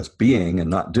just being and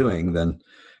not doing, then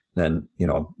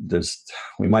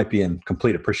we might be in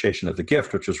complete appreciation of the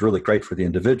gift, which is really great for the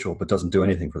individual, but doesn't do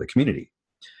anything for the community.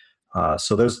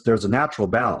 So there's a natural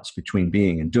balance between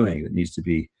being and doing that needs to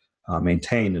be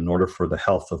maintained in order for the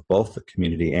health of both the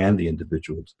community and the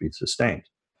individual to be sustained.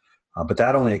 But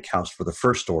that only accounts for the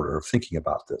first order of thinking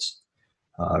about this.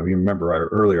 Remember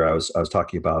earlier I was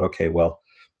talking about,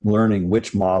 learning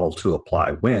which model to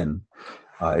apply when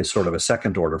is sort of a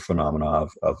second order phenomena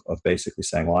of basically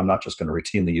saying, well, I'm not just going to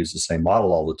routinely use the same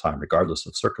model all the time, regardless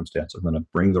of circumstance. I'm going to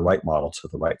bring the right model to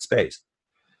the right space.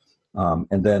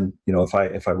 And then,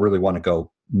 if I really want to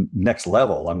go next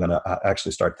level, I'm going to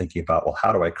actually start thinking about, well,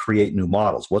 how do I create new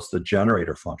models? What's the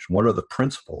generator function? What are the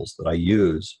principles that I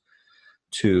use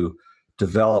to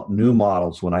develop new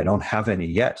models when I don't have any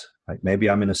yet? Right? Maybe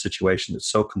I'm in a situation that's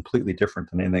so completely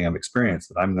different than anything I've experienced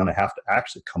that I'm going to have to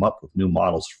actually come up with new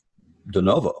models de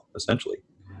novo, essentially.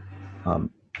 And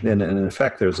in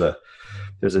effect, there's a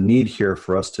need here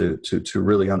for us to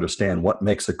really understand what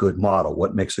makes a good model,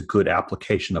 what makes a good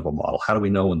application of a model. How do we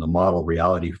know when the model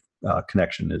reality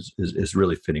connection is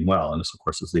really fitting well? And this, of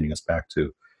course, is leading us back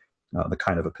to the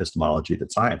kind of epistemology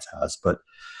that science has. But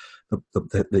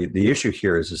the issue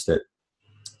here is that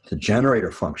the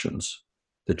generator functions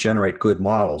that generate good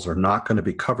models are not going to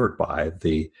be covered by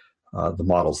the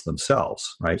models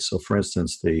themselves, right? So, for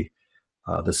instance, the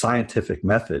scientific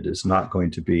method is not going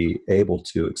to be able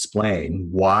to explain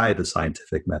why the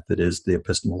scientific method is the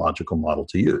epistemological model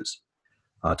to use.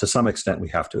 To some extent, we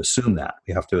have to assume that.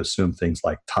 We have to assume things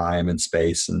like time and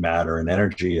space and matter and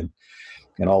energy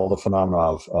and all the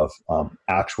phenomena of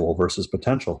actual versus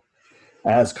potential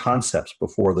as concepts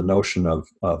before the notion of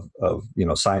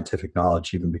scientific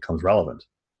knowledge even becomes relevant.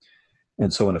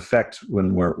 And so in effect,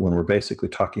 when we're basically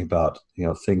talking about,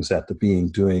 things at the being,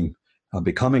 doing,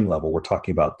 becoming level, we're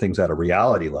talking about things at a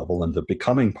reality level, and the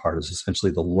becoming part is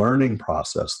essentially the learning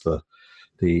process, the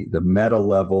meta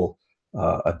level,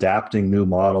 adapting new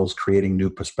models, creating new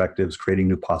perspectives, creating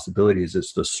new possibilities.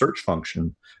 It's the search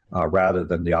function rather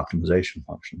than the optimization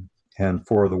function. And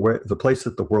for the place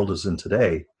that the world is in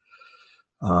today,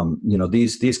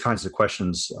 these kinds of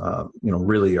questions,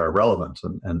 really are relevant,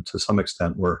 and to some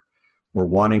extent, we're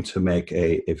wanting to make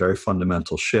a very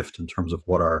fundamental shift in terms of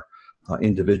what our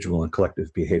individual and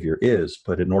collective behavior is.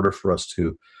 But in order for us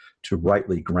to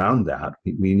rightly ground that,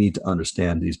 we need to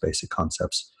understand these basic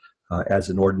concepts as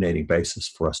an ordinating basis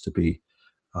for us to be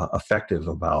effective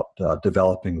about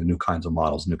developing the new kinds of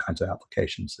models, new kinds of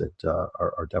applications that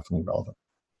are definitely relevant.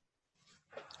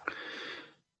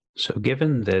 So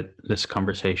given that this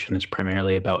conversation is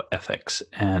primarily about ethics,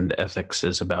 and ethics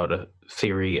is about a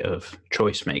theory of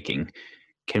choice making,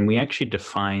 can we actually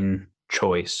define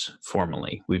choice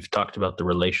formally? We've talked about the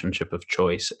relationship of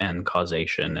choice and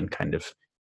causation and kind of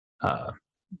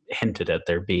hinted at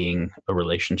there being a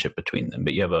relationship between them,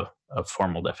 but you have a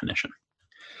formal definition,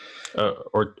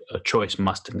 or a choice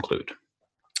must include.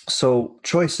 So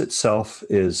choice itself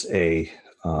is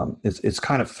it's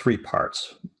kind of three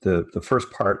parts. The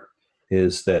first part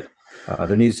is that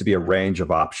there needs to be a range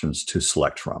of options to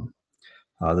select from.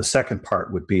 The second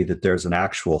part would be that there's an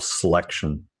actual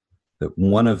selection, that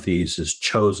one of these is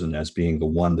chosen as being the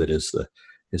one that is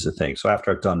the thing. So after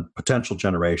I've done potential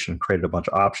generation, created a bunch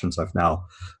of options, I've now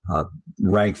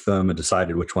ranked them and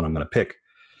decided which one I'm going to pick.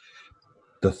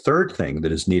 The third thing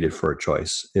that is needed for a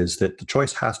choice is that the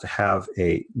choice has to have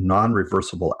a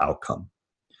non-reversible outcome.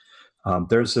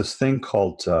 There's this thing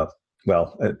called,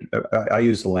 I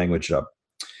use the language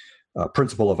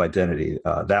principle of identity.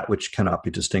 That which cannot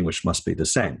be distinguished must be the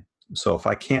same. So if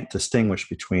I can't distinguish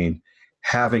between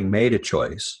having made a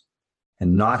choice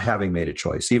and not having made a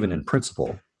choice, even in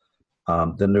principle,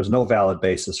 then there's no valid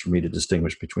basis for me to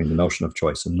distinguish between the notion of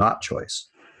choice and not choice.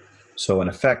 So in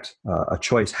effect, a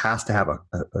choice has to have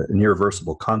an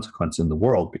irreversible consequence in the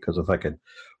world, because if I could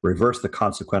reverse the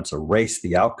consequence, erase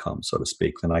the outcome, so to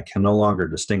speak, then I can no longer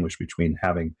distinguish between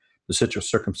having the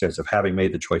circumstance of having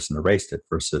made the choice and erased it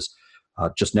versus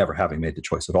just never having made the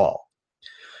choice at all.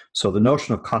 So the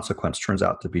notion of consequence turns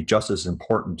out to be just as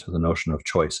important to the notion of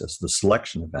choice as the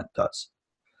selection event does.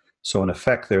 So in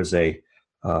effect, there's and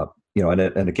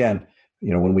again,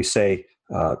 when we say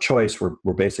choice,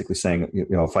 we're basically saying,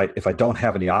 if I don't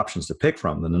have any options to pick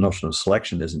from, then the notion of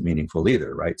selection isn't meaningful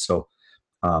either, right? So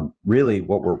really,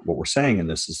 what we're saying in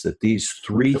this is that these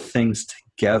three things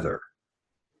together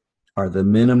are the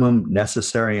minimum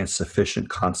necessary and sufficient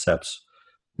concepts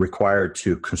required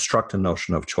to construct a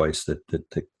notion of choice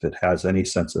that has any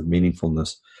sense of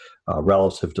meaningfulness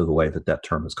relative to the way that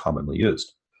term is commonly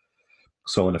used.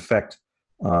 So in effect,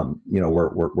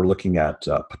 we're looking at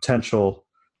potential,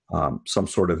 some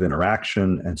sort of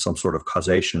interaction, and some sort of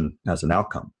causation as an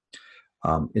outcome.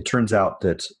 It turns out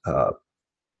that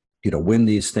when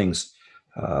these things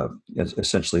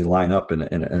essentially line up in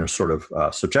a sort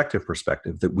of subjective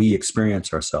perspective, that we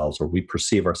experience ourselves, or we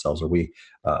perceive ourselves, or we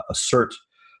assert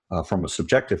from a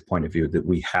subjective point of view that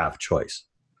we have choice.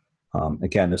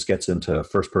 Again, this gets into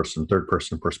first person, third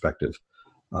person perspective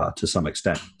to some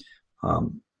extent,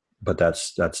 but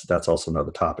that's also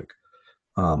another topic.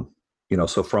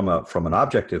 So from an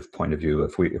objective point of view,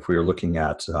 if we are looking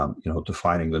at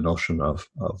defining the notion of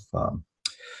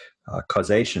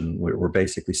causation, we're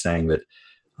basically saying that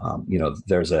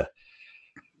there's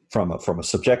from a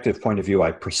subjective point of view,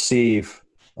 I perceive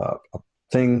a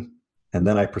thing, and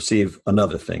then I perceive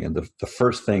another thing, and the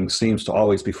first thing seems to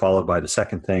always be followed by the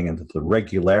second thing, and that the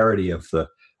regularity of the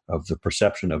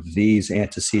perception of these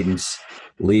antecedents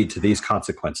lead to these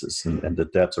consequences, and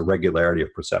that's a regularity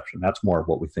of perception. That's more of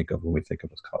what we think of when we think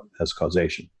of as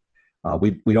causation.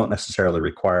 We don't necessarily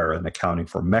require an accounting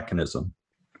for mechanism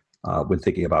when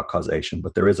thinking about causation,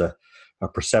 but there is a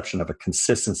perception of a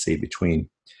consistency between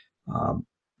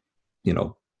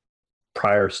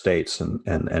prior states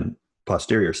and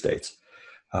posterior states.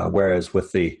 Whereas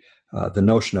with the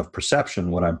notion of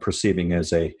perception, what I'm perceiving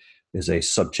is a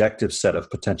subjective set of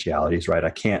potentialities, right? I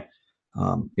can't,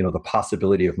 the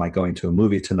possibility of my going to a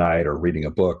movie tonight, or reading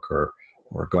a book, or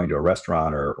going to a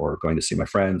restaurant, or going to see my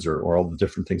friends, or all the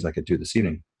different things I could do this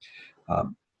evening.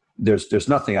 There's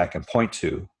nothing I can point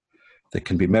to that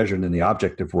can be measured in the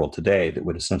objective world today that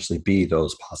would essentially be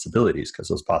those possibilities, because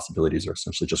those possibilities are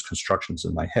essentially just constructions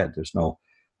in my head. There's no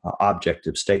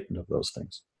objective statement of those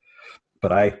things.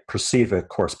 But I perceive a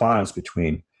correspondence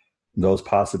between those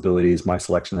possibilities, my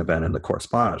selection event, and the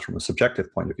correspondence from a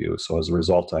subjective point of view. So as a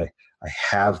result, I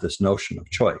have this notion of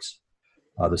choice.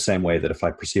 The same way that if I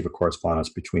perceive a correspondence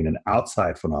between an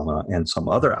outside phenomena and some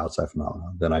other outside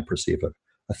phenomena, then I perceive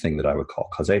a thing that I would call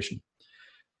causation.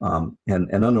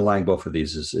 And underlying both of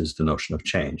these is the notion of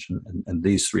change. And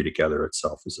these three together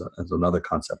itself is another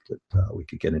concept that we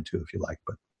could get into if you like,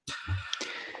 but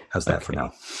how's that for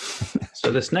now?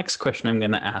 So this next question I'm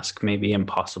going to ask may be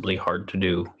impossibly hard to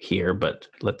do here, but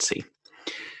let's see.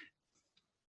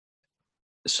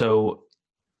 So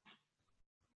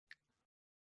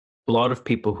a lot of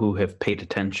people who have paid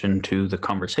attention to the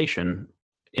conversation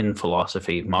in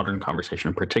philosophy, modern conversation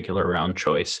in particular around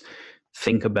choice,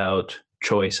 think about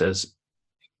choice as,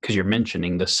 because you're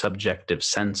mentioning the subjective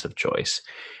sense of choice.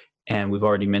 And we've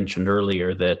already mentioned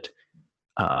earlier that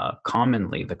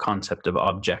commonly the concept of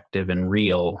objective and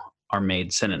real are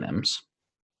made synonyms,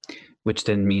 which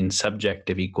then means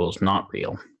subjective equals not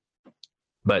real,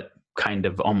 but kind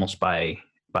of almost by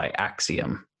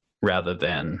axiom rather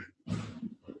than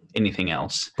anything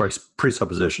else. By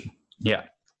presupposition. Yeah.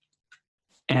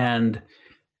 And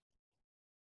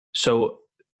so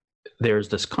there's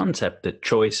this concept that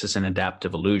choice is an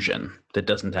adaptive illusion that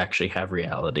doesn't actually have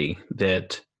reality,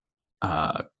 that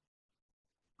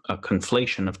a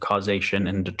conflation of causation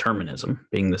and determinism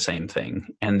being the same thing,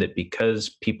 and that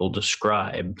because people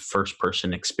describe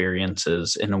first-person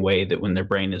experiences in a way that when their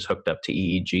brain is hooked up to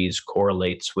EEGs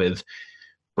correlates with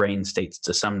brain states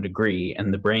to some degree,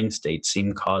 and the brain states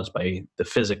seem caused by the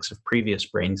physics of previous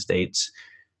brain states,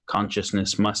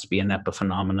 consciousness must be an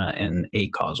epiphenomena and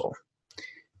acausal.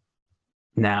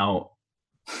 Now,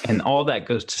 and all that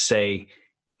goes to say,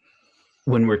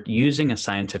 when we're using a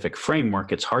scientific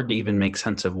framework, it's hard to even make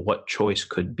sense of what choice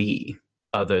could be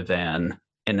other than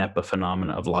an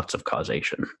epiphenomena of lots of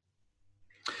causation.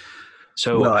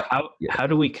 So how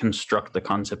do we construct the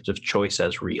concept of choice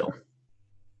as real?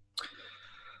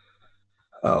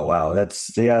 Oh, wow.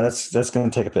 That's going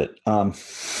to take a bit.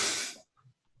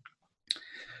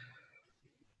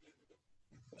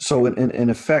 So in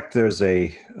effect, there's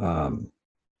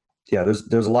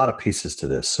there's a lot of pieces to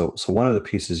this. So one of the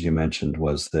pieces you mentioned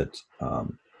was that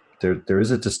there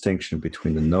is a distinction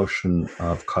between the notion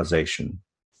of causation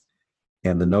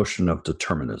and the notion of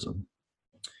determinism.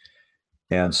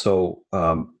 And so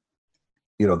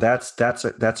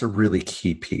that's a really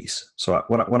key piece. So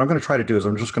what I'm going to try to do is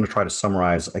I'm just going to try to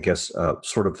summarize, I guess,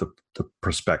 sort of the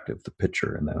perspective, the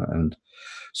picture, and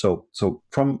so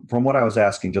from what I was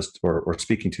asking or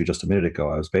speaking to just a minute ago,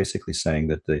 I was basically saying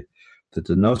that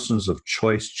the notions of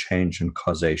choice, change, and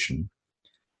causation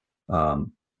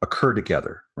occur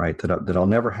together, right? That I'll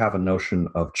never have a notion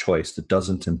of choice that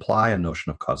doesn't imply a notion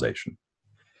of causation,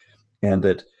 and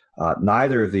that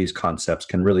neither of these concepts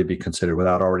can really be considered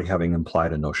without already having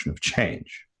implied a notion of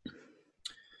change.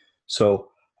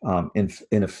 So,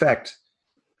 in effect,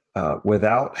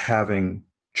 without having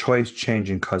choice, change,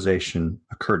 and causation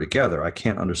occur together, I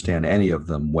can't understand any of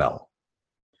them well.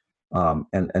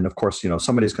 And of course,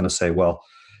 somebody's going to say, well,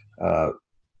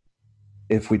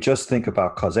 if we just think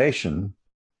about causation,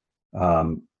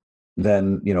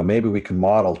 then maybe we can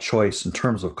model choice in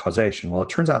terms of causation. Well, it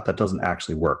turns out that doesn't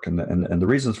actually work, and the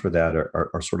reasons for that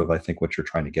are sort of, I think, what you're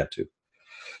trying to get to.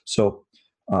 So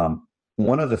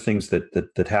one of the things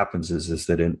that happens is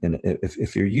that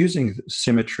if you're using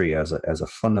symmetry as a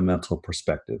fundamental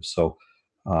perspective, so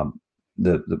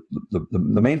the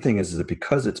main thing is that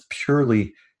because it's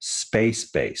purely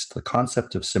space-based, the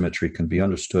concept of symmetry can be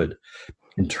understood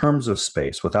in terms of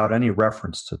space without any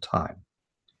reference to time.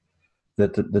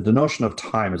 That the notion of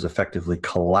time is effectively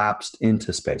collapsed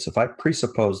into space. If I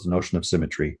presuppose the notion of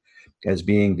symmetry as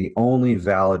being the only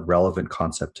valid, relevant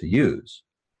concept to use,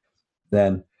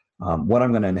 then what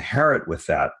I'm going to inherit with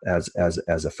that as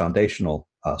a foundational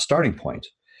starting point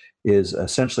is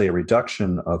essentially a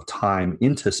reduction of time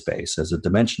into space as a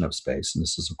dimension of space. And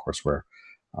this is, of course, where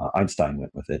Einstein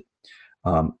went with it.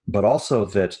 But also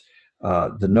that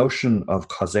the notion of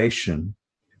causation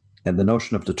and the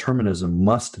notion of determinism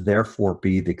must therefore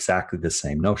be exactly the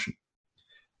same notion.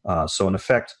 So in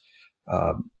effect,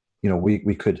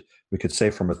 we could say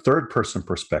from a third person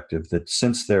perspective that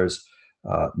since there's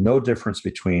no difference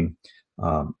between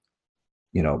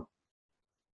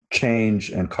change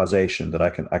and causation, that I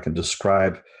can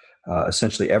describe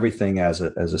essentially everything as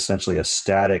essentially a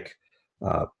static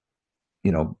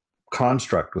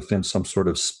construct within some sort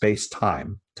of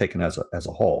space-time taken as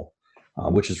a whole,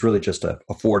 which is really just a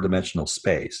four-dimensional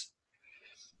space.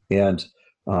 And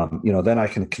then I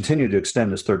can continue to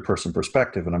extend this third-person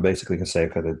perspective, and I'm basically going to say,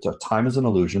 okay, that time is an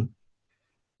illusion,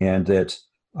 and that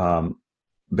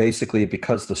basically,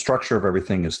 because the structure of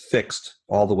everything is fixed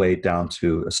all the way down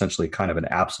to essentially kind of an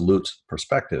absolute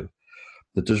perspective,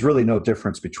 that there's really no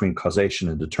difference between causation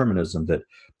and determinism, that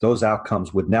those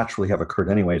outcomes would naturally have occurred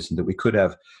anyways, and that we could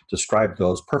have described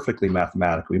those perfectly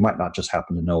mathematically. We might not just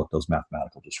happen to know what those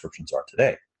mathematical descriptions are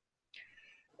today.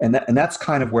 And that's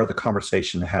kind of where the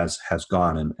conversation has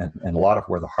gone, and a lot of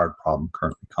where the hard problem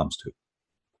currently comes to.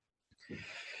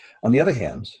 On the other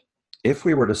hand, if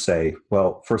we were to say,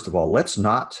 well, first of all, let's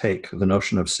not take the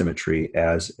notion of symmetry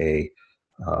as the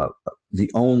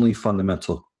only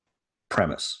fundamental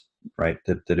premise, right?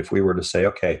 That if we were to say,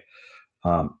 okay,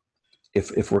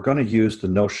 if we're going to use the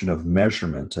notion of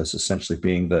measurement as essentially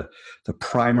being the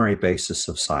primary basis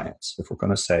of science, if we're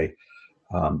going to say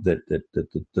that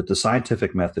the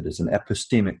scientific method is an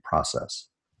epistemic process,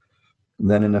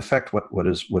 then in effect what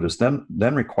is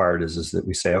then required is that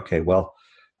we say, okay, well,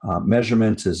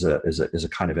 measurement is a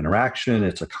kind of interaction,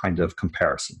 it's a kind of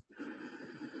comparison.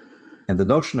 And the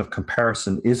notion of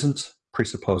comparison isn't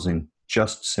presupposing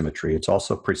just symmetry, it's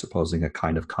also presupposing a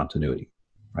kind of continuity,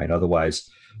 right? Otherwise,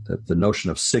 the notion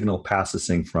of signal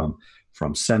passing from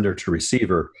sender to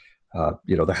receiver,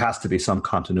 there has to be some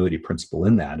continuity principle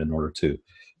in that in order to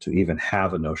even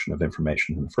have a notion of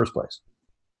information in the first place.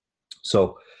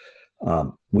 So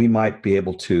we might be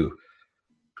able to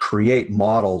create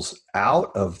models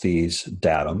out of these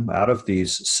datum, out of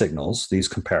these signals, these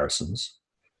comparisons,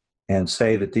 and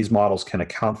say that these models can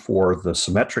account for the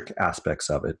symmetric aspects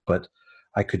of it. But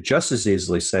I could just as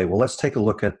easily say, well, let's take a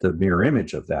look at the mirror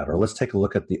image of that, or let's take a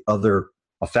look at the other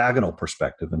orthogonal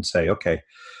perspective and say, okay,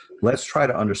 let's try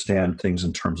to understand things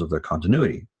in terms of their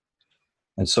continuity.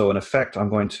 And so in effect, I'm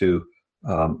going to,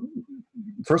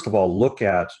 first of all, look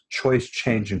at choice,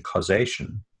 change, and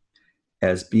causation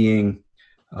as being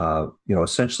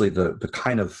essentially the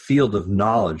kind of field of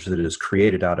knowledge that is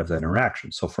created out of that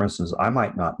interaction. So for instance, I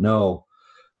might not know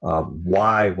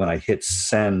why when I hit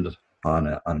send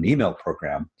on an email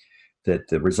program, that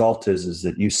the result is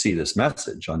that you see this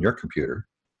message on your computer.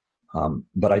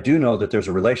 But I do know that there's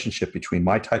a relationship between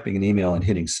my typing an email and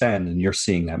hitting send and you're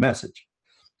seeing that message.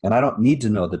 And I don't need to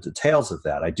know the details of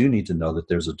that. I do need to know that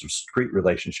there's a discrete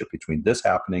relationship between this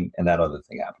happening and that other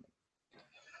thing happening.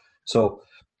 So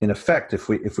in effect, if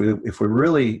we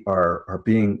really are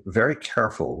being very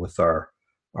careful with our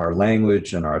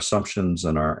language and our assumptions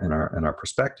and our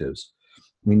perspectives,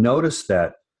 we notice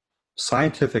that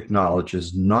scientific knowledge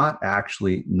is not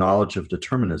actually knowledge of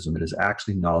determinism, it is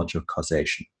actually knowledge of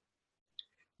causation.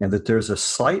 And that there's a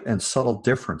slight and subtle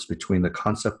difference between the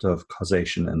concept of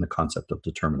causation and the concept of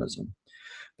determinism.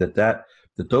 That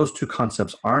those two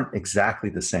concepts aren't exactly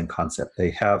the same concept.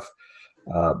 They have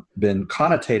been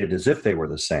connotated as if they were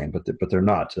the same, but they're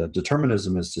not.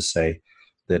 Determinism is to say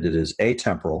that it is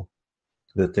atemporal,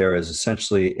 that there is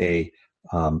essentially a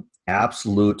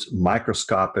absolute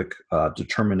microscopic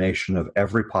determination of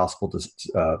every possible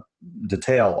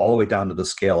detail all the way down to the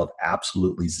scale of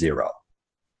absolutely zero,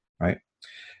 right?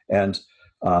 And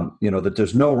that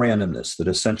there's no randomness, that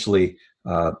essentially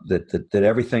that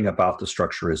everything about the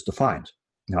structure is defined.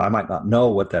 Now, I might not know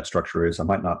what that structure is. I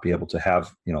might not be able to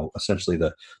have, essentially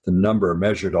the number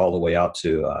measured all the way out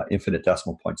to infinite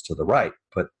decimal points to the right.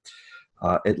 But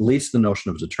at least the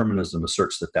notion of determinism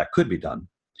asserts that could be done.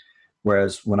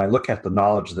 Whereas when I look at the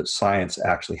knowledge that science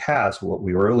actually has, what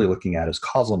we were really looking at is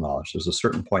causal knowledge. There's a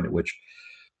certain point at which,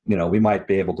 we might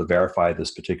be able to verify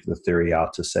this particular theory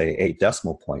out to, say, 8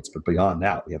 decimal points. But beyond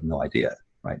that, we have no idea,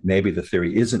 right? Maybe the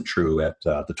theory isn't true at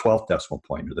the 12th decimal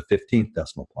point or the 15th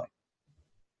decimal point.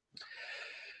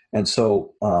 And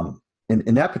so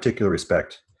in that particular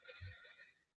respect,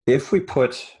 if we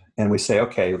put, and we say,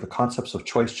 okay, the concepts of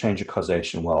choice, change, and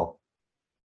causation, well,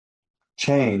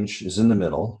 change is in the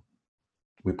middle.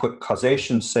 We put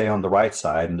causation, say, on the right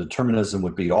side, and determinism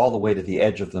would be all the way to the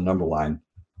edge of the number line,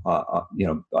 at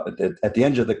the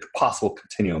edge of the possible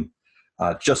continuum,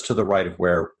 just to the right of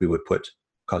where we would put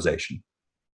causation.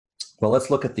 Well, let's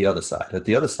look at the other side. At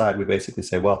the other side, we basically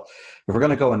say, well, if we're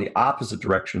going to go in the opposite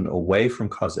direction away from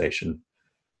causation,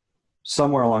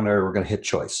 somewhere along there, we're going to hit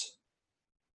choice.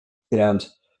 And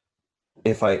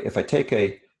if I take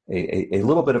a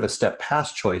little bit of a step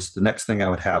past choice, the next thing I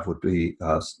would have would be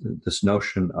this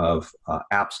notion of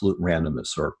absolute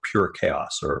randomness or pure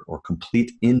chaos or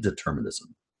complete indeterminism,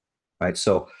 right?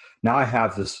 So now I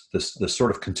have this sort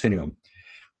of continuum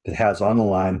that has on the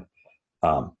line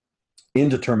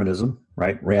indeterminism,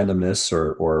 right? Randomness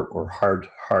or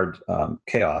hard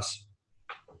chaos.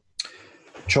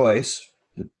 Choice,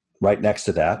 right next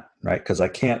to that, right? Because I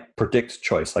can't predict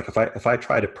choice. Like if I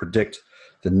try to predict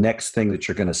the next thing that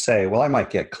you're going to say, well, I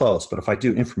might get close, but if I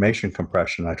do information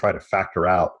compression, I try to factor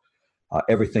out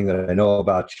everything that I know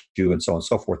about you and so on and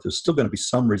so forth, there's still going to be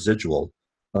some residual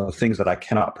of things that I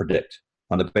cannot predict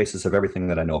on the basis of everything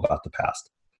that I know about the past.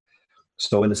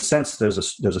 So in a sense, there's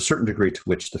a certain degree to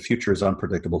which the future is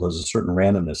unpredictable. There's a certain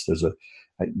randomness. There's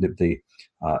the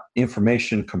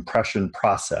information compression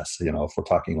process, if we're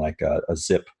talking like a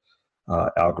zip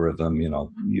algorithm,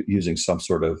 using some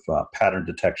sort of pattern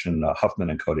detection,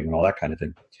 Huffman encoding and all that kind of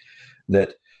thing,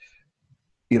 that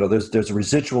there's a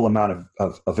residual amount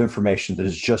of information that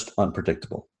is just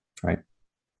unpredictable, right?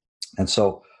 And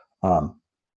so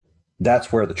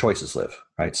that's where the choices live,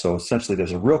 right? So essentially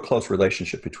there's a real close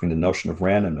relationship between the notion of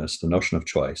randomness, the notion of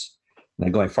choice, and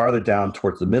then going farther down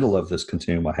towards the middle of this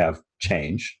continuum, I have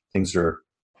change, things are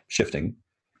shifting.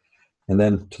 And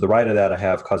then to the right of that, I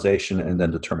have causation and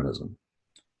then determinism.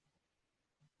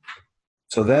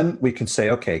 So then we can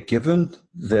say, okay, given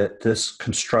that this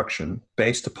construction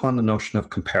based upon the notion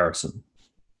of comparison,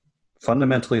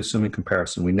 fundamentally assuming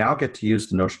comparison, we now get to use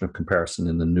the notion of comparison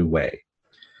in the new way.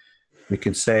 We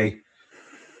can say,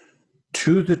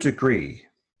 to the degree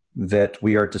that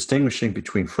we are distinguishing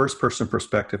between first-person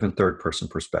perspective and third-person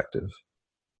perspective,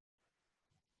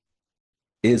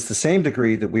 is the same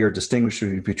degree that we are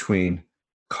distinguishing between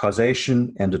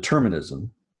causation and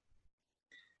determinism,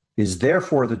 is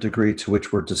therefore the degree to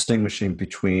which we're distinguishing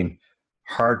between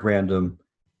hard random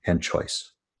and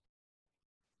choice.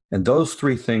 And those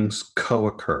three things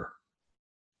co-occur.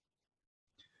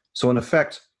 So in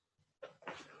effect,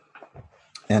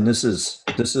 and this is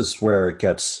where it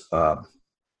gets,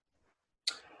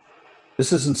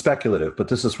 this isn't speculative, but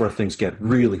this is where things get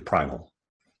really primal.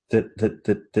 That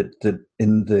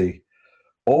in the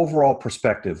overall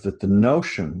perspective, that the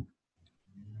notion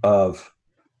of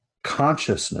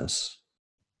consciousness,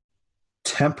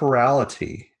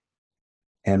 temporality,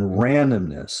 and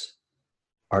randomness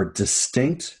are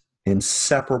distinct,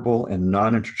 inseparable, and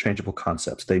non-interchangeable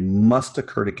concepts. They must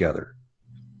occur together.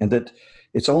 And that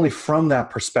it's only from that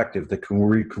perspective that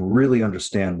we can really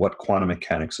understand what quantum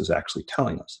mechanics is actually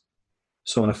telling us.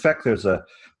 So in effect, there's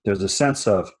a sense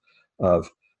of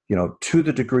to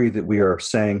the degree that we are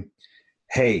saying,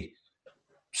 hey,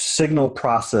 signal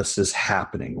process is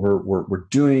happening. We're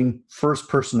doing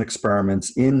first-person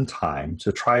experiments in time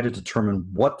to try to determine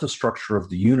what the structure of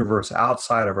the universe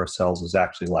outside of ourselves is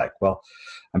actually like. Well,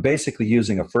 I'm basically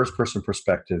using a first-person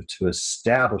perspective to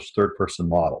establish third-person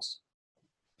models.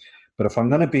 But if I'm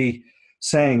going to be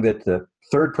saying that the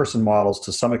third-person models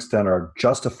to some extent are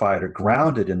justified or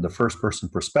grounded in the first-person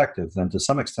perspective, then to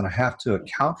some extent I have to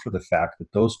account for the fact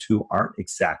that those two aren't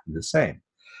exactly the same.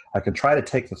 I can try to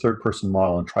take the third-person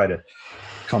model and try to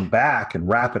come back and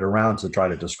wrap it around to try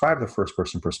to describe the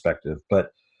first-person perspective,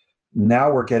 but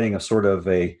now we're getting a sort of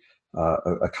a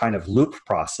kind of loop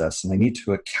process, and I need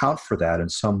to account for that in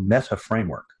some meta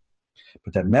framework.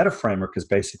 But that meta framework is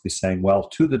basically saying, well,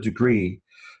 to the degree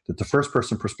that the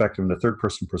first-person perspective and the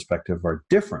third-person perspective are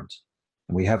different,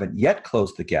 and we haven't yet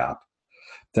closed the gap,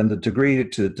 then the degree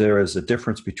to there is a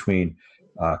difference between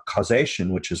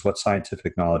causation, which is what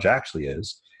scientific knowledge actually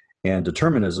is, and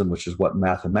determinism, which is what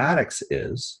mathematics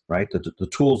is, right? The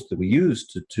tools that we use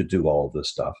to do all of this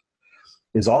stuff,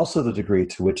 is also the degree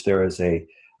to which there is a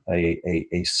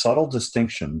subtle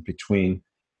distinction between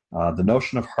the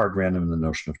notion of hard random and the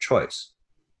notion of choice.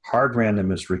 Hard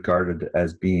random is regarded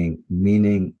as being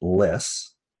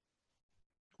meaningless,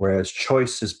 whereas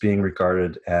choice is being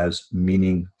regarded as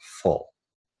meaningful.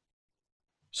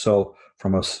 So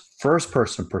from a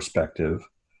first-person perspective,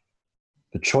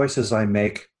 the choices I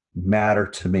make matter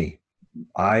to me.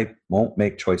 I won't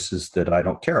make choices that I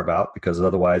don't care about because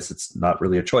otherwise it's not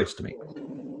really a choice to me.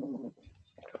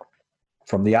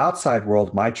 From the outside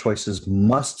world, my choices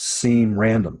must seem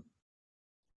random.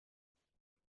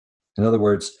 In other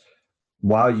words,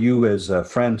 while you as a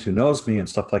friend who knows me and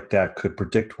stuff like that could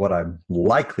predict what I'm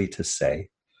likely to say,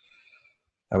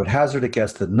 I would hazard a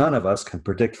guess that none of us can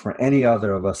predict for any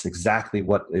other of us exactly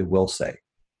what it will say,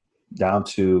 down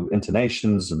to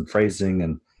intonations and phrasing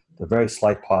and the very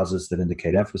slight pauses that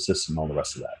indicate emphasis and all the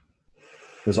rest of that.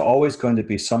 There's always going to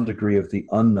be some degree of the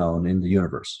unknown in the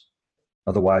universe.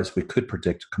 Otherwise, we could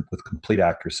predict with complete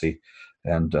accuracy,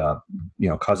 and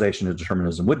causation and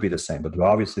determinism would be the same. But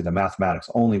obviously, the mathematics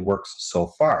only works so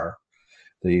far.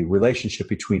 The relationship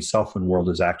between self and world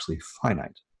is actually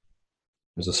finite.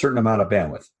 There's a certain amount of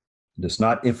bandwidth. It's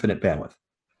not infinite bandwidth.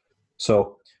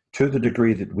 So to the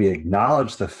degree that we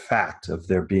acknowledge the fact of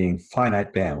there being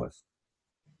finite bandwidth,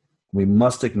 we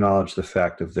must acknowledge the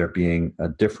fact of there being a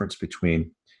difference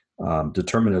between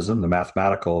determinism, the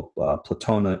mathematical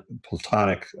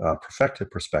Platonic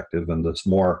perfected perspective, and this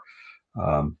more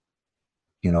kind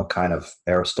of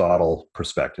Aristotle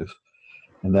perspective.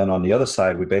 And then on the other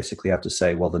side, we basically have to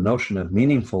say, well, the notion of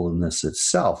meaningfulness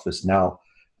itself is now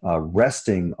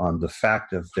resting on the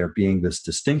fact of there being this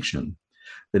distinction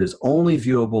that is only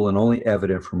viewable and only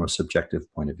evident from a subjective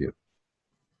point of view.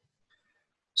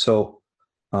 So,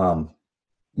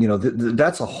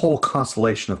 that's a whole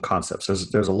constellation of concepts.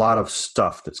 There's a lot of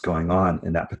stuff that's going on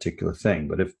in that particular thing.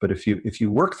 But if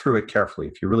you work through it carefully,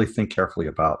 if you really think carefully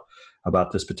about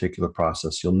this particular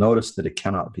process, you'll notice that it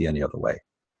cannot be any other way.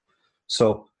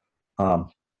 So,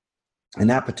 in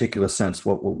that particular sense,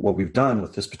 what we've done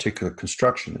with this particular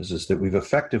construction is that we've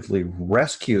effectively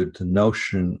rescued the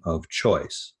notion of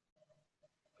choice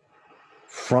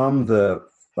from the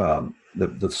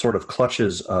sort of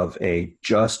clutches of a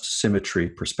just symmetry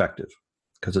perspective,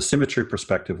 because a symmetry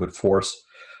perspective would force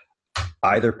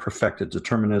either perfected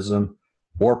determinism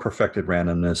or perfected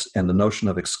randomness and the notion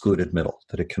of excluded middle,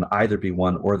 that it can either be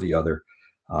one or the other.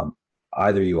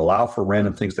 Either you allow for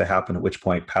random things to happen, at which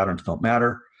point patterns don't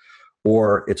matter,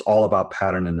 or it's all about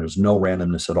pattern and there's no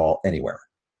randomness at all anywhere.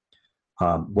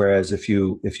 Whereas if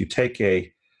you take a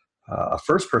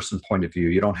first-person point of view,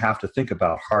 you don't have to think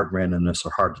about hard randomness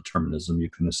or hard determinism. You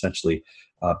can essentially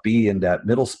be in that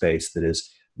middle space that is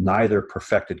neither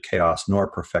perfected chaos nor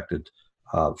perfected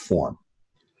form.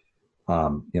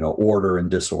 Order and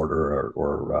disorder,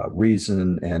 or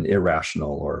reason and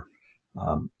irrational, or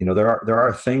there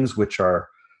are things which are,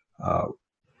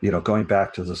 going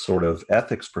back to the sort of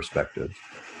ethics perspective,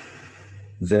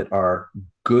 that are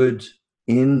good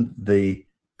in the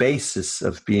basis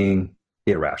of being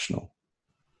irrational.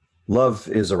 Love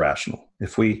is irrational.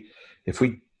 If we're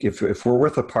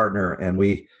with a partner and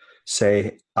we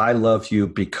say, I love you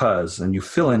because, and you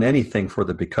fill in anything for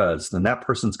the because, then that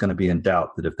person's going to be in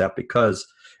doubt that if that because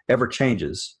ever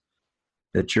changes,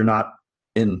 that you're not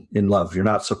in love, you're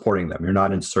not supporting them, you're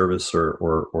not in service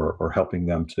or helping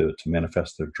them to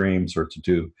manifest their dreams, or to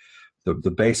do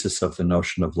the basis of the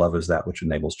notion of love is that which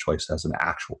enables choice as an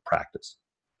actual practice.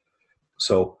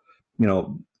 So,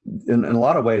 in a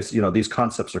lot of ways, these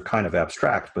concepts are kind of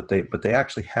abstract, but they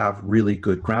actually have really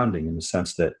good grounding in the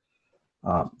sense that,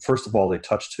 first of all, they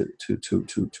touch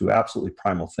to absolutely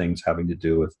primal things having to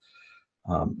do with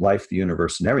life, the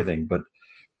universe, and everything,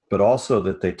 but also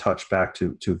that they touch back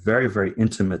to very, very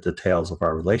intimate details of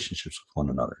our relationships with one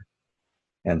another,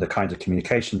 and the kinds of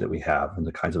communication that we have, and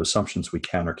the kinds of assumptions we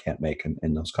can or can't make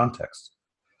in those contexts.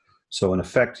 So in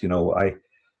effect,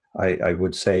 I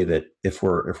would say that if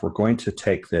we're going to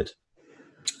take that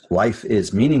life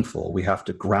is meaningful, we have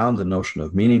to ground the notion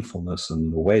of meaningfulness,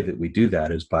 and the way that we do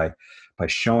that is by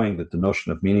showing that the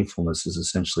notion of meaningfulness is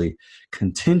essentially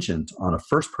contingent on a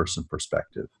first-person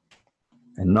perspective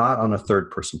and not on a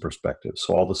third-person perspective.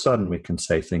 So all of a sudden we can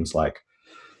say things like,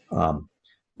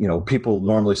 people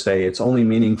normally say it's only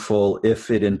meaningful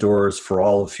if it endures for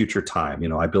all of future time.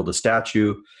 I build a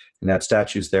statue, and that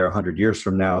statue's there 100 years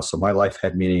from now, so my life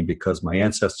had meaning because my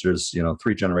ancestors,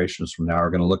 3 generations from now,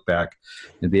 are going to look back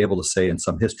and be able to say in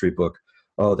some history book,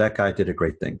 oh, that guy did a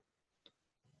great thing.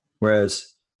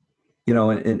 Whereas,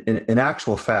 in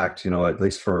actual fact, at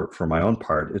least for my own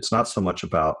part, it's not so much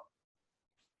about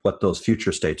what those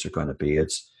future states are going to be.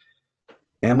 It's,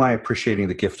 am I appreciating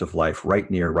the gift of life right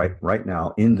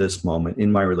now, in this moment,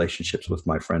 in my relationships with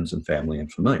my friends and family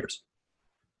and familiars?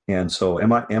 And so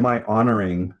am I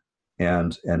honoring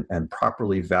and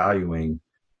properly valuing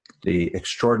the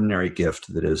extraordinary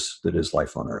gift that is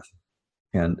life on earth?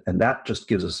 And that just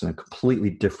gives us a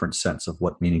completely different sense of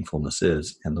what meaningfulness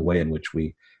is and the way in which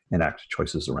we enact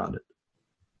choices around it.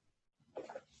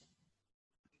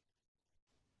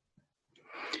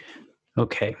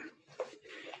 Okay.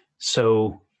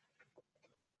 So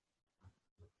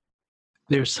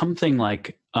there's something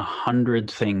like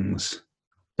 100 things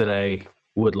that I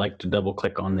would like to double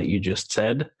click on that you just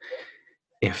said.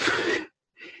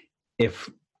 If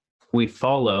we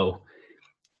follow,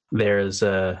 there's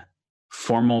a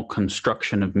formal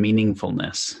construction of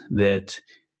meaningfulness that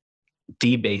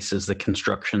debases the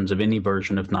constructions of any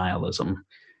version of nihilism.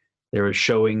 There is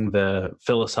showing the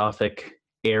philosophic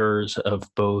errors of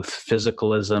both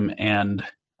physicalism and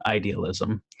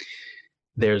idealism.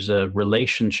 There's a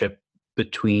relationship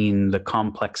between the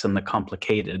complex and the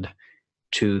complicated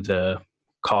to the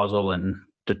causal and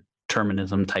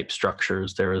determinism type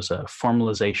structures. There is a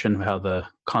formalization of how the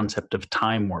concept of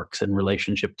time works in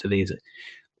relationship to these.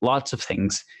 Lots of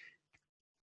things.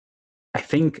 I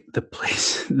think the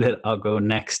place that I'll go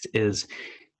next is,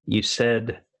 you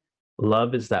said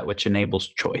love is that which enables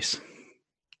choice.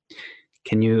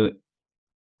 Can you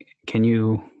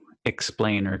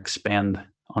explain or expand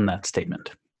on that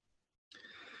statement?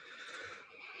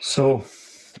 So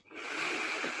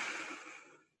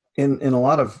In a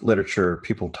lot of literature,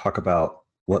 people talk about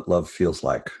what love feels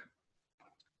like.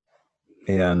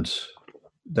 And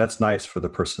that's nice for the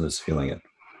person that's feeling it.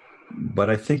 But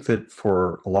I think that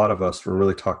for a lot of us, we're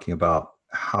really talking about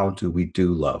how do we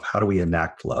do love? How do we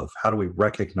enact love? How do we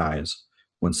recognize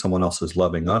when someone else is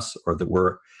loving us or that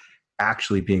we're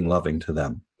actually being loving to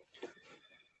them?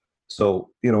 So,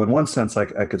 in one sense, I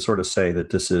could sort of say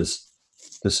that this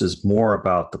is more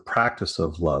about the practice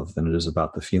of love than it is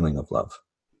about the feeling of love.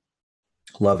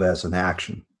 Love as an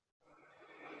action.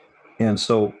 And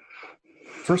so,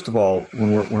 first of all,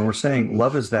 when we're saying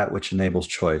love is that which enables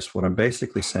choice, what I'm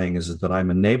basically saying is that I'm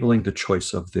enabling the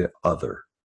choice of the other,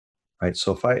 right?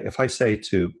 So if I say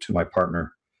to my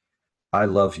partner, I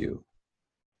love you,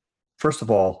 first of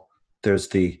all, there's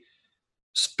the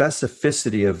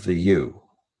specificity of the you,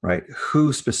 right?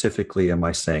 Who specifically am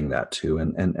I saying that to?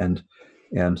 And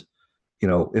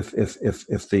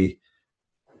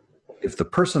if the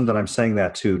person that I'm saying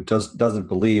that to doesn't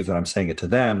believe that I'm saying it to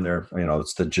them,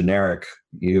 it's the generic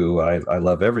you, I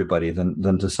love everybody,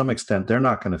 then to some extent they're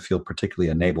not going to feel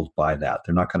particularly enabled by that.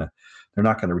 They're not going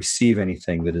to receive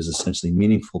anything that is essentially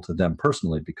meaningful to them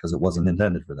personally because it wasn't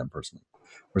intended for them personally.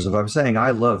 Whereas if I'm saying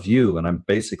I love you and I'm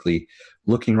basically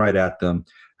looking right at them,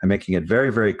 I'm making it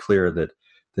very, very clear that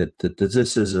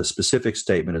this is a specific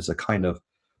statement, is a kind of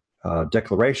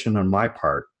declaration on my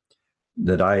part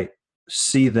that I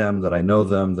see them, that I know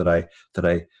them, that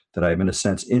I'm in a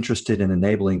sense interested in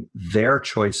enabling their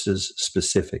choices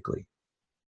specifically.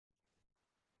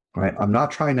 Right? I'm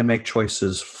not trying to make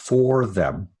choices for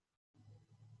them.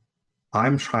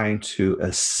 I'm trying to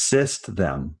assist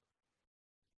them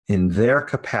in their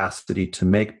capacity to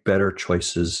make better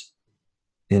choices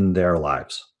in their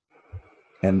lives.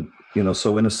 And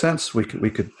so in a sense, we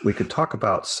could talk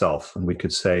about self, and we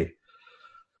could say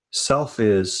self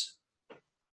is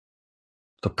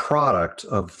the product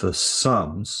of the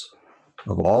sums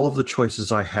of all of the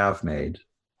choices I have made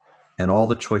and all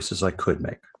the choices I could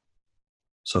make.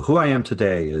 So who I am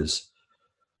today is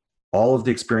all of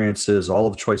the experiences, all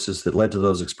of the choices that led to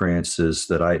those experiences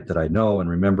that I know and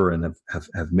remember and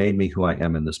have made me who I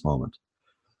am in this moment.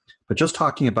 But just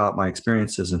talking about my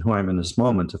experiences and who I am in this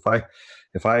moment,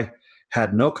 if I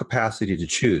had no capacity to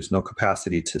choose, no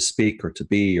capacity to speak or to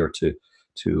be or to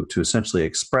essentially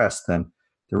express, then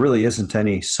there really isn't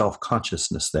any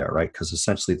self-consciousness there, right? Because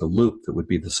essentially the loop that would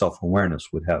be the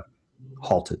self-awareness would have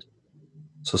halted.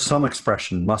 So some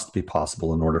expression must be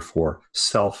possible in order for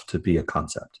self to be a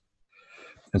concept.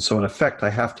 And so in effect, I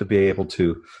have to be able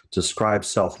to describe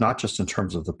self not just in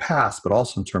terms of the past, but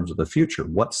also in terms of the future.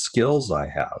 What skills I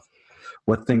have,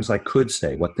 what things I could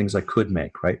say, what things I could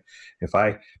make, right? If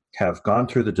I have gone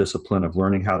through the discipline of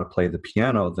learning how to play the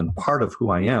piano, then part of who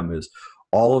I am is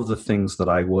all of the things that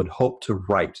I would hope to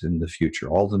write in the future,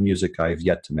 all the music I have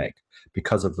yet to make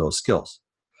because of those skills.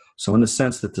 So in the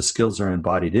sense that the skills are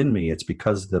embodied in me, it's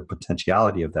because the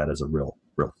potentiality of that is a real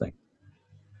thing.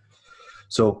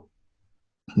 So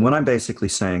when I'm basically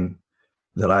saying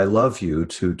that I love you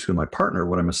to my partner,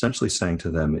 what I'm essentially saying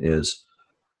to them is,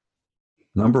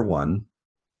 number one,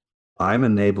 I'm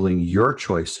enabling your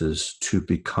choices to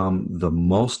become the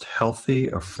most healthy,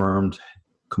 affirmed,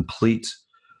 complete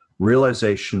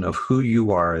realization of who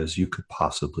you are as you could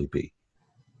possibly be.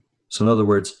 So in other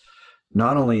words,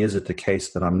 not only is it the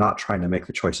case that I'm not trying to make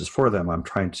the choices for them, I'm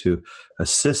trying to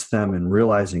assist them in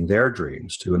realizing their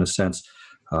dreams, to, in a sense,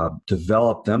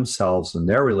 develop themselves and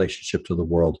their relationship to the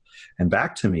world and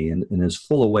back to me in as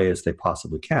full a way as they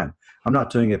possibly can. I'm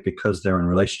not doing it because they're in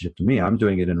relationship to me. I'm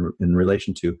doing it in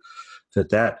relation to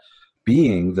that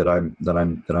being that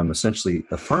I'm essentially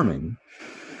affirming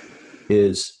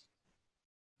is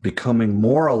becoming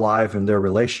more alive in their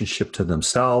relationship to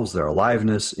themselves, their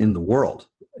aliveness in the world,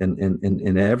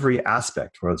 in every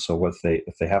aspect. So if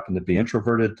they happen to be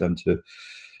introverted, then to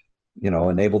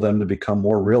enable them to become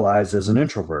more realized as an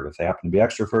introvert. If they happen to be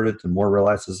extroverted, then more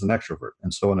realized as an extrovert.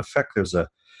 And so in effect, there's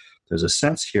a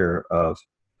sense here of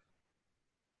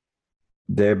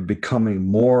they're becoming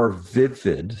more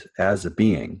vivid as a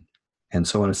being. And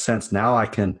so in a sense, now I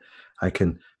can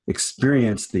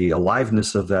experience the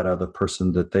aliveness of that other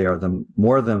person, that they are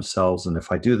more themselves. And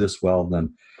if I do this well,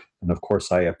 then of course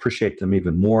I appreciate them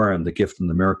even more and the gift and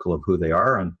the miracle of who they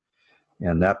are.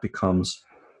 And that becomes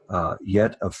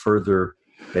yet a further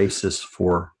basis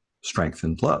for strength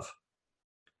and love.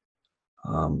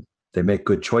 They make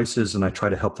good choices, and I try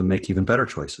to help them make even better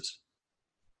choices.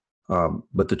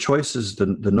 But the choices,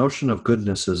 the notion of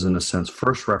goodness is, in a sense,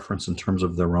 first reference in terms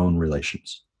of their own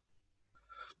relations.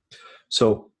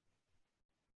 So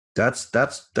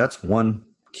that's one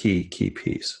key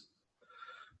piece.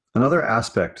 Another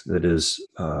aspect that is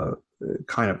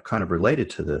kind of related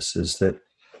to this is that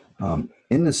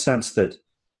in the sense that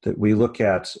we look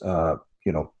at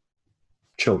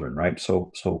children, right?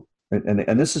 So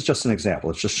and this is just an example.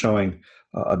 It's just showing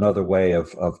another way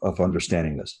of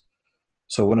understanding this.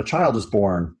 So when a child is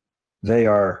born, they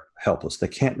are helpless. They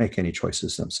can't make any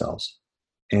choices themselves.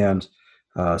 And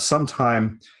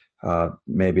sometime,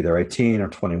 maybe they're 18 or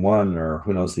 21 or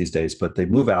who knows these days, but they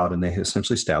move out and they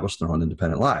essentially establish their own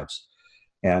independent lives.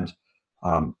 And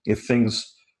if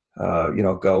things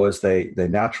go as they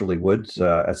naturally would,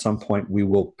 at some point we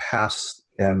will pass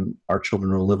and our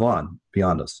children will live on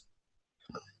beyond us.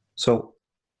 So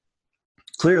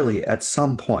clearly at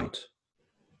some point,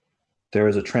 there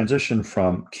is a transition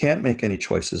from can't make any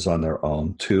choices on their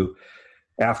own to,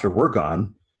 after we're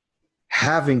gone,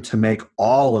 having to make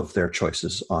all of their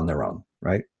choices on their own,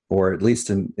 right? Or at least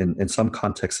in some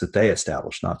context that they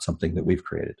establish, not something that we've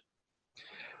created.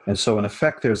 And so in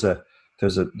effect, there's a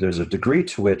degree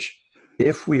to which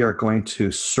if we are going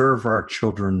to serve our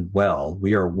children well,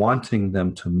 we are wanting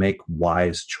them to make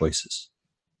wise choices.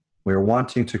 We are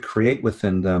wanting to create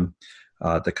within them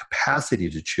the capacity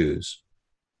to choose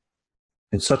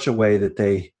in such a way that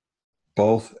they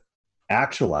both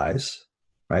actualize,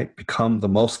 right, become the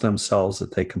most themselves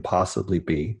that they can possibly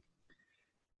be,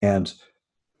 and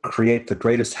create the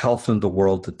greatest health in the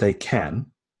world that they can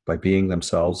by being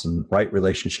themselves in right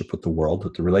relationship with the world,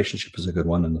 that the relationship is a good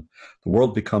one, and the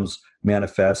world becomes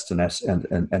manifest and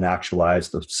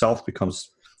actualized. The self becomes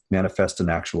manifest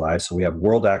and actualized. So we have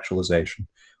world actualization,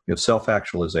 we have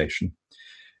self-actualization,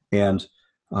 and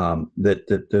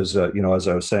that there's a, as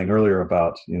I was saying earlier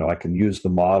about, I can use the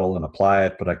model and apply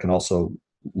it, but I can also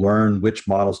learn which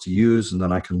models to use, and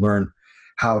then I can learn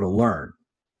how to learn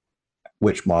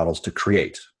which models to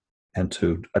create and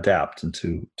to adapt and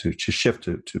to shift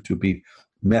to be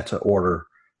meta order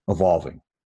evolving.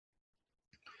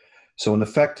 So in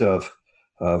effect of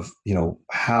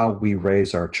how we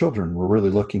raise our children, we're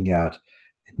really looking at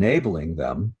enabling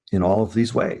them in all of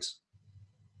these ways.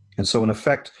 And so in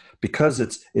effect, because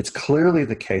it's clearly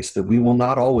the case that we will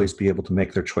not always be able to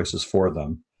make their choices for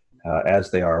them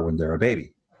as they are when they're a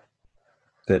baby,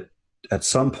 that at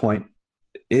some point,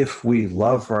 if we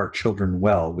love our children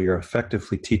well, we are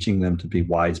effectively teaching them to be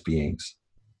wise beings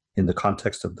in the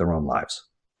context of their own lives.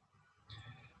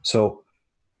 So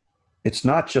it's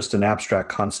not just an abstract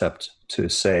concept to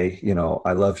say,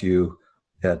 I love you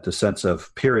at the sense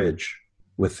of peerage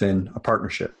within a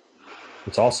partnership.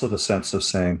 It's also the sense of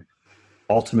saying,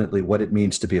 ultimately, what it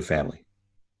means to be a family.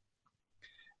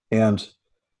 And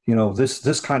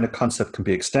this kind of concept can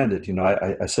be extended.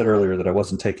 I said earlier that I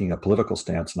wasn't taking a political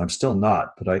stance, and I'm still not,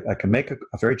 but I can make a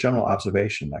very general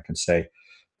observation. I can say,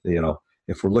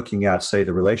 if we're looking at, say,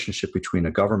 the relationship between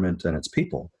a government and its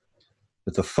people,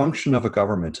 that the function of a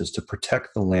government is to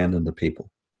protect the land and the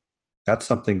people. That's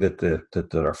something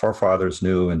that our forefathers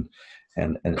knew and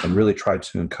really tried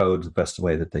to encode the best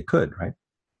way that they could, right?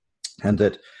 And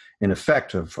that, in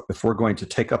effect, if we're going to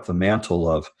take up the mantle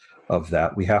of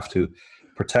that, we have to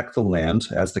protect the land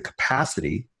as the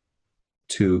capacity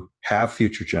to have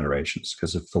future generations.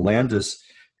 Because if the land is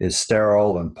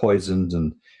sterile and poisoned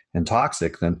and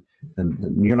toxic, then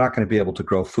you're not going to be able to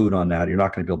grow food on that. You're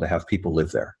not going to be able to have people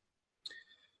live there.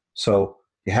 So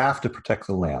you have to protect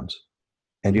the land,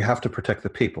 and you have to protect the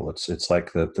people. It's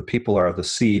like the people are the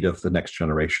seed of the next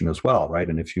generation as well, right?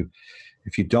 And if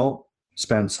you don't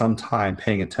spend some time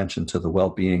paying attention to the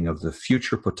well-being of the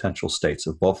future potential states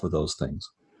of both of those things,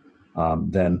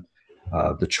 then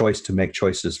the choice to make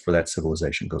choices for that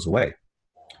civilization goes away.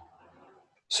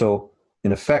 So,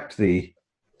 in effect, the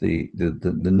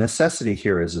necessity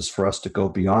here is for us to go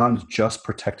beyond just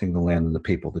protecting the land and the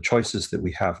people. The choices that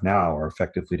we have now are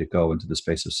effectively to go into the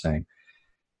space of saying,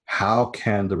 how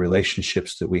can the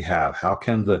relationships that we have, how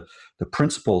can the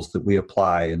principles that we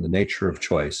apply in the nature of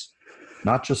choice,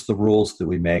 not just the rules that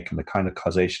we make and the kind of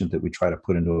causation that we try to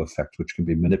put into effect, which can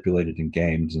be manipulated in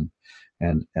games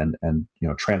and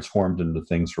transformed into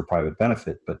things for private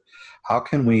benefit, but how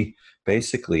can we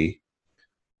basically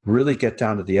really get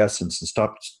down to the essence and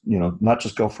stop, not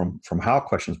just go from how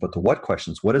questions, but to what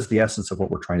questions. What is the essence of what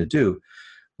we're trying to do?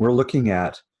 We're looking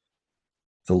at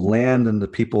the land and the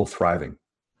people thriving.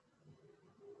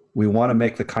 We want to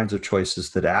make the kinds of choices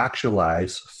that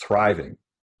actualize thriving,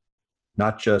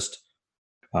 not just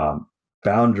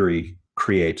boundary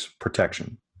creates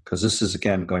protection. Because this is,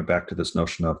 again, going back to this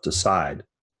notion of decide,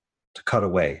 to cut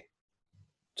away,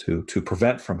 to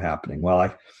prevent from happening. Well,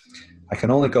 I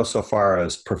can only go so far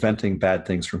as preventing bad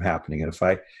things from happening. And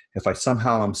if I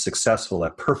somehow am successful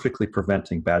at perfectly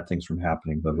preventing bad things from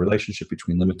happening, the relationship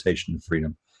between limitation and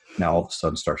freedom now all of a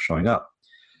sudden starts showing up.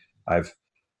 I've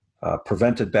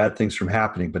prevented bad things from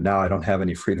happening, but now I don't have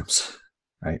any freedoms,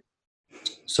 right?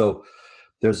 So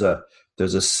there's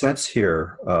a sense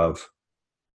here of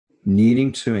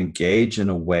needing to engage in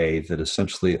a way that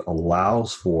essentially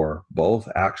allows for both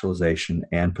actualization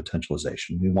and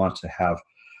potentialization. We want to have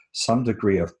some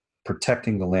degree of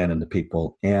protecting the land and the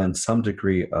people, and some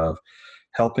degree of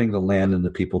helping the land and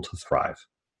the people to thrive.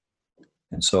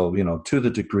 And so, to the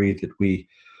degree that we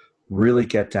really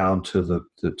get down to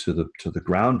the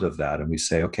ground of that, and we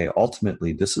say, okay,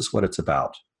 ultimately, this is what it's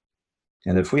about.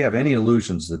 And if we have any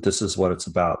illusions that this is what it's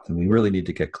about, then we really need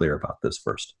to get clear about this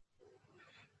first.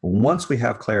 Once we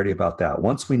have clarity about that,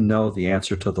 once we know the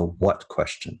answer to the what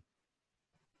question,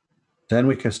 then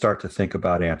we can start to think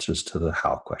about answers to the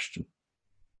how question.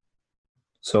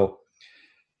 So,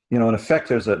 in effect,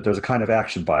 there's a kind of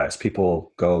action bias.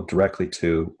 People go directly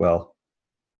to, well,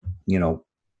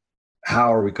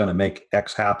 how are we going to make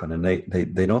X happen? And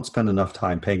they don't spend enough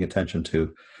time paying attention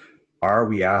to, are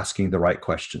we asking the right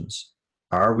questions?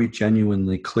 Are we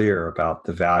genuinely clear about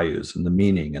the values and the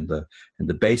meaning and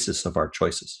the basis of our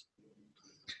choices?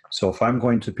 So if I'm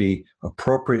going to be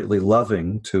appropriately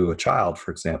loving to a child,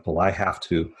 for example, I have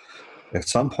to at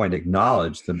some point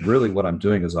acknowledge that really what I'm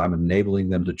doing is I'm enabling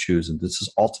them to choose, and this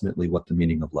is ultimately what the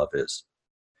meaning of love is.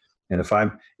 And if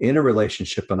I'm in a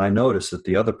relationship and I notice that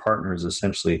the other partner is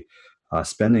essentially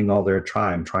spending all their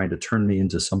time trying to turn me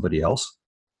into somebody else,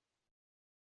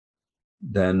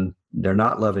 then they're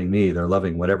not loving me, they're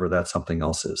loving whatever that something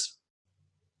else is.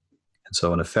 And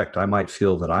so in effect, I might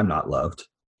feel that I'm not loved,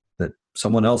 that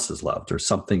someone else is loved or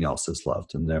something else is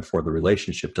loved, and therefore the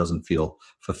relationship doesn't feel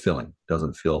fulfilling,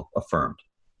 doesn't feel affirmed.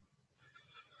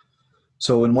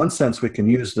 So in one sense, we can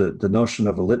use the notion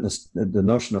of the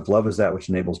notion of love as that which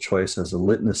enables choice as a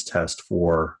litmus test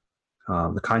for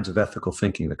the kinds of ethical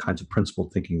thinking, the kinds of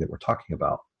principled thinking that we're talking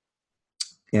about.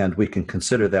 And we can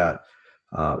consider that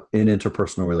in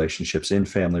interpersonal relationships, in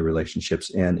family relationships,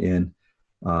 and in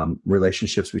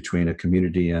relationships between a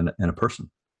community and a person.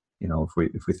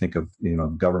 If we think of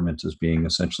government as being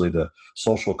essentially the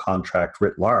social contract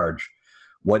writ large,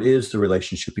 what is the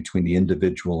relationship between the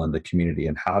individual and the community,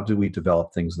 and how do we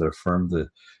develop things that affirm the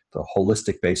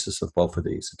holistic basis of both of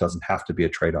these? It doesn't have to be a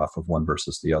trade-off of one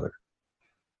versus the other.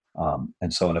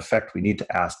 And so in effect, we need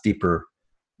to ask deeper,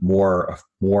 more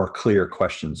clear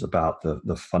questions about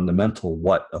the fundamental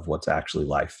what of what's actually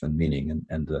life and meaning,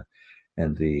 and the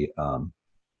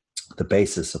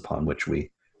basis upon which we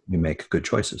make good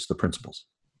choices, the principles.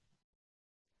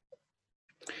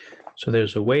 So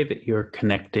there's a way that you're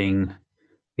connecting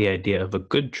the idea of a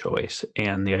good choice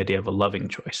and the idea of a loving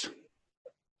choice.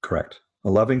 Correct. A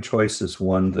loving choice is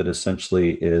one that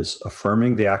essentially is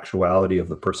affirming the actuality of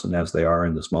the person as they are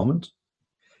in this moment,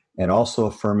 and also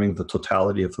affirming the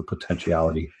totality of the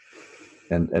potentiality.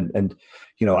 And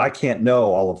I can't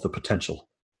know all of the potential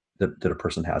that a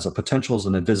person has. A potential is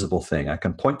an invisible thing. I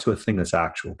can point to a thing that's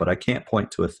actual, but I can't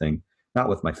point to a thing, not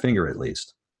with my finger at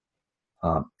least,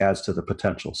 as to the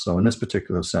potential. So in this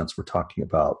particular sense, we're talking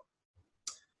about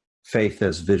faith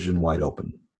as vision wide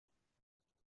open.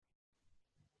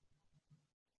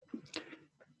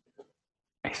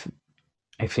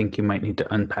 I think you might need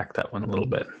to unpack that one a little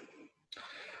bit.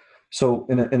 So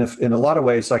in a lot of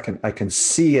ways, I can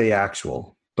see the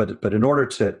actual, but in order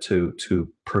to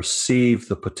perceive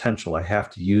the potential, I have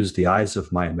to use the eyes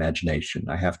of my imagination.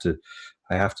 I have to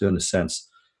in a sense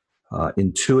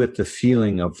intuit the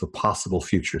feeling of the possible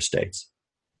future states.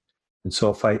 And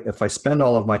so if I spend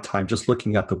all of my time just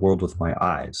looking at the world with my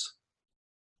eyes,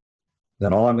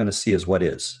 then all I'm going to see is what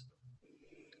is.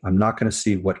 I'm not going to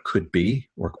see what could be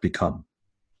or become.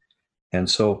 And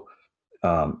so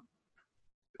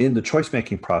in the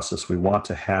choice-making process, we want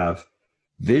to have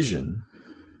vision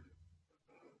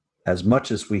as much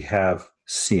as we have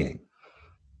seeing.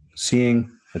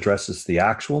 Seeing addresses the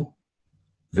actual,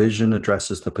 vision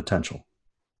addresses the potential.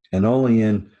 And only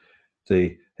in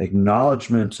the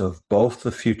acknowledgement of both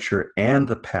the future and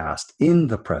the past in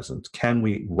the present can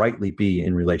we rightly be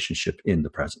in relationship in the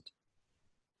present.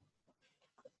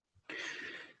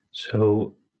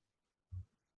 So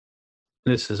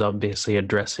this is obviously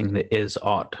addressing the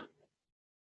is-ought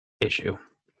issue.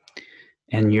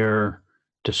 And you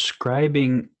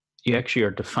actually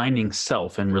are defining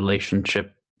self in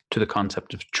relationship to the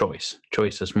concept of choice.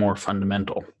 Choice is more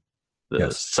fundamental.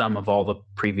 The sum of all the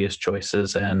previous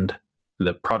choices and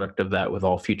the product of that with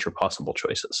all future possible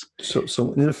choices.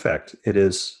 So in effect, it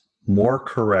is more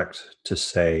correct to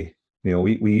say,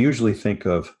 we usually think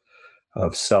of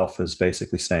self as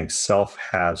basically saying self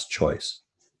has choice.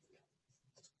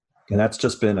 And that's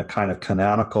just been a kind of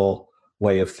canonical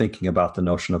way of thinking about the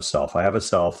notion of self. I have a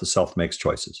self, the self makes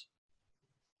choices.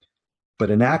 But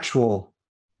an actual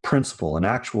principle, an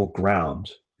actual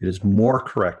ground, it is more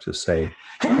correct to say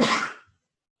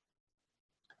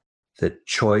that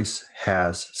choice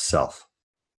has self.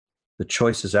 The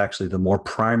choice is actually the more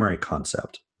primary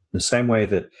concept. In the same way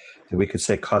that we could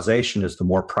say causation is the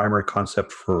more primary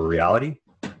concept for reality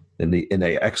in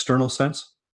the external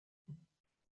sense,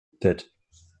 that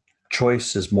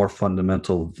choice is more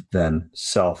fundamental than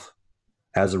self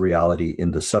as a reality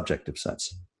in the subjective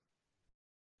sense.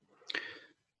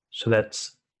 So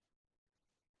that's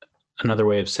another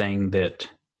way of saying that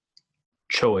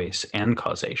choice and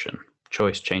causation,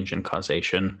 choice, change, and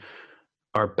causation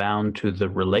are bound to the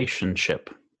relationship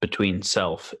between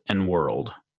self and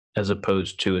world, as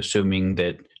opposed to assuming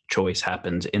that choice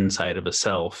happens inside of a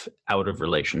self out of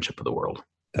relationship with the world.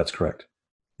 That's correct.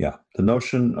 Yeah. The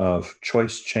notion of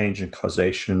choice, change, and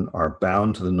causation are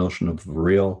bound to the notion of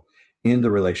real in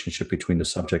the relationship between the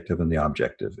subjective and the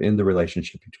objective, in the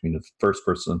relationship between the first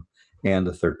person and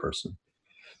the third person.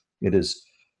 It is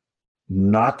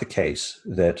not the case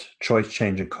that choice,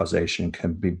 change, and causation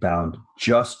can be bound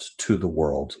just to the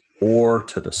world or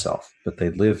to the self, but they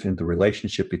live in the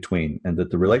relationship between, and that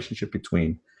the relationship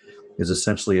between is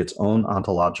essentially its own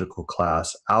ontological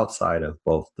class outside of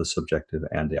both the subjective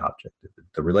and the objective.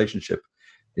 The relationship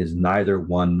is neither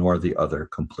one nor the other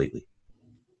completely.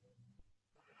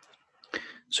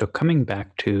 So coming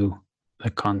back to the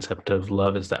concept of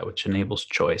love is that which enables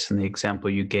choice, and the example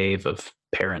you gave of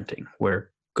parenting,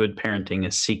 where good parenting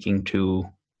is seeking to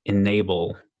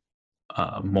enable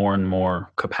more and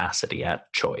more capacity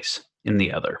at choice in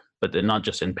the other, but then not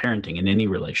just in parenting, in any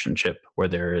relationship where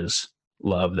there is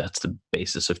love, that's the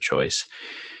basis of choice.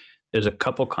 There's a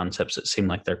couple concepts that seem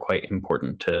like they're quite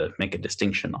important to make a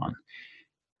distinction on.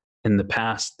 In the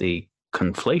past, the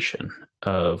conflation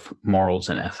of morals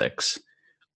and ethics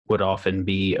would often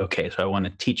be, okay, so I want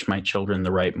to teach my children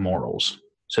the right morals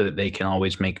so that they can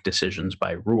always make decisions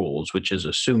by rules, which is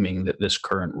assuming that this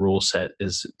current rule set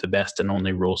is the best and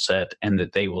only rule set and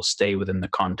that they will stay within the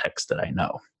context that I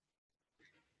know.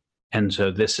 And so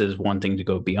this is wanting to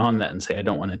go beyond that and say, I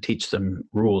don't want to teach them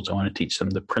rules. I want to teach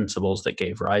them the principles that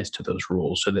gave rise to those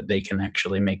rules so that they can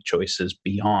actually make choices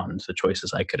beyond the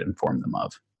choices I could inform them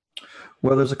of.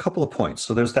 Well, there's a couple of points.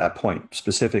 So there's that point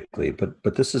specifically,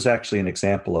 but this is actually an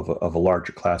example of a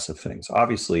larger class of things.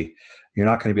 Obviously, you're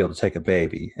not going to be able to take a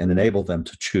baby and enable them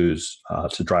to choose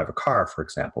to drive a car, for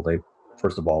example. They,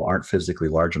 first of all, aren't physically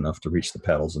large enough to reach the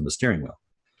pedals and the steering wheel.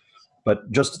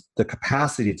 But just the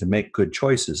capacity to make good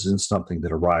choices isn't something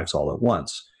that arrives all at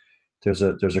once. There's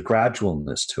a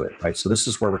gradualness to it, right? So this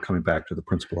is where we're coming back to the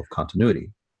principle of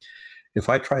continuity. If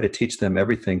I try to teach them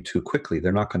everything too quickly,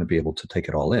 they're not going to be able to take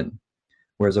it all in.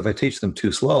 Whereas if I teach them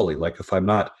too slowly, like if I'm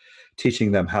not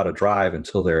teaching them how to drive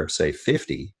until they're, say,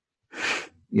 50,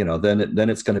 then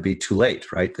it's going to be too late,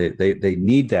 right? They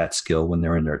need that skill when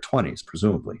they're in their 20s,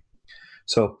 presumably.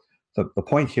 So the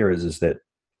point here is that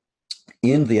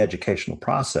in the educational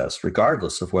process,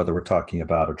 regardless of whether we're talking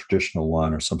about a traditional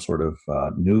one or some sort of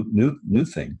new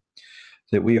thing,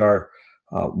 that we are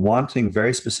wanting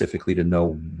very specifically to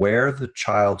know where the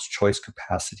child's choice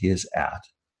capacity is at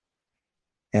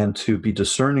and to be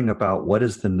discerning about what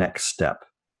is the next step,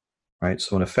 right?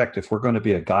 So in effect, if we're going to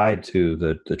be a guide to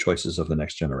the choices of the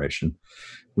next generation,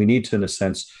 we need to, in a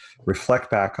sense, reflect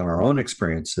back on our own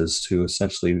experiences to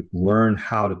essentially learn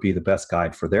how to be the best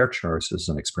guide for their choices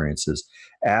and experiences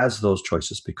as those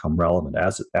choices become relevant,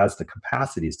 as the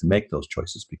capacities to make those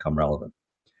choices become relevant.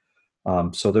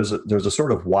 So there's a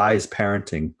sort of wise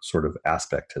parenting sort of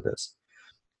aspect to this.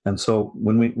 And so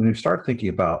when we start thinking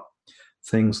about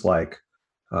things like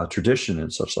tradition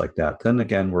and such like that, then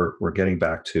again, we're getting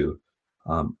back to,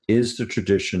 is the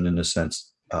tradition, in a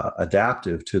sense,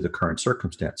 adaptive to the current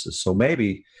circumstances? So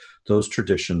maybe those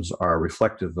traditions are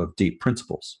reflective of deep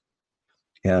principles.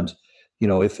 And,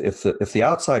 if the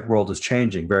outside world is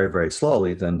changing very, very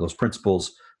slowly, then those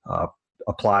principles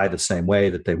apply the same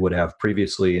way that they would have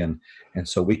previously. And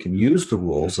so we can use the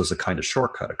rules as a kind of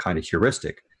shortcut, a kind of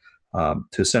heuristic,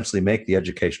 to essentially make the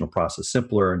educational process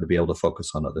simpler and to be able to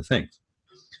focus on other things.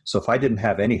 So if I didn't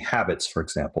have any habits, for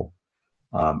example,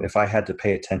 if I had to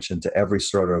pay attention to every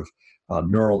sort of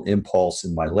neural impulse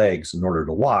in my legs in order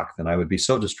to walk, then I would be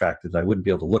so distracted that I wouldn't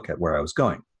be able to look at where I was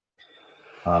going.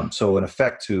 So in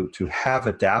effect, to have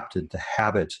adapted the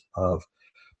habit of,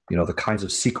 the kinds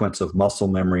of sequence of muscle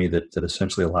memory that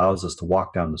essentially allows us to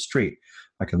walk down the street,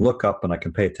 I can look up and I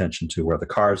can pay attention to where the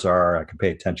cars are. I can pay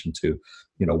attention to,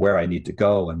 where I need to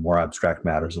go and more abstract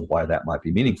matters of why that might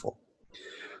be meaningful.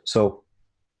 So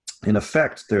in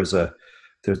effect, there's an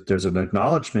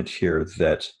acknowledgement here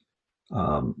that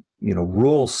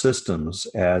rule systems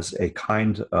as a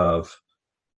kind of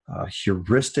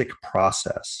heuristic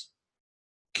process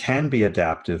can be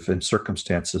adaptive in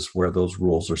circumstances where those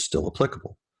rules are still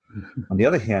applicable. Mm-hmm. On the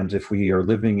other hand, if we are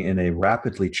living in a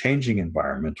rapidly changing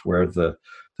environment where the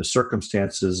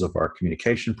circumstances of our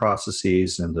communication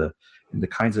processes and the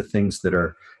kinds of things that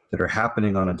are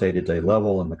happening on a day-to-day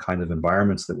level and the kind of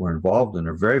environments that we're involved in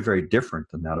are very, very different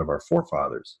than that of our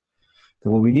forefathers,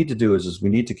 then what we need to do is we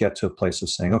need to get to a place of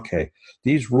saying, okay,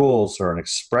 these rules are an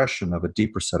expression of a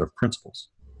deeper set of principles.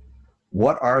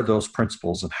 What are those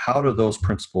principles, and how do those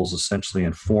principles essentially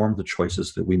inform the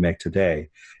choices that we make today?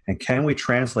 And can we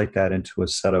translate that into a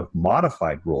set of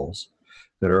modified rules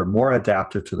that are more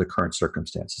adaptive to the current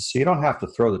circumstances? So you don't have to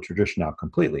throw the tradition out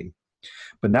completely,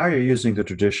 but now you're using the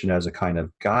tradition as a kind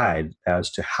of guide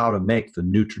as to how to make the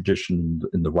new tradition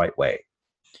in the right way.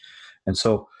 And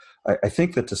so I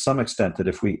think that to some extent that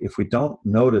if we don't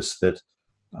notice that,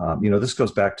 this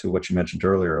goes back to what you mentioned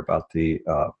earlier about the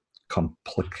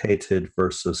complicated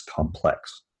versus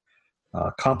complex.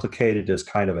 Complicated is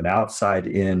kind of an outside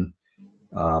in,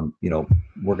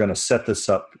 we're going to set this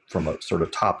up from a sort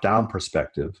of top-down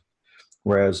perspective,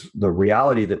 whereas the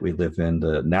reality that we live in,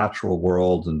 the natural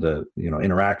world and the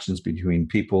interactions between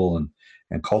people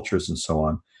and cultures and so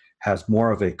on, has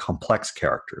more of a complex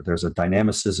character. There's a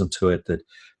dynamicism to it that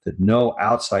no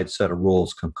outside set of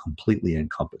rules can completely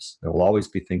encompass. There will always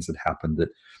be things that happen that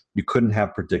you couldn't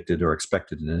have predicted or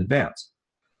expected in advance.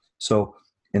 So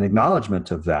in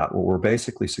acknowledgement of that, what we're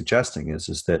basically suggesting is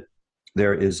that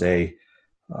there is a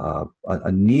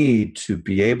need to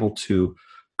be able to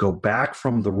go back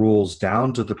from the rules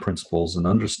down to the principles and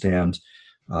understand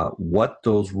what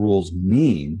those rules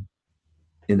mean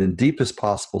in the deepest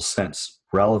possible sense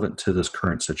relevant to this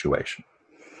current situation.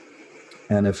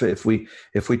 And if we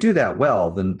do that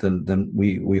well, then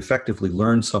we effectively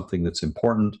learn something that's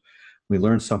important. We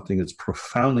learn something that's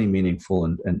profoundly meaningful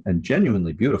and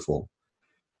genuinely beautiful.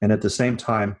 And at the same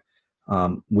time,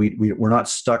 we're not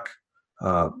stuck,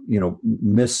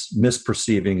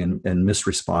 misperceiving and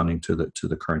misresponding to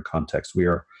the current context.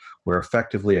 We're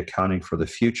effectively accounting for the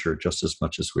future just as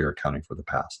much as we are accounting for the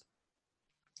past.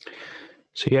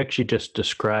 So you actually just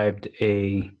described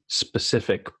a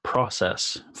specific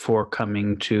process for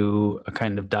coming to a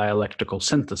kind of dialectical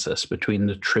synthesis between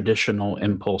the traditional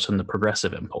impulse and the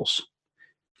progressive impulse.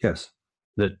 Yes.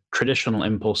 The traditional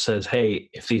impulse says, hey,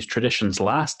 if these traditions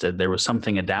lasted, there was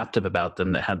something adaptive about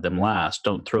them that had them last.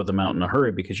 Don't throw them out in a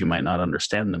hurry because you might not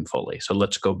understand them fully. So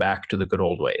let's go back to the good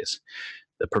old ways.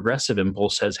 The progressive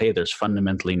impulse says, hey, there's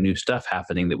fundamentally new stuff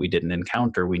happening that we didn't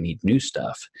encounter. We need new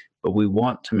stuff. But we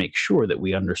want to make sure that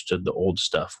we understood the old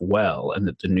stuff well and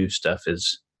that the new stuff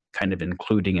is kind of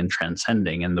including and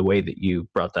transcending. And the way that you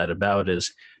brought that about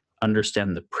is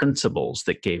understand the principles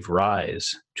that gave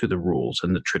rise to the rules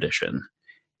and the tradition,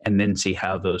 and then see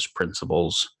how those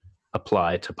principles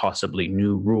apply to possibly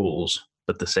new rules,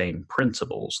 but the same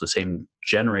principles, the same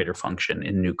generator function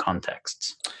in new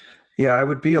contexts. Yeah, I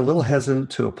would be a little hesitant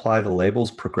to apply the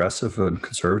labels progressive and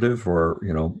conservative or,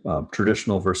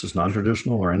 traditional versus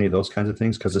non-traditional or any of those kinds of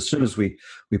things, because as soon as we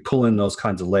pull in those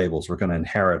kinds of labels, we're going to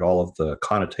inherit all of the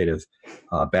connotative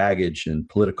baggage and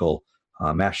political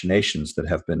machinations that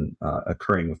have been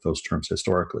occurring with those terms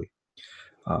historically.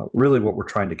 Really what we're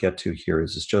trying to get to here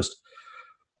is just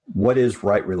what is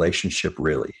right relationship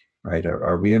really, right?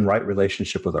 Are we in right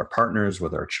relationship with our partners,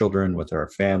 with our children, with our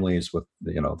families, with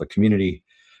the community?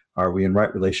 Are we in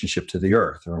right relationship to the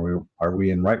earth? Are we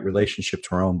in right relationship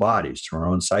to our own bodies, to our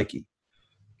own psyche?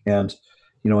 And,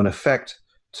 in effect,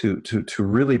 to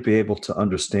really be able to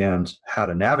understand how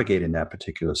to navigate in that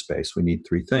particular space, we need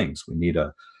three things. We need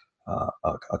a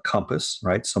compass,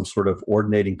 right? Some sort of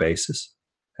ordinating basis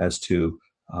as to,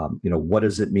 what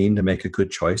does it mean to make a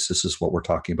good choice? This is what we're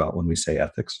talking about when we say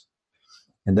ethics.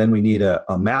 And then we need a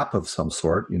map of some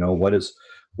sort.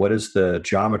 What is the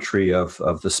geometry of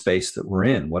the space that we're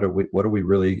in? What are we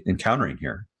really encountering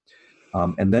here?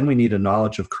 And then we need a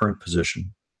knowledge of current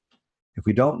position. If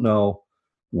we don't know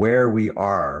where we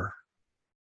are,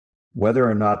 whether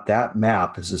or not that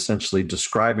map is essentially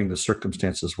describing the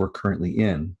circumstances we're currently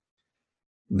in,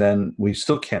 then we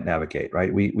still can't navigate,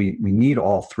 right? We need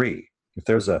all three.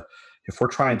 If we're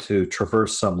trying to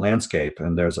traverse some landscape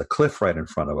and there's a cliff right in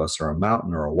front of us or a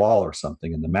mountain or a wall or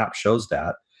something, and the map shows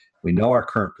that, we know our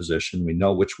current position, we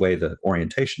know which way the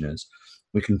orientation is,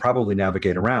 we can probably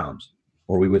navigate around.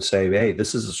 Or we would say, hey,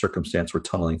 this is a circumstance we're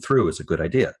tunneling through is a good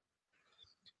idea.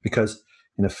 Because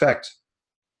in effect,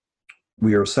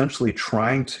 we are essentially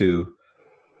trying to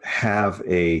have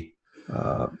a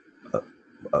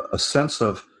sense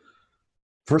of,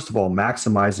 first of all,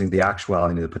 maximizing the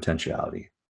actuality and the potentiality.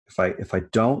 If I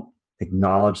don't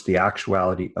acknowledge the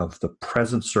actuality of the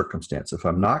present circumstance, if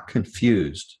I'm not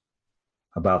confused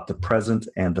about the present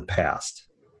and the past,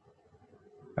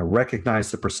 I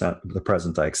recognize the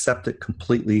present, I accept it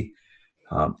completely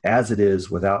as it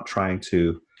is without trying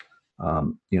to,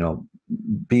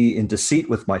 be in deceit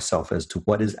with myself as to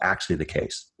what is actually the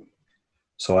case.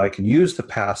 So I can use the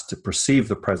past to perceive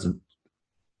the present,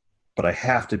 but I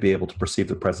have to be able to perceive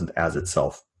the present as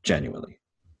itself genuinely.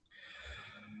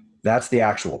 That's the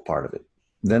actual part of it.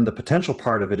 Then the potential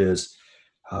part of it is,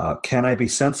 can I be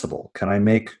sensible? Can I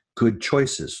make good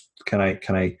choices? Can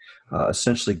I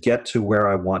essentially get to where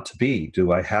I want to be?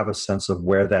 Do I have a sense of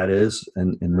where that is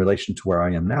in relation to where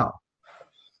I am now?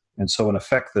 And so in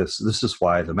effect, this is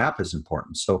why the map is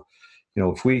important. So,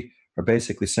 if we are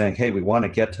basically saying, hey, we want to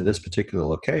get to this particular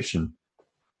location,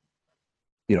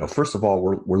 first of all,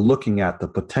 we're looking at the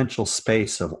potential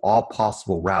space of all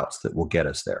possible routes that will get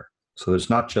us there. So there's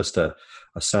not just a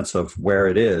sense of where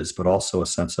it is, but also a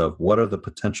sense of what are the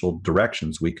potential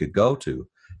directions we could go to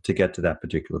get to that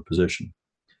particular position.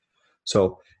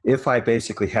 So if I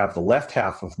basically have the left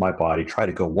half of my body try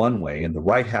to go one way and the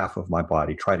right half of my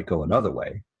body try to go another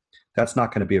way, that's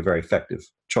not going to be a very effective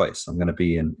choice. I'm going to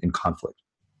be in conflict.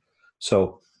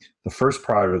 So the first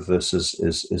part of this is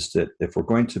that if we're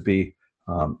going to be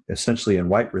essentially in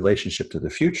right relationship to the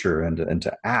future and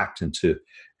to act and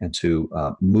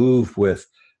to move with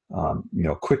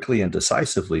quickly and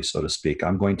decisively, so to speak,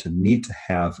 I'm going to need to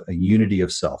have a unity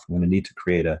of self. I'm going to need to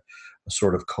create a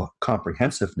sort of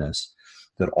comprehensiveness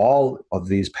that all of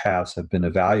these paths have been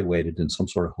evaluated in some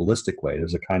sort of holistic way.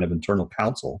 There's a kind of internal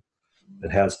council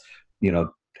that has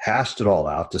hashed it all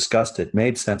out, discussed it,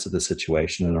 made sense of the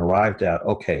situation, and arrived at,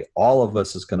 okay, all of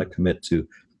us is going to commit to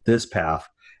this path,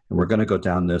 and we're going to go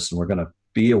down this, and we're going to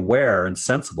be aware and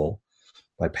sensible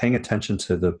by paying attention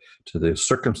to the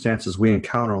circumstances we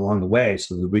encounter along the way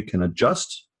so that we can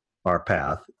adjust our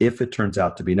path if it turns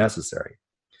out to be necessary.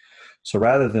 So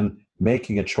rather than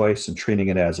making a choice and treating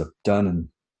it as a done and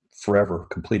forever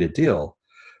completed deal,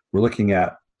 we're looking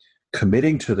at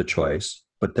committing to the choice,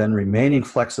 but then remaining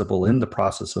flexible in the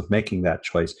process of making that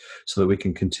choice so that we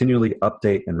can continually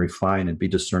update and refine and be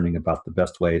discerning about the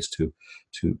best ways to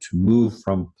move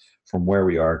from where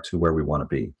we are to where we want to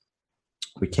be.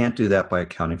 We can't do that by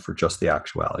accounting for just the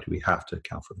actuality. We have to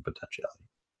account for the potentiality.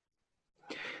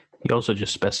 You also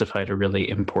just specified a really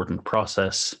important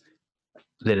process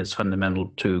that is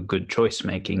fundamental to good choice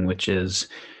making, which is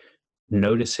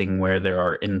noticing where there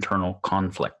are internal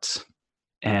conflicts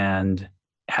and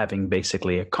having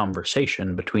basically a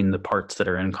conversation between the parts that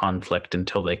are in conflict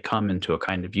until they come into a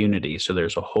kind of unity. So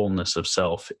there's a wholeness of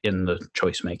self in the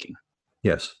choice making.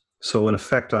 Yes. So in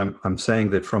effect, I'm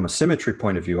saying that from a symmetry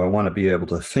point of view, I want to be able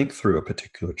to think through a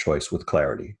particular choice with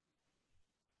clarity.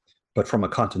 But from a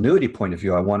continuity point of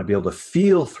view, I want to be able to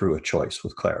feel through a choice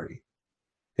with clarity.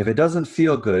 If it doesn't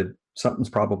feel good, something's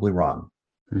probably wrong.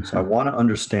 Mm-hmm. So I want to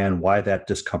understand why that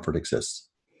discomfort exists.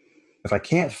 If I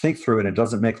can't think through it and it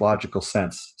doesn't make logical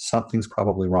sense, something's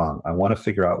probably wrong. I want to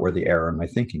figure out where the error in my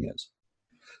thinking is.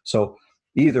 So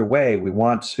either way, we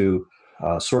want to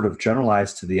sort of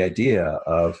generalize to the idea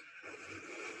of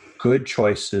good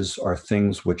choices are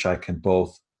things which I can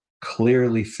both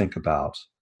clearly think about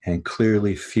and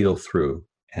clearly feel through,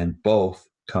 and both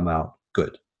come out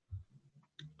good.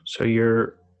 So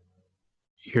you're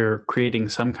creating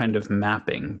some kind of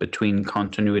mapping between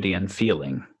continuity and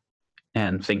feeling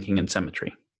and thinking and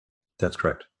symmetry. That's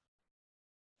correct.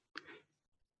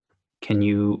 Can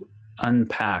you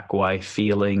unpack why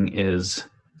feeling is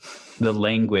the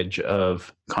language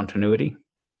of continuity?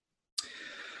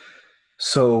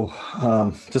 So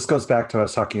this goes back to what I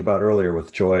was talking about earlier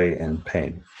with joy and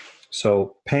pain.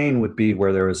 So pain would be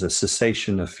where there is a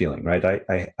cessation of feeling, right?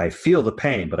 I feel the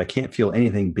pain, but I can't feel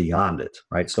anything beyond it,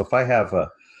 right? So if I have a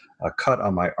cut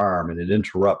on my arm and it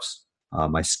interrupts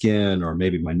my skin or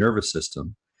maybe my nervous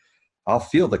system, I'll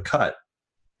feel the cut,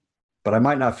 but I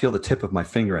might not feel the tip of my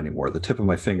finger anymore. The tip of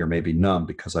my finger may be numb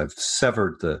because I've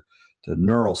severed the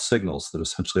neural signals that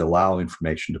essentially allow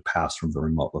information to pass from the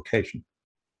remote location.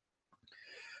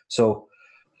 So,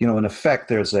 in effect,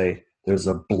 there's a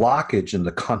blockage in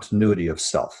the continuity of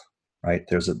self, right?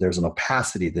 There's an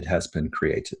opacity that has been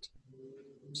created.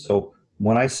 So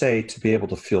when I say to be able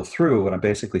to feel through, what I'm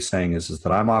basically saying is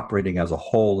that I'm operating as a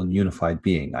whole and unified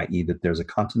being, i.e. that there's a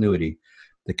continuity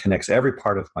that connects every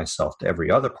part of myself to every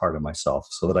other part of myself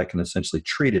so that I can essentially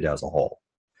treat it as a whole,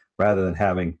 rather than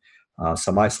having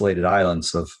some isolated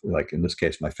islands of, like in this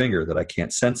case, my finger that I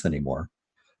can't sense anymore.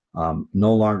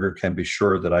 No longer can be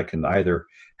sure that I can either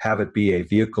have it be a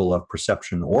vehicle of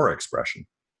perception or expression.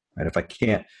 Right? If I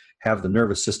can't have the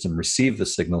nervous system receive the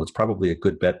signal, it's probably a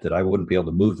good bet that I wouldn't be able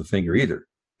to move the finger either.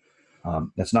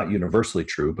 That's not universally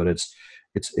true, but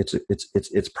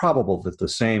it's probable that the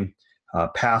same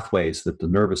pathways that the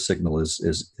nervous signal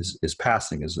is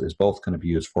passing is both going to be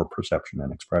used for perception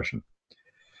and expression.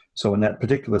 So in that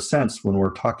particular sense, when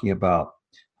we're talking about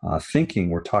thinking,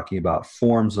 we're talking about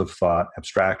forms of thought,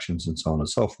 abstractions, and so on and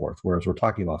so forth. Whereas we're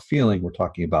talking about feeling, we're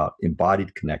talking about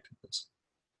embodied connectedness.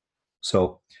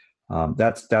 So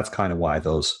that's kind of why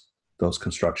those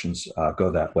constructions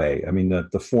go that way. I mean,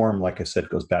 the form, like I said,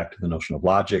 goes back to the notion of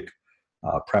logic,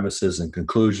 premises and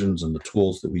conclusions, and the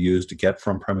tools that we use to get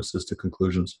from premises to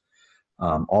conclusions.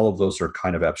 All of those are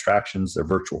kind of abstractions. They're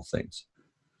virtual things.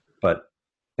 But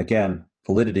again,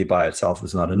 validity by itself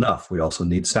is not enough. We also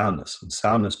need soundness. And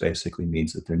soundness basically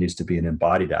means that there needs to be an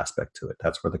embodied aspect to it.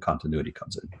 That's where the continuity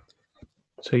comes in.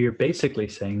 So you're basically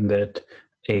saying that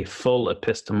a full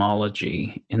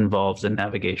epistemology involves the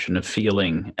navigation of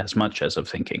feeling as much as of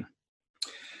thinking.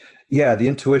 Yeah, the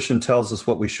intuition tells us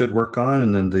what we should work on,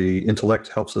 and then the intellect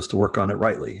helps us to work on it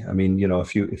rightly. I mean,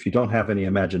 if you don't have any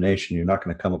imagination, you're not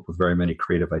going to come up with very many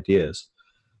creative ideas.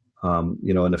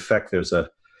 In effect, there's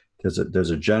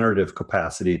a generative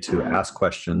capacity to ask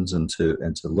questions and to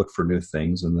look for new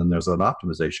things, and then there's an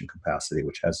optimization capacity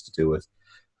which has to do with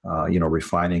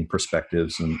refining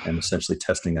perspectives and essentially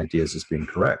testing ideas as being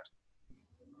correct.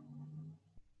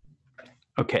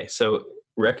 Okay, so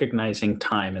recognizing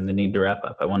time and the need to wrap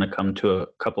up, I want to come to a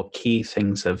couple key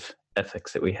things of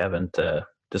ethics that we haven't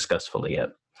discussed fully yet.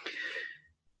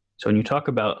 So when you talk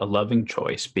about a loving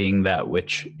choice being that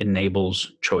which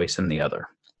enables choice in the other,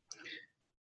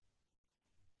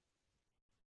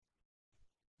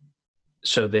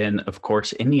 so then, of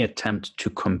course, any attempt to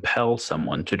compel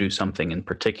someone to do something in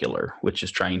particular, which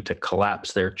is trying to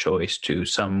collapse their choice to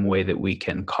some way that we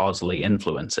can causally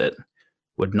influence it,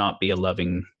 would not be a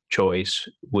loving choice,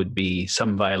 would be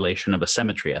some violation of a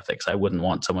symmetry ethics. I wouldn't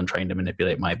want someone trying to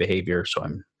manipulate my behavior, so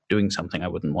I'm doing something I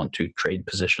wouldn't want to trade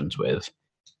positions with.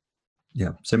 Yeah,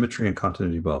 symmetry and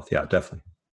continuity both. Yeah, definitely.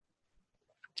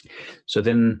 So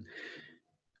then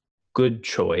good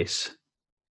choice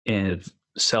in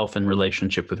self in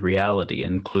relationship with reality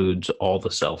includes all the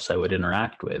selves I would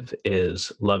interact with, is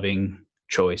loving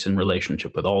choice in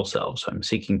relationship with all selves. So I'm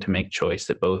seeking to make choice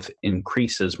that both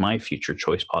increases my future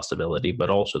choice possibility, but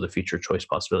also the future choice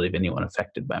possibility of anyone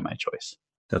affected by my choice.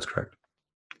 That's correct.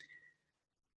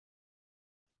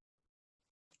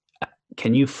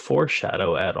 Can you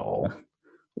foreshadow at all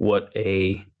what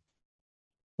a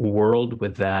world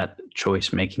with that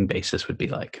choice-making basis would be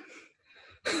like?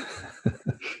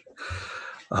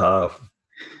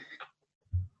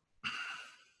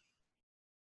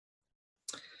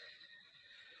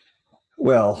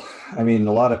 Well, I mean,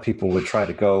 a lot of people would try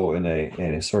to go in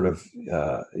a sort of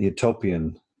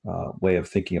utopian way of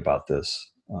thinking about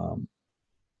this,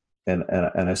 and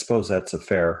I suppose that's a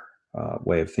fair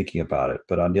way of thinking about it.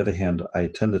 But on the other hand, I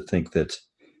tend to think that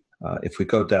if we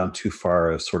go down too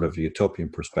far a sort of utopian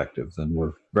perspective, then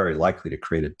we're very likely to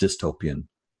create a dystopian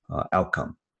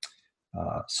outcome.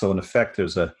 So in effect,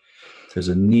 there's a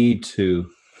need to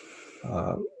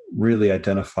really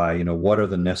identify, what are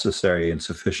the necessary and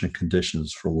sufficient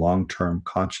conditions for long-term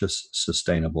conscious,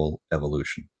 sustainable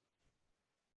evolution.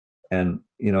 And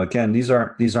again, these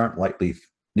aren't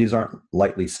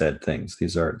lightly said things.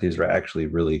 These are actually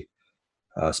really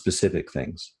specific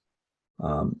things.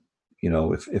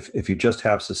 If you just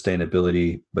have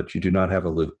sustainability but you do not have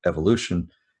evolution,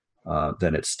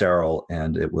 then it's sterile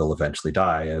and it will eventually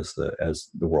die as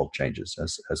the world changes,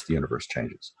 as the universe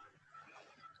changes.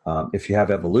 If you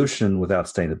have evolution without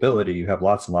sustainability, you have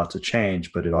lots and lots of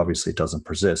change, but it obviously doesn't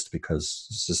persist because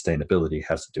sustainability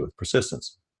has to do with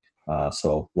persistence.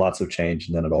 So lots of change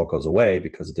and then it all goes away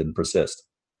because it didn't persist.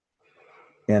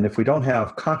 And if we don't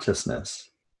have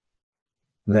consciousness,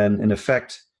 then in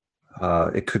effect,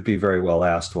 it could be very well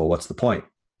asked, well, what's the point?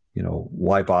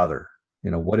 Why bother?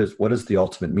 What is the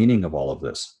ultimate meaning of all of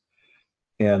this?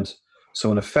 And so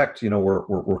in effect,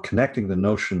 we're connecting the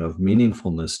notion of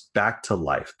meaningfulness back to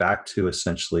life, back to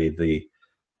essentially the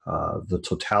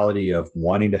totality of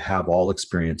wanting to have all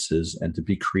experiences and to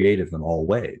be creative in all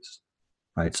ways,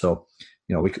 right? So,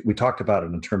 we talked about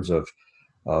it in terms of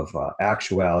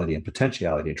actuality and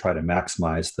potentiality, and try to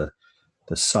maximize the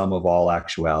sum of all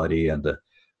actuality and the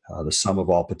sum of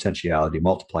all potentiality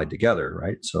multiplied together,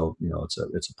 right? So,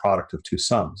 it's a product of two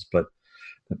sums. But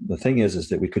the thing is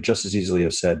that we could just as easily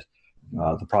have said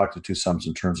the product of two sums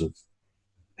in terms of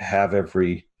have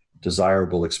every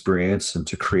desirable experience and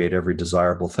to create every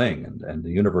desirable thing. And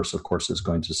the universe, of course, is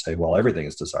going to say, well, everything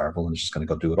is desirable and it's just going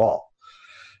to go do it all.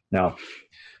 Now,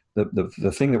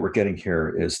 the thing that we're getting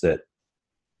here is that,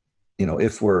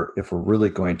 if we're really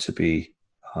going to be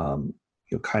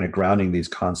kind of grounding these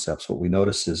concepts, what we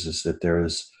notice is that there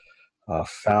is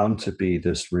found to be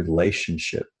this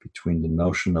relationship between the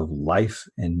notion of life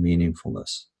and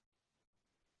meaningfulness,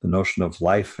 the notion of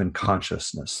life and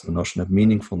consciousness, the notion of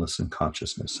meaningfulness and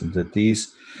consciousness, and that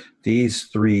these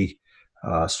three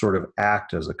sort of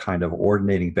act as a kind of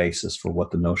ordinating basis for what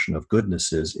the notion of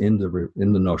goodness is in the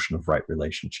notion of right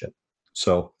relationship.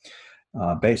 So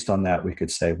based on that, we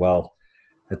could say, well,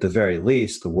 at the very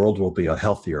least, the world will be a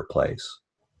healthier place.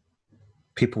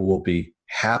 People will be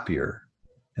happier,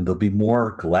 and they'll be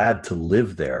more glad to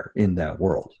live there in that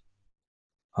world.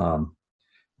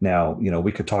 Now,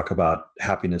 we could talk about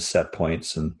happiness set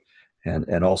points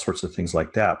and all sorts of things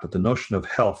like that, but the notion of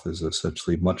health is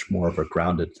essentially much more of a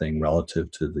grounded thing relative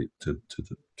to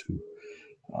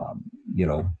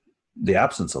the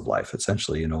absence of life.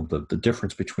 Essentially, the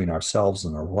difference between ourselves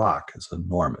and a rock is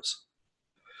enormous.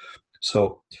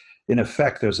 So, in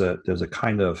effect, there's a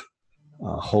kind of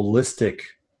holistic,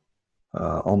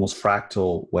 almost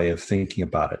fractal way of thinking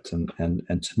about it, and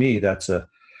to me,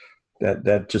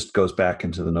 that just goes back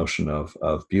into the notion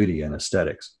of beauty and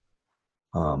aesthetics.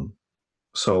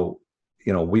 So,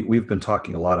 we've been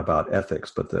talking a lot about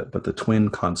ethics, but the twin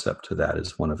concept to that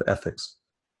is one of ethics.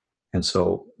 And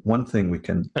so, one thing we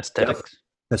can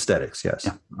aesthetics, yes.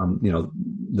 Yeah.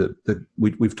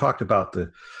 We've talked about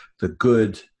the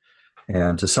good,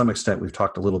 and to some extent, we've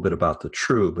talked a little bit about the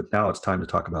true, but now it's time to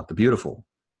talk about the beautiful.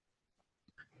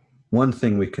 One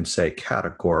thing we can say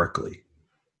categorically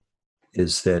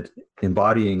is that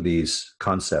embodying these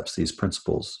concepts, these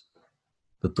principles,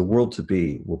 that the world to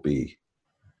be will be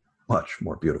much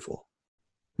more beautiful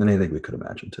than anything we could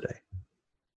imagine today.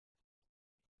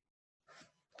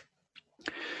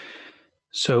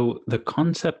 So the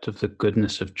concept of the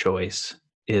goodness of choice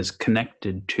is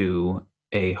connected to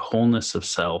a wholeness of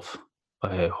self,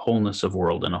 a wholeness of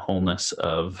world, and a wholeness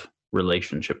of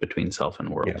relationship between self and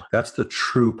world. Yeah, that's the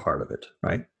true part of it,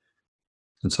 right?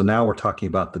 And so now we're talking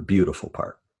about the beautiful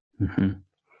part. Mm-hmm.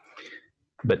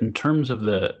 But in terms of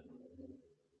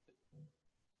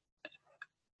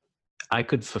I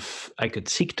could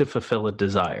seek to fulfill a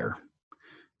desire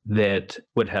that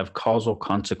would have causal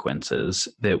consequences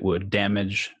that would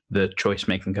damage the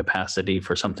choice-making capacity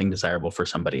for something desirable for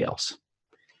somebody else.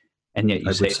 And yet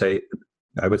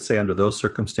I would say under those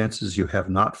circumstances, you have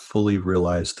not fully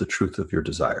realized the truth of your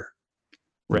desire.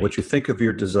 Right. What you think of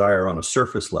your desire on a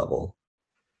surface level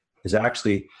is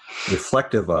actually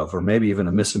reflective of, or maybe even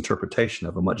a misinterpretation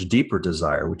of, a much deeper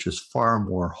desire, which is far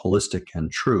more holistic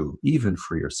and true, even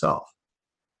for yourself.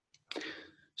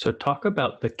 So talk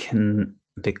about the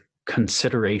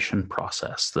consideration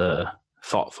process, the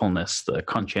thoughtfulness, the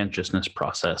conscientiousness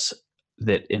process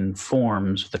that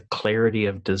informs the clarity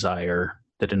of desire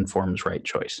that informs right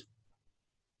choice.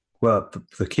 Well,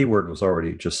 the key word was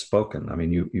already just spoken. I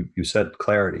mean, you said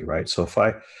clarity, right? So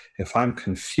if I'm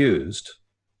confused,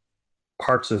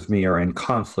 parts of me are in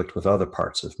conflict with other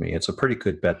parts of me. It's a pretty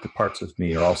good bet that parts of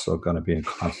me are also going to be in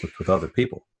conflict with other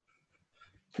people.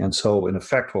 And so, in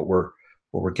effect, what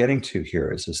we're getting to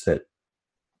here is that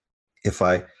if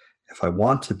I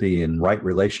want to be in right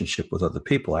relationship with other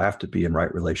people, I have to be in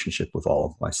right relationship with all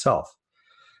of myself.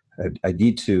 I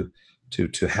need to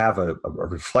have a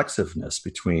reflexiveness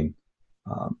between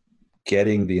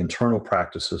getting the internal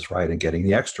practices right and getting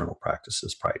the external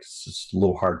practices right. It's just a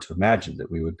little hard to imagine that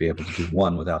we would be able to do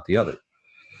one without the other.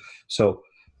 So,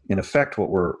 in effect, what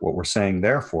we're saying,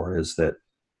 therefore, is that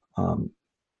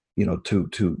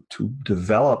to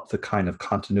develop the kind of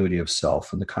continuity of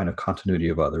self and the kind of continuity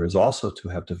of other is also to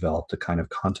have developed the kind of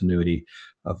continuity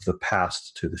of the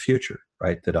past to the future,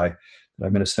 right? That I'm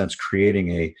in a sense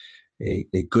creating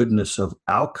a goodness of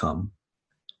outcome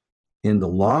in the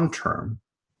long term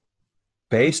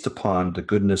based upon the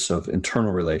goodness of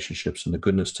internal relationships and the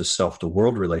goodness to self to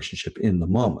world relationship in the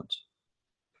moment.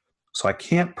 So I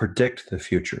can't predict the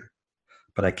future,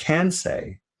 but I can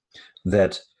say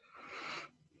that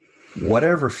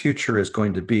whatever future is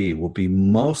going to be will be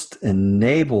most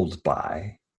enabled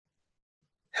by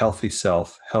healthy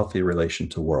self, healthy relation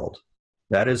to world.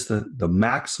 That is the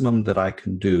maximum that I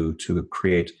can do to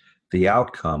create the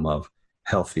outcome of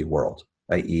healthy world,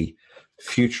 i.e.,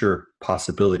 future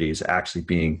possibilities actually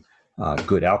being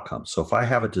good outcomes. So if I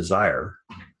have a desire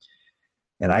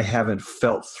and I haven't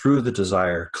felt through the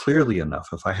desire clearly enough,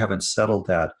 if I haven't settled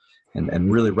that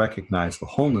and really recognized the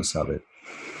wholeness of it,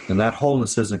 then that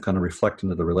wholeness isn't going to reflect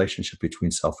into the relationship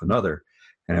between self and other,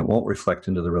 and it won't reflect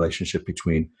into the relationship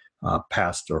between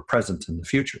past or present and the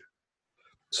future.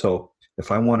 So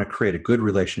if I want to create a good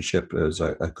relationship as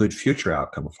a good future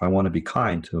outcome, if I want to be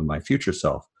kind to my future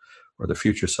self or the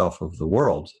future self of the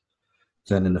world,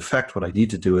 then in effect, what I need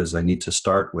to do is I need to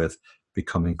start with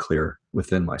becoming clear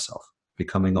within myself,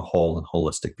 becoming a whole and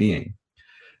holistic being.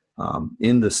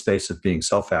 In the space of being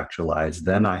self-actualized,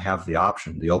 then I have the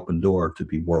option, the open door to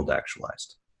be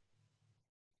world-actualized.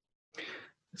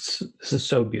 This is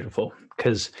so beautiful,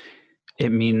 because it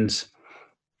means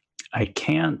I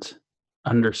can't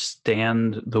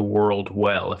understand the world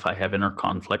well if I have inner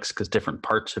conflicts, because different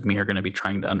parts of me are going to be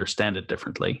trying to understand it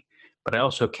differently. But I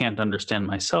also can't understand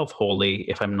myself wholly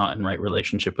if I'm not in right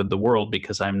relationship with the world,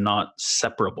 because I'm not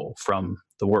separable from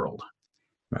the world.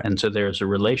 Right. And so there's a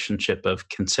relationship of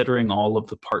considering all of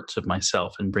the parts of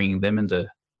myself and bringing them into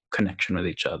connection with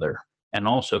each other, and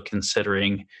also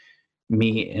considering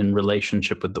me in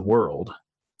relationship with the world.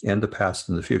 And the past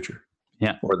and the future.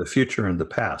 Yeah. Or the future and the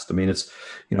past. I mean, it's,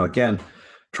 again,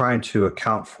 trying to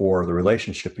account for the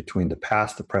relationship between the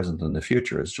past, the present, and the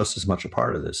future is just as much a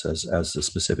part of this as the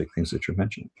specific things that you're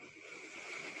mentioning.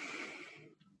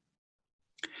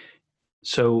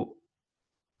 So,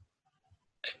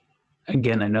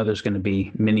 again, I know there's going to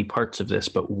be many parts of this,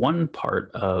 but one part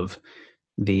of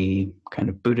the kind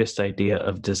of Buddhist idea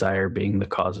of desire being the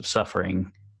cause of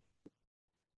suffering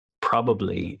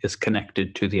probably is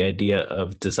connected to the idea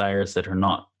of desires that are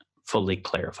not fully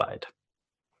clarified.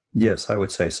 Yes, I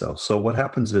would say so. So what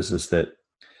happens is that,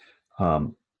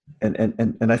 and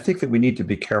I think that we need to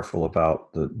be careful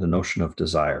about the notion of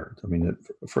desire. I mean,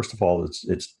 first of all,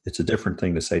 it's a different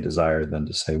thing to say desire than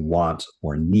to say want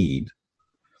or need.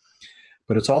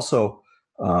 But it's also,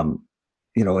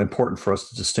 important for us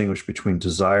to distinguish between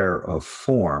desire of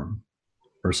form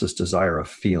versus desire of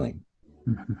feeling.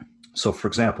 Mm-hmm. So, for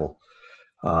example,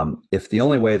 if the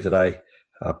only way that I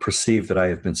perceive that I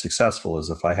have been successful is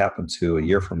if I happen to, a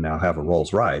year from now, have a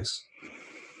Rolls Royce,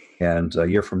 and a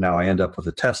year from now I end up with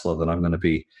a Tesla, then I'm going to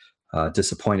be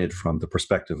disappointed from the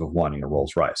perspective of wanting a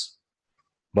Rolls Royce.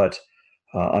 But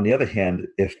on the other hand,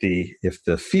 if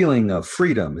the feeling of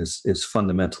freedom is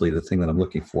fundamentally the thing that I'm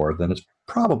looking for, then it's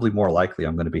probably more likely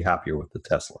I'm going to be happier with the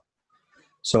Tesla.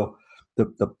 So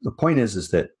the point is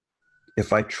that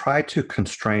if I try to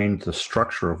constrain the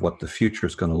structure of what the future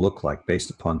is going to look like based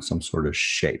upon some sort of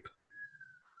shape,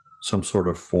 some sort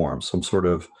of form, some sort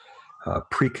of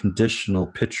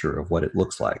preconditional picture of what it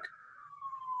looks like,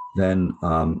 then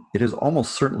it is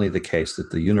almost certainly the case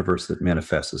that the universe that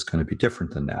manifests is going to be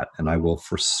different than that. And I will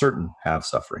for certain have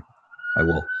suffering. I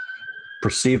will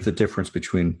perceive the difference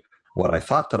between what I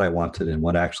thought that I wanted and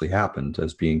what actually happened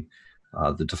as being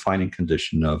the defining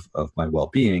condition of my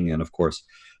well-being. And of course,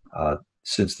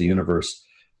 since the universe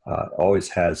always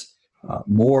has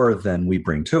more than we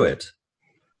bring to it,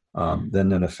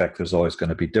 then in effect, there's always going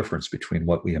to be difference between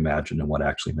what we imagine and what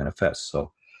actually manifests.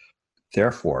 So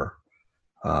therefore,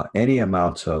 any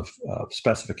amount of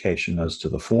specification as to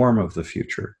the form of the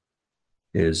future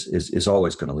is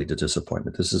always going to lead to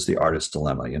disappointment. This is the artist's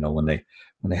dilemma.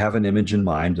 When they have an image in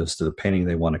mind as to the painting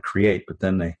they want to create, but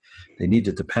then they need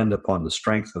to depend upon the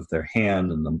strength of their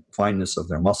hand and the fineness of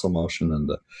their muscle motion and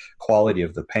the quality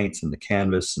of the paints and the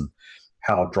canvas and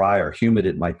how dry or humid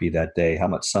it might be that day, how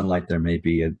much sunlight there may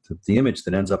be. The image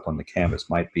that ends up on the canvas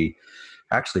might be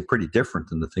actually pretty different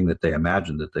than the thing that they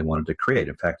imagined that they wanted to create.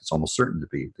 In fact, it's almost certain to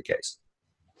be the case.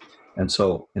 And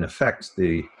so, in effect,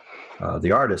 the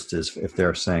artist is, if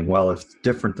they're saying, well, it's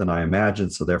different than I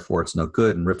imagined, so therefore it's no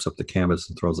good, and rips up the canvas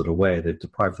and throws it away, they've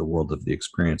deprived the world of the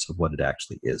experience of what it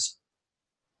actually is.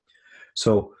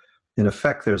 So, in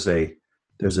effect, there's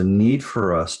a need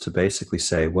for us to basically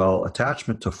say, well,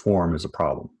 attachment to form is a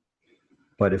problem.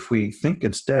 But if we think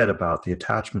instead about the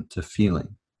attachment to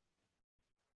feeling,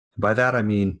 by that I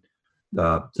mean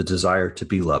the desire to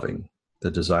be loving,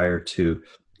 the desire to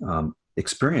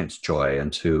experience joy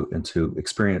and to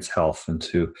experience health and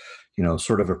to,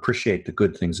 sort of appreciate the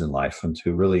good things in life and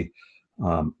to really,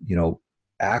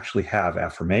 actually have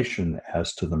affirmation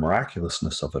as to the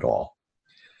miraculousness of it all,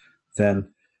 then,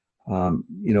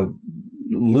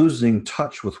 losing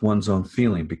touch with one's own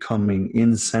feeling, becoming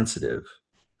insensitive,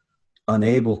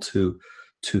 unable to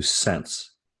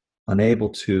sense, unable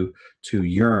to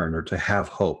yearn or to have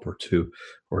hope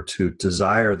or to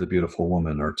desire the beautiful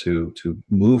woman or to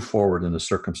move forward in a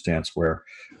circumstance where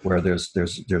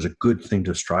there's a good thing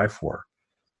to strive for.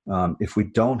 If we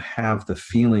don't have the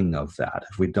feeling of that,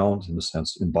 if we don't, in a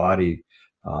sense, embody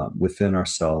within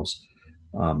ourselves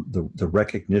the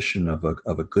recognition of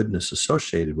a goodness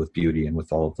associated with beauty and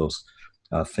with all of those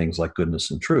things like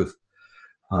goodness and truth,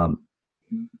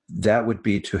 that would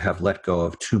be to have let go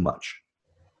of too much.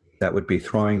 That would be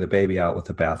throwing the baby out with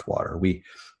the bathwater.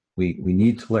 We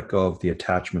need to let go of the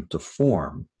attachment to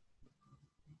form.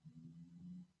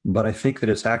 But I think that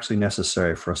it's actually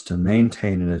necessary for us to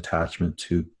maintain an attachment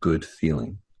to good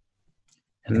feeling.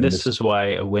 And this is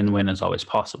why a win-win is always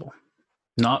possible.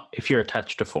 Not if you're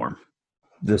attached to form.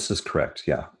 This is correct,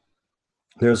 yeah.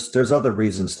 There's other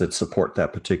reasons that support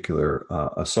that particular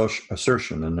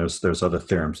assertion, and there's other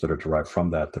theorems that are derived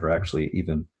from that are actually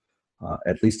even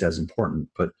at least as important.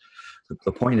 But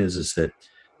the point is that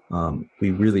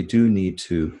we really do need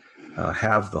to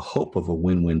have the hope of a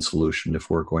win-win solution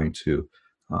if we're going to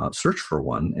search for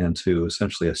one, and to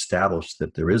essentially establish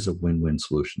that there is a win-win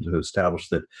solution, to establish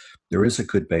that there is a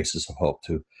good basis of hope,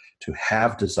 to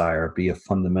have desire be a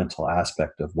fundamental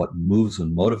aspect of what moves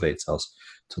and motivates us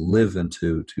to live and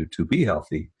to be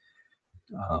healthy.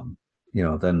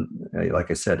 Then,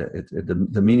 like I said,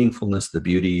 the meaningfulness, the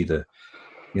beauty, it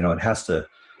has to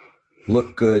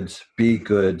look good, be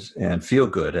good, and feel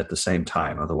good at the same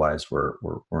time. Otherwise, we're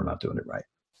not doing it right.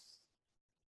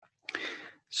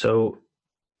 So,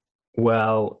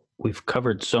 well, we've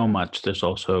covered so much. There's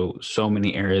also so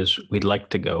many areas we'd like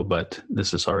to go, but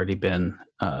this has already been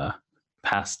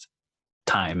past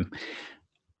time.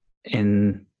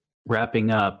 In wrapping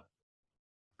up,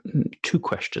 2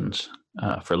 questions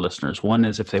for listeners. One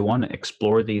is, if they want to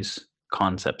explore these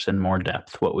concepts in more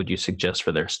depth, what would you suggest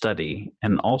for their study?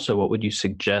 And also, what would you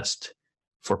suggest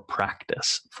for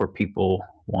practice for people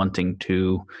wanting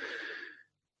to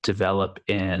develop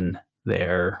in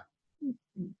their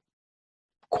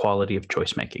quality of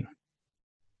choice making?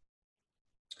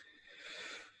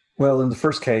 Well, in the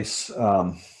first case,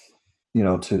 to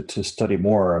study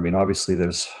more, I mean, obviously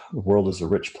the world is a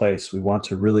rich place. We want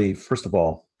to really, first of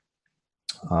all,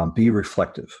 be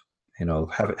reflective.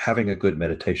 Having a good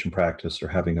meditation practice, or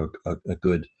having a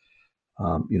good,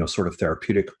 sort of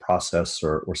therapeutic process,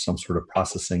 or some sort of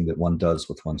processing that one does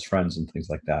with one's friends and things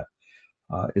like that,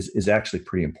 is actually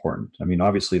pretty important. I mean,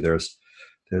 obviously there's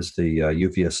the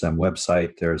UVSM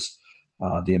website, there's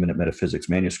the Immanent Metaphysics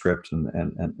manuscript,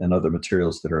 and other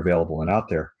materials that are available and out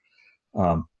there.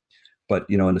 But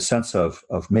in the sense of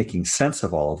making sense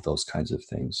of all of those kinds of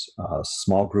things,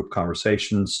 small group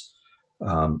conversations,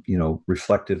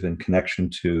 reflective in connection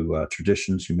to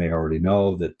traditions you may already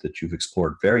know that you've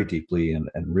explored very deeply and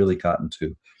really gotten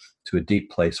to a deep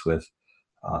place with,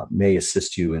 may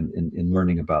assist you in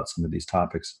learning about some of these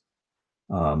topics.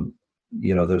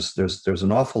 There's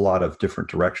an awful lot of different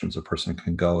directions a person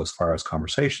can go as far as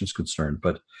conversation is concerned,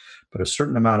 but a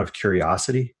certain amount of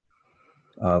curiosity,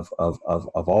 of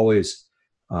always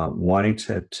wanting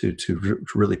to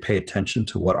really pay attention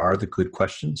to what are the good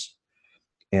questions,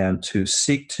 and to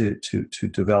seek to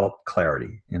develop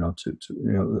clarity.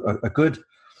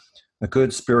 A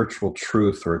good spiritual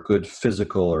truth, or a good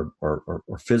physical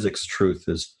or physics truth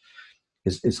is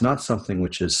not something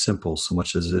which is simple so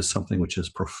much as it is something which is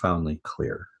profoundly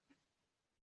clear.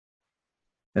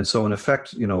 And so, in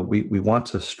effect, we want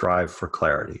to strive for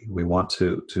clarity. We want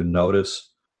to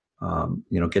notice,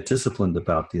 get disciplined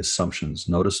about the assumptions.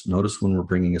 Notice when we're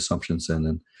bringing assumptions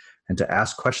in, and to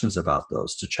ask questions about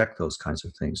those, to check those kinds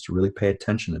of things, to really pay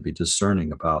attention and be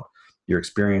discerning about your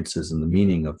experiences and the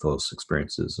meaning of those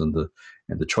experiences, and the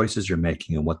choices you're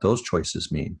making and what those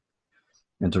choices mean.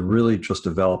 And to really just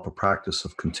develop a practice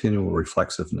of continual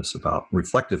reflectiveness about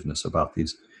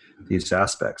these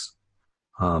aspects.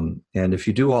 And if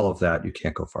you do all of that, you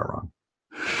can't go far wrong.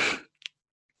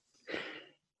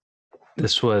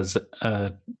 This was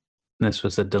a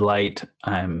delight.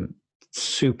 I'm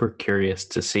super curious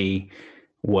to see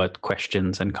what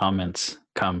questions and comments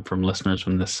come from listeners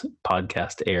when this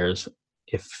podcast airs.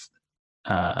 If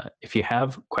you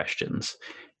have questions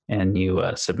and you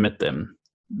submit them,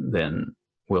 then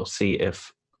we'll see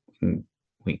if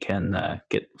we can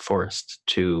get Forrest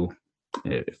to,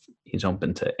 if he's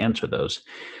open to answer those.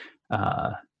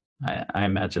 I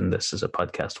imagine this is a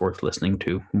podcast worth listening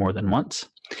to more than once.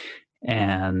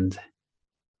 And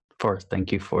Forrest,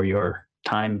 thank you for your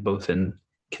time, both in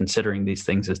considering these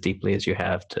things as deeply as you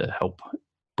have to help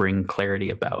bring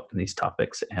clarity about these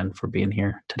topics, and for being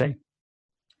here today.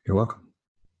 You're welcome.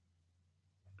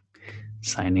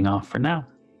 Signing off for now.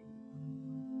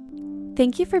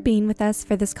 Thank you for being with us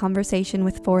for this conversation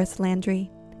with Forrest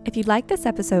Landry. If you like this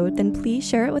episode, then please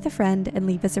share it with a friend and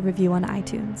leave us a review on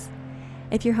iTunes.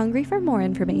 If you're hungry for more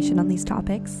information on these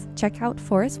topics, check out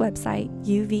Forrest's website,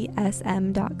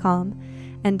 uvsm.com,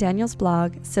 and Daniel's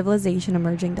blog,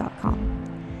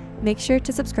 civilizationemerging.com. Make sure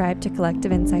to subscribe to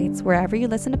Collective Insights wherever you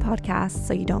listen to podcasts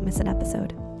so you don't miss an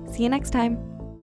episode. See you next time.